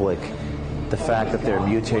public the fact that they're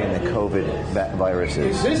mutating the COVID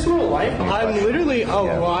viruses? Is this real life? I'm literally a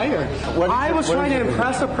liar. I was trying to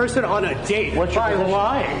impress a person on a date by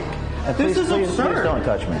lying. This is absurd. Please don't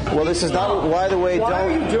touch me. Well, this is not. By the way,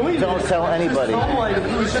 don't tell anybody. Someone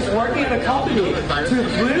who's just working at a company to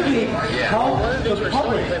literally help the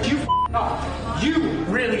public. You f***ed up. You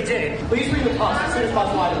really did. Please bring the cops as soon as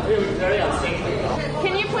possible. I'm really very unsafe.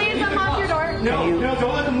 Can you please unlock your door? No,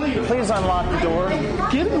 don't let them leave. Please unlock the door.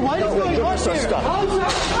 Get in. Why is going on so here?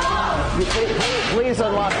 Please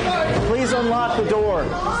unlock the door.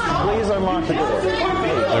 Please unlock the door.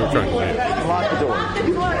 They were trying to leave. Unlock the door.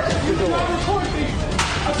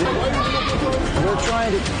 We're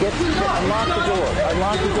trying to unlock the door.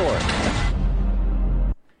 Unlock the door.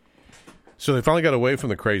 So they finally got away from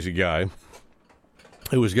the crazy guy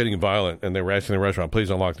who was getting violent, and they were asking the restaurant, please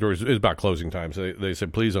unlock the door. It was about closing time, so they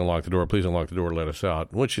said, please unlock the door, let us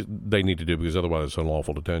out, which they need to do because otherwise it's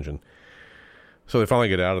unlawful detention. So they finally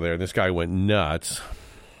get out of there, and this guy went nuts.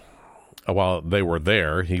 While they were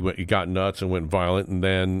there, he got nuts and went violent, and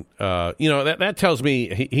then that tells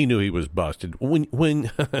me he knew he was busted.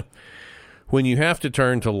 When when you have to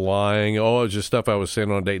turn to lying, oh, it's just stuff I was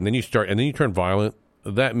saying on a date, and then you turn violent,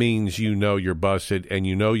 that means you know you're busted, and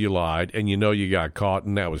you know you lied, and you know you got caught,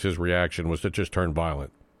 and that was his reaction, was to just turn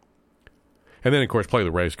violent. And then, of course, play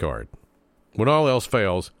the race card. When all else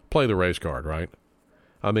fails, play the race card, right?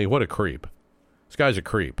 I mean, what a creep. This guy's a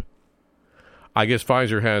creep. I guess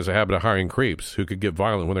Pfizer has a habit of hiring creeps who could get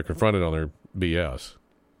violent when they're confronted on their BS.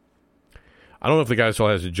 I don't know if the guy still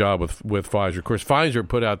has a job with Pfizer. Of course, Pfizer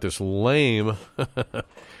put out this lame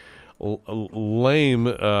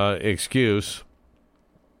excuse,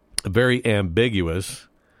 very ambiguous.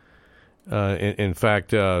 In fact,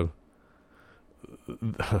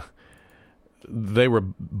 they were.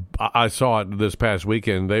 I saw it this past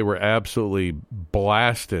weekend. They were absolutely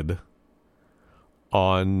blasted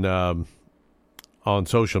on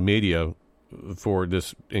social media for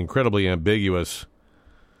this incredibly ambiguous,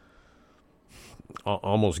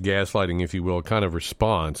 almost gaslighting, if you will, kind of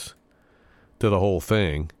response to the whole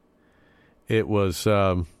thing. It was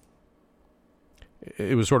sort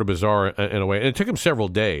of bizarre in a way, and it took him several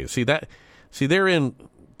days. Therein,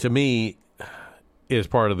 to me, is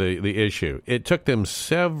part of the issue. It took them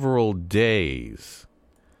several days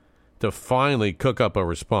to finally cook up a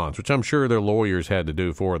response, which I'm sure their lawyers had to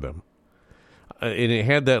do for them. And it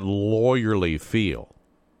had that lawyerly feel.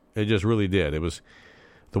 It just really did. It was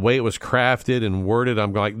the way it was crafted and worded.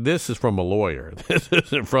 I'm like, this is from a lawyer. This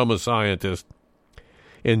isn't from a scientist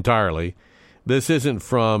entirely. This isn't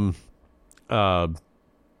from a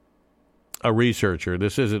researcher.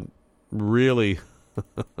 This isn't really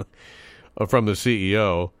from the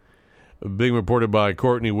CEO. Being reported by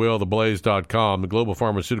Courtney Will, theblaze.com, the global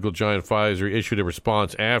pharmaceutical giant Pfizer issued a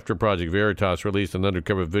response after Project Veritas released an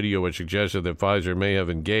undercover video which suggested that Pfizer may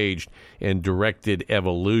have engaged in directed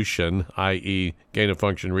evolution, i.e.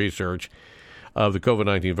 gain-of-function research of the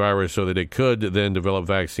COVID-19 virus so that it could then develop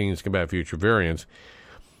vaccines to combat future variants.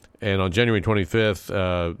 And on January 25th,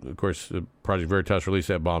 of course, Project Veritas released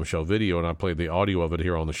that bombshell video, and I played the audio of it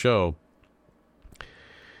here on the show.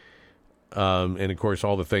 And of course,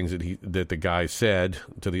 all the things that the guy said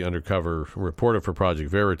to the undercover reporter for Project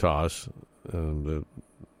Veritas,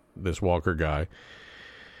 this Walker guy.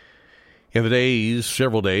 In the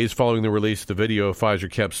several days following the release of the video, Pfizer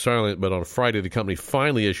kept silent, but on Friday, the company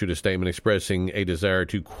finally issued a statement expressing a desire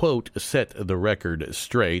to, quote, set the record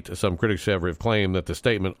straight. Some critics have claimed that the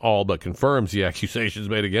statement all but confirms the accusations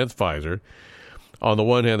made against Pfizer. On the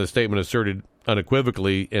one hand, the statement asserted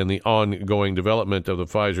unequivocally in the ongoing development of the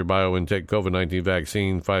Pfizer-BioNTech COVID-19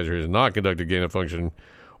 vaccine, Pfizer has not conducted gain-of-function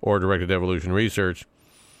or directed evolution research.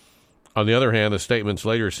 On the other hand, the statements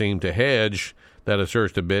later seemed to hedge that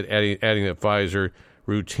assertion a bit, adding that Pfizer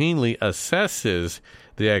routinely assesses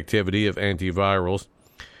the activity of antivirals,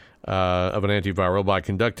 of an antiviral by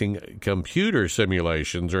conducting computer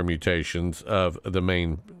simulations or mutations of the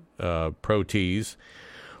main protease,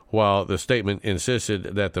 while the statement insisted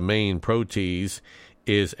that the main protease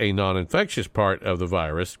is a non-infectious part of the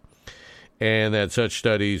virus and that such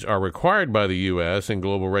studies are required by the U.S. and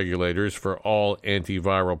global regulators for all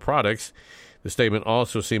antiviral products. The statement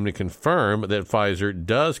also seemed to confirm that Pfizer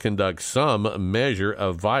does conduct some measure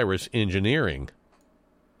of virus engineering.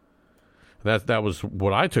 That was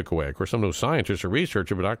what I took away. Of course, I'm no scientist or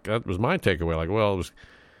researcher, but that was my takeaway. Like, well, it was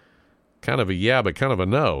kind of a yeah, but kind of a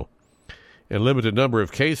no. In limited number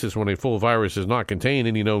of cases, when a full virus does not contain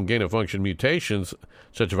any known gain-of-function mutations,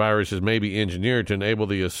 such viruses may be engineered to enable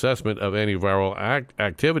the assessment of antiviral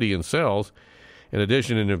activity in cells. In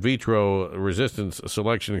addition, in vitro resistance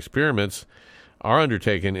selection experiments are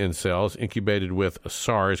undertaken in cells incubated with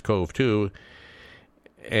SARS-CoV-2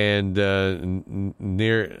 and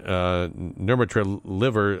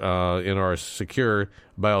nirmatrelvir in our secure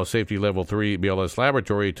biosafety level 3 BLS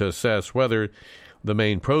laboratory to assess whether the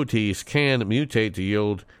main protease can mutate to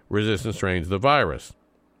yield resistant strains of the virus.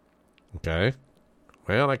 Okay.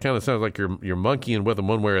 Well, that kind of sounds like you're monkeying with them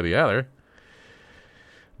one way or the other.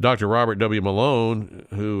 Dr. Robert W. Malone,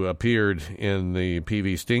 who appeared in the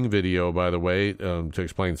PV Sting video, by the way, to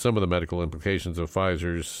explain some of the medical implications of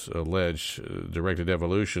Pfizer's alleged directed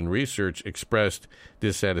evolution research, expressed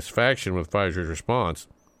dissatisfaction with Pfizer's response.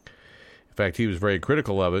 In fact, he was very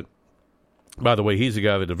critical of it. By the way, he's the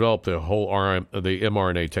guy that developed the whole the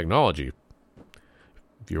mRNA technology,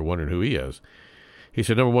 if you're wondering who he is. He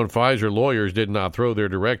said, number one, Pfizer lawyers did not throw their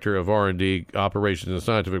director of R&D operations and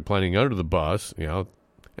scientific planning under the bus. You know,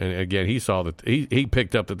 and again, he saw that he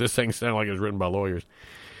picked up that this thing sounded like it was written by lawyers.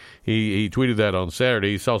 He tweeted that on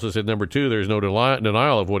Saturday. He also said, number two, there's no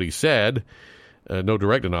denial of what he said, no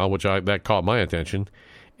direct denial, which that caught my attention,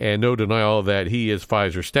 and no denial that he is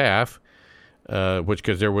Pfizer staff.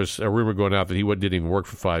 Because there was a rumor going out that he didn't even work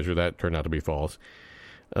for Pfizer. That turned out to be false.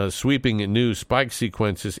 Sweeping new spike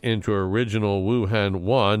sequences into original Wuhan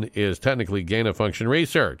 1 is technically gain-of-function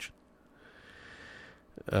research.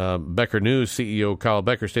 Becker News CEO Kyle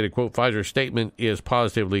Becker stated, quote, Pfizer's statement is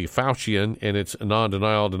positively Faucian in its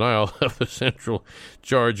non-denial of the central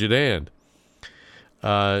charge at hand.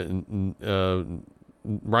 right-wing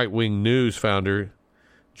news founder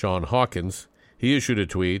John Hawkins, he issued a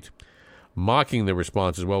tweet mocking the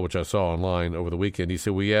response as well, which I saw online over the weekend. He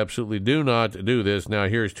said, "We absolutely do not do this. Now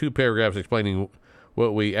here's 2 paragraphs explaining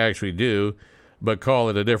what we actually do, but call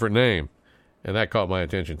it a different name." And that caught my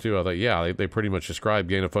attention, too. I thought, yeah, they pretty much describe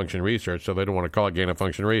gain-of-function research, so they don't want to call it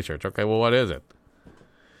gain-of-function research. Okay, well, what is it?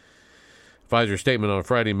 Pfizer's statement on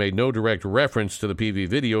Friday made no direct reference to the PV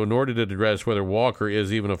video, nor did it address whether Walker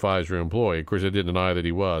is even a Pfizer employee. Of course, it didn't deny that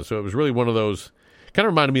he was. So it was really one of those, kind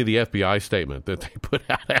of reminded me of the FBI statement that they put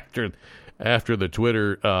out after the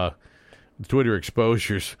Twitter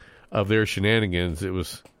exposures of their shenanigans. It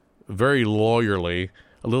was very lawyerly,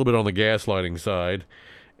 a little bit on the gaslighting side,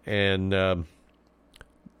 and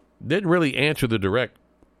didn't really answer the direct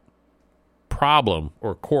problem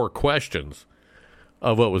or core questions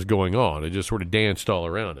of what was going on. It just sort of danced all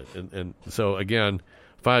around it. And so, again,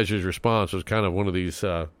 Pfizer's response was kind of one of these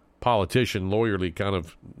politician, lawyerly kind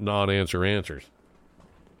of non-answer answers.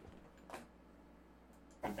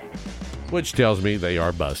 Which tells me they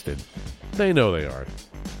are busted. They know they are.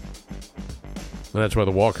 And that's why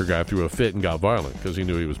the Walker guy threw a fit and got violent, because he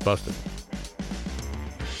knew he was busted.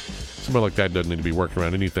 Somebody like that doesn't need to be working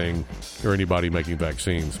around anything or anybody making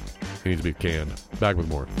vaccines. He needs to be canned. Back with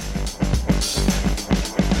more.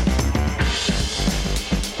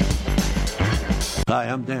 Hi,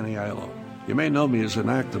 I'm Danny Aiello. You may know me as an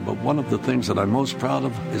actor, but one of the things that I'm most proud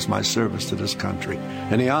of is my service to this country.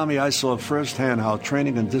 In the Army, I saw firsthand how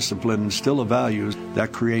training and discipline instill the values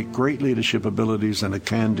that create great leadership abilities and a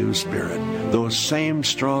can-do spirit. Those same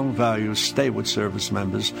strong values stay with service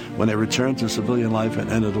members when they return to civilian life and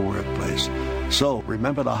enter the workplace. So,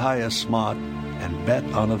 remember to hire smart and bet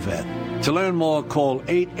on a vet. To learn more, call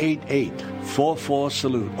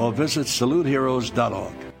 888-44-SALUTE or visit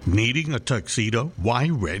saluteheroes.org. Needing a tuxedo? Why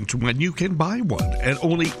rent when you can buy one at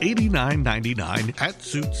only $89.99 at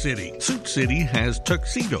Suit City? Suit City has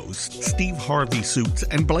tuxedos, Steve Harvey suits,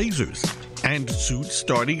 and blazers. And suits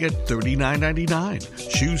starting at $39.99.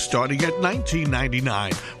 Shoes starting at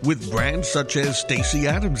 $19.99 with brands such as Stacey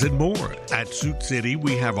Adams and more. At Suit City,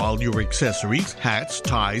 we have all your accessories, hats,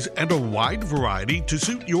 ties, and a wide variety to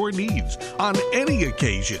suit your needs. On any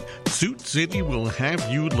occasion, Suit City will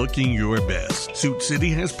have you looking your best. Suit City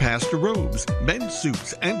has pastor robes, men's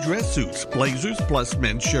suits, and dress suits, blazers, plus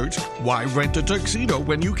men's shirts. Why rent a tuxedo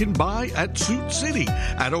when you can buy at Suit City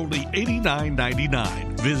at only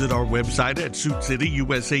 $89.99? Visit our website at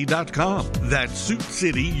SuitCityUSA.com. That's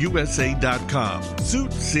SuitCityUSA.com.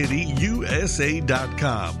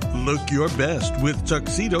 SuitCityUSA.com. Look your best with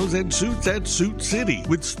tuxedos and suits at Suit City,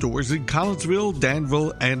 with stores in Collinsville,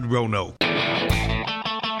 Danville, and Roanoke.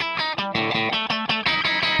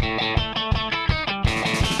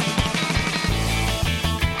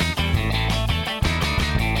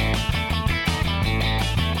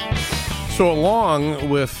 So along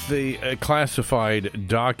with the classified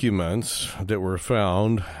documents that were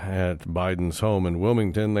found at Biden's home in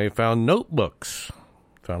Wilmington, they found notebooks.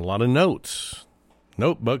 Found a lot of notes.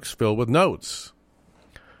 Notebooks filled with notes.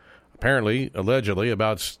 Apparently, allegedly,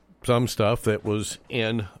 about some stuff that was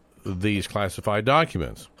in these classified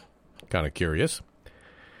documents. Kind of curious.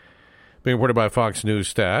 Being reported by Fox News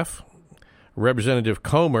staff. Representative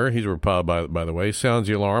Comer, he's a Republican, by the way, sounds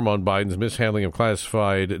the alarm on Biden's mishandling of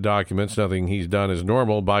classified documents. Nothing he's done is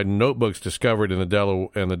normal. Biden notebooks discovered in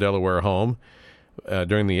the Delaware home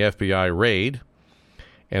during the FBI raid.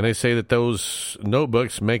 And they say that those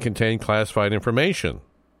notebooks may contain classified information.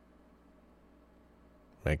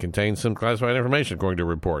 May contain some classified information, according to a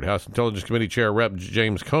report. House Intelligence Committee Chair Rep.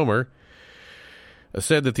 James Comer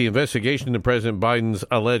said that the investigation into President Biden's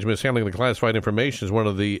alleged mishandling of the classified information is one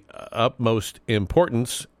of the utmost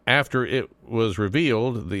importance. After it was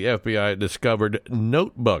revealed, the FBI discovered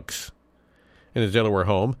notebooks in his Delaware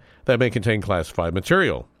home that may contain classified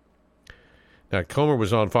material. Now, Comer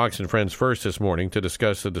was on Fox and Friends First this morning to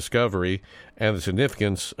discuss the discovery and the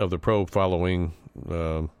significance of the probe following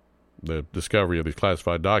the discovery of these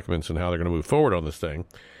classified documents and how they're going to move forward on this thing.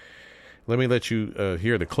 Let me let you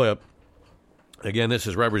hear the clip. Again, this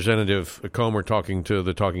is Representative Comer talking to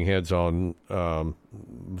the talking heads on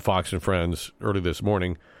Fox and Friends early this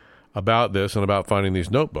morning about this and about finding these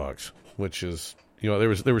notebooks, which is, you know,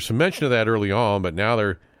 there was some mention of that early on, but now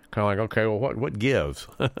they're kind of like, okay, well, what gives?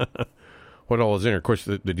 What all is in there? Of course,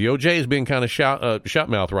 the DOJ is being kind of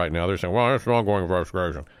shut-mouthed right now. They're saying, well, that's an ongoing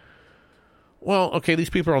investigation. Well, okay, these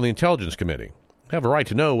people are on the Intelligence Committee. They have a right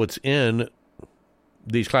to know what's in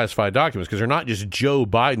these classified documents, because they're not just Joe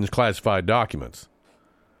Biden's classified documents.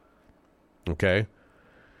 Okay?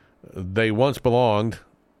 They once belonged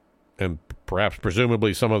and perhaps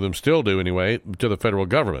presumably some of them still do anyway, to the federal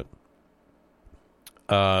government.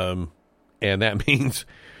 And that means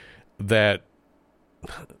that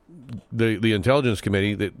the Intelligence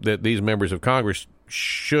Committee, that these members of Congress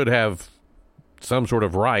should have some sort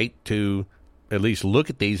of right to at least look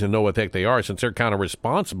at these and know what the heck they are, since they're kind of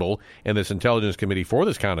responsible in this Intelligence Committee for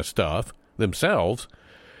this kind of stuff themselves,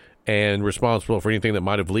 and responsible for anything that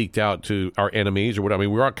might have leaked out to our enemies or what. I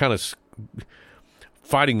mean, we're all kind of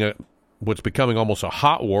fighting what's becoming almost a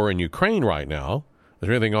hot war in Ukraine right now. Is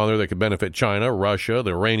there anything on there that could benefit China, Russia,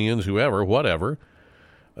 the Iranians, whoever, whatever,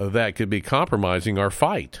 that could be compromising our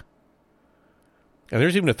fight? And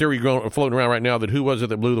there's even a theory floating around right now that who was it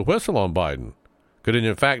that blew the whistle on Biden? Could it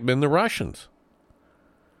in fact been the Russians?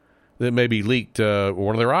 That maybe leaked,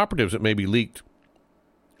 one of their operatives that maybe leaked,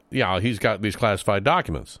 he's got these classified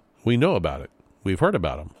documents. We know about it. We've heard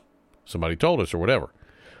about them. Somebody told us or whatever.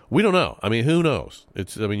 We don't know. I mean, who knows?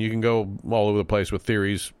 You can go all over the place with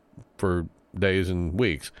theories for days and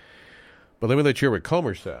weeks. But let me let you hear what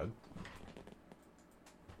Comer said.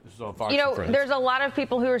 This is on Fox and Friends. There's a lot of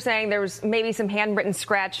people who are saying there was maybe some handwritten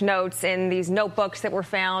scratch notes in these notebooks that were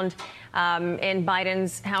found in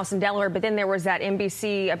Biden's house in Delaware. But then there was that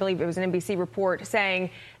NBC, I believe it was an NBC report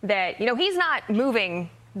saying that, he's not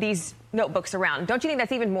moving these notebooks around. Don't you think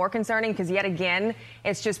that's even more concerning? Because yet again,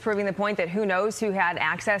 it's just proving the point that who knows who had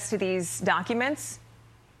access to these documents?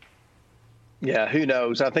 Yeah, who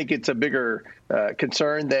knows? I think it's a bigger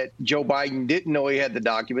concern that Joe Biden didn't know he had the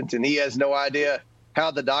documents, and he has no idea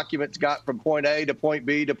how the documents got from point A to point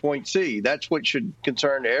B to point C. That's what should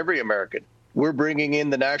concern every American. We're bringing in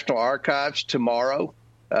the National Archives tomorrow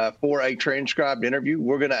for a transcribed interview.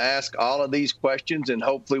 We're going to ask all of these questions, and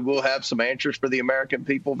hopefully we'll have some answers for the American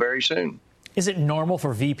people very soon. Is it normal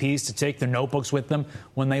for VPs to take their notebooks with them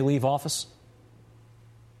when they leave office?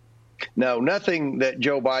 No, nothing that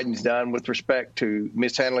Joe Biden's done with respect to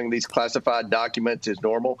mishandling these classified documents is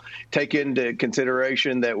normal. Take into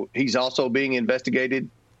consideration that he's also being investigated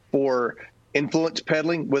for influence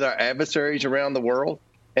peddling with our adversaries around the world.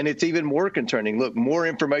 And it's even more concerning. Look, more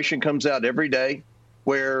information comes out every day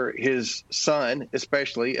where his son,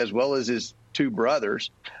 especially, as well as his two brothers,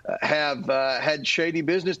 have had shady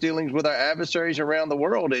business dealings with our adversaries around the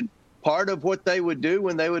world. And part of what they would do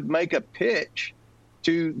when they would make a pitch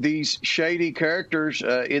to these shady characters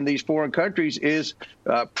in these foreign countries is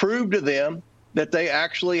prove to them that they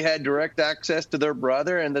actually had direct access to their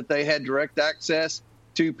brother and that they had direct access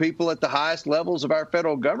to people at the highest levels of our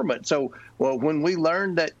federal government. So when we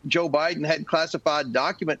learned that Joe Biden had classified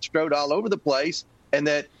documents strode all over the place, and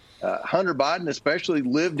that Hunter Biden especially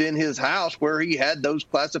lived in his house where he had those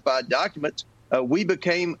classified documents, we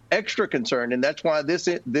became extra concerned. And that's why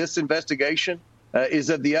this investigation is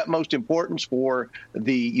of the utmost importance for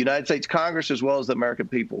the United States Congress as well as the American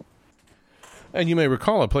people. And you may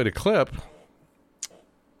recall I played a clip.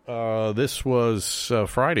 This was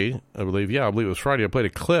Friday, I believe. Yeah, I believe it was Friday. I played a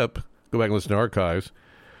clip, go back and listen to archives,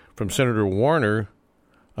 from Senator Warner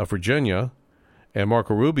of Virginia and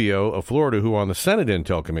Marco Rubio of Florida, who are on the Senate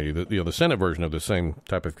Intel Committee, the Senate version of the same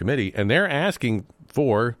type of committee. And they're asking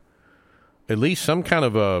for at least some kind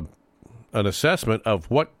of an assessment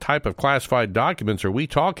of what type of classified documents are we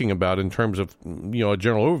talking about in terms of, a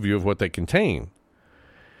general overview of what they contain.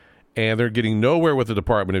 And they're getting nowhere with the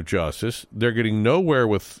Department of Justice. They're getting nowhere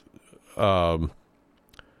with the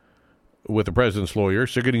president's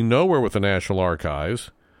lawyers. They're getting nowhere with the National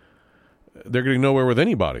Archives. They're getting nowhere with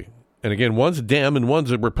anybody. And again, one's a Dem and one's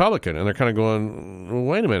a Republican, and they're kind of going,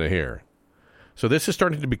 wait a minute here. So this is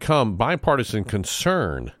starting to become bipartisan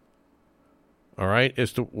concern, all right,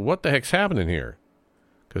 as to what the heck's happening here.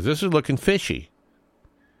 Because this is looking fishy.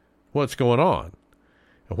 What's going on?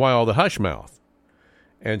 And why all the hush mouth?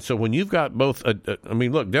 And so when you've got both,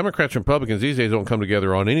 look, Democrats and Republicans these days don't come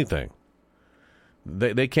together on anything.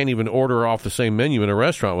 They can't even order off the same menu in a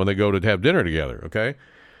restaurant when they go to have dinner together, okay?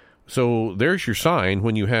 So there's your sign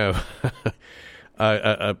when you have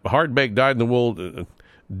a hard-baked, dyed-in-the-wool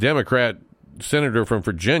Democrat senator from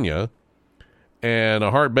Virginia and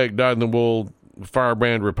a hard-baked, dyed-in-the-wool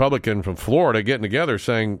firebrand Republican from Florida getting together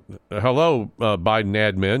saying, hello, Biden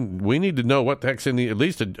admin, we need to know what the heck's in at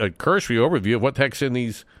least a cursory overview of what the heck's in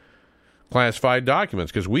these classified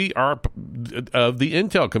documents, because we are of the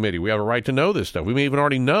Intel Committee. We have a right to know this stuff. We may even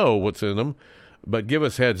already know what's in them, but give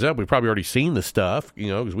us heads up. We've probably already seen the stuff,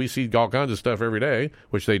 because we see all kinds of stuff every day,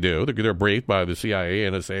 which they do. They're briefed by the CIA,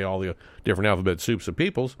 NSA, all the different alphabet soups of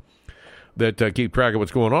peoples that keep track of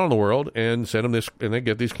what's going on in the world and send them this, and they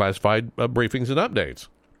get these classified briefings and updates.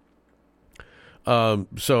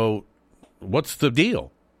 So what's the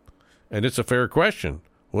deal? And it's a fair question.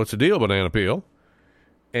 What's the deal, Banana Peel?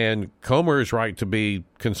 And Comer is right to be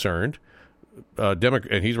concerned.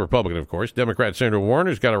 And he's a Republican, of course. Democrat Senator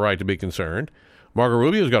Warner's got a right to be concerned. Marco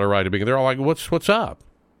Rubio's got a right to be. They're all like, what's up?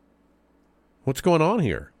 What's going on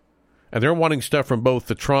here? And they're wanting stuff from both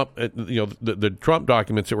the Trump, the Trump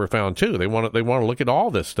documents that were found too. They want to look at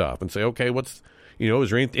all this stuff and say, okay,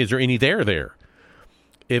 is there any there?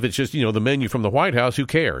 If it's just the menu from the White House, who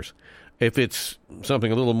cares? If it's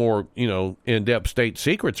something a little more in-depth state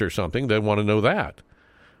secrets or something, they want to know that.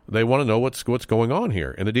 They want to know what's going on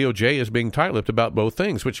here, and the DOJ is being tight-lipped about both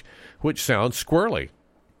things, which sounds squirrely.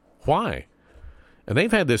 Why? And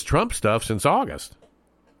they've had this Trump stuff since August.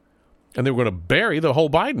 And they were going to bury the whole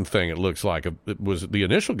Biden thing, it looks like. It was the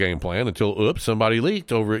initial game plan until, somebody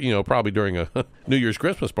leaked over, probably during a New Year's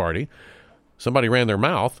Christmas party. Somebody ran their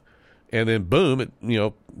mouth, and then boom,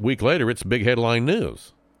 a week later, it's big headline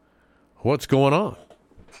news. What's going on?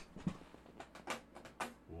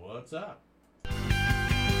 What's up?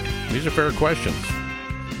 These are fair questions.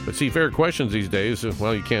 But see, fair questions these days,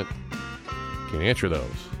 well, you can't answer those.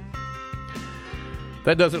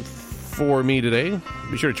 That does it for me today.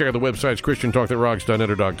 Be sure to check out the websites,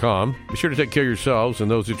 ChristianTalkThatRocks.net.com. Be sure to take care of yourselves and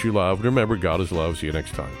those that you love. And remember, God is love. See you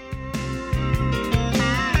next time.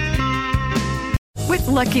 With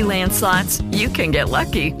Lucky Land Slots, you can get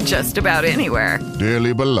lucky just about anywhere.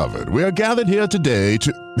 Dearly beloved, we are gathered here today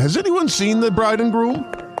to... Has anyone seen the bride and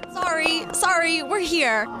groom? Sorry, we're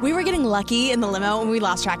here. We were getting lucky in the limo and we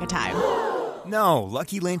lost track of time. No,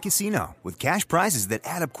 Lucky Land Casino, with cash prizes that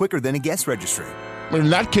add up quicker than a guest registry. In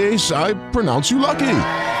that case, I pronounce you lucky.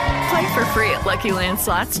 Play for free at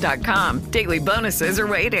LuckyLandSlots.com. Daily bonuses are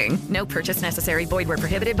waiting. No purchase necessary. Void where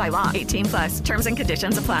prohibited by law. 18+. Terms and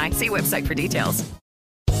conditions apply. See website for details.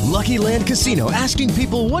 Lucky Land Casino, asking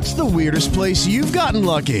people, what's the weirdest place you've gotten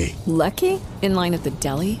lucky? Lucky? In line at the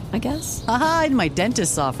deli, I guess? Aha, in my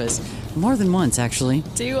dentist's office. More than once, actually.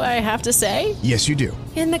 Do I have to say? Yes, you do.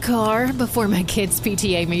 In the car before my kids'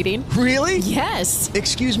 PTA meeting. Really? Yes.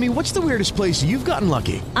 Excuse me, what's the weirdest place you've gotten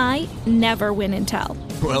lucky? I never win and tell.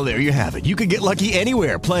 Well, there you have it. You can get lucky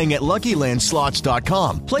anywhere, playing at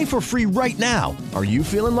LuckyLandSlots.com. Play for free right now. Are you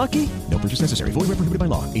feeling lucky? No purchase necessary. Void where prohibited by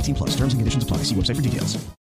law. 18+. Terms and conditions apply. See website for details.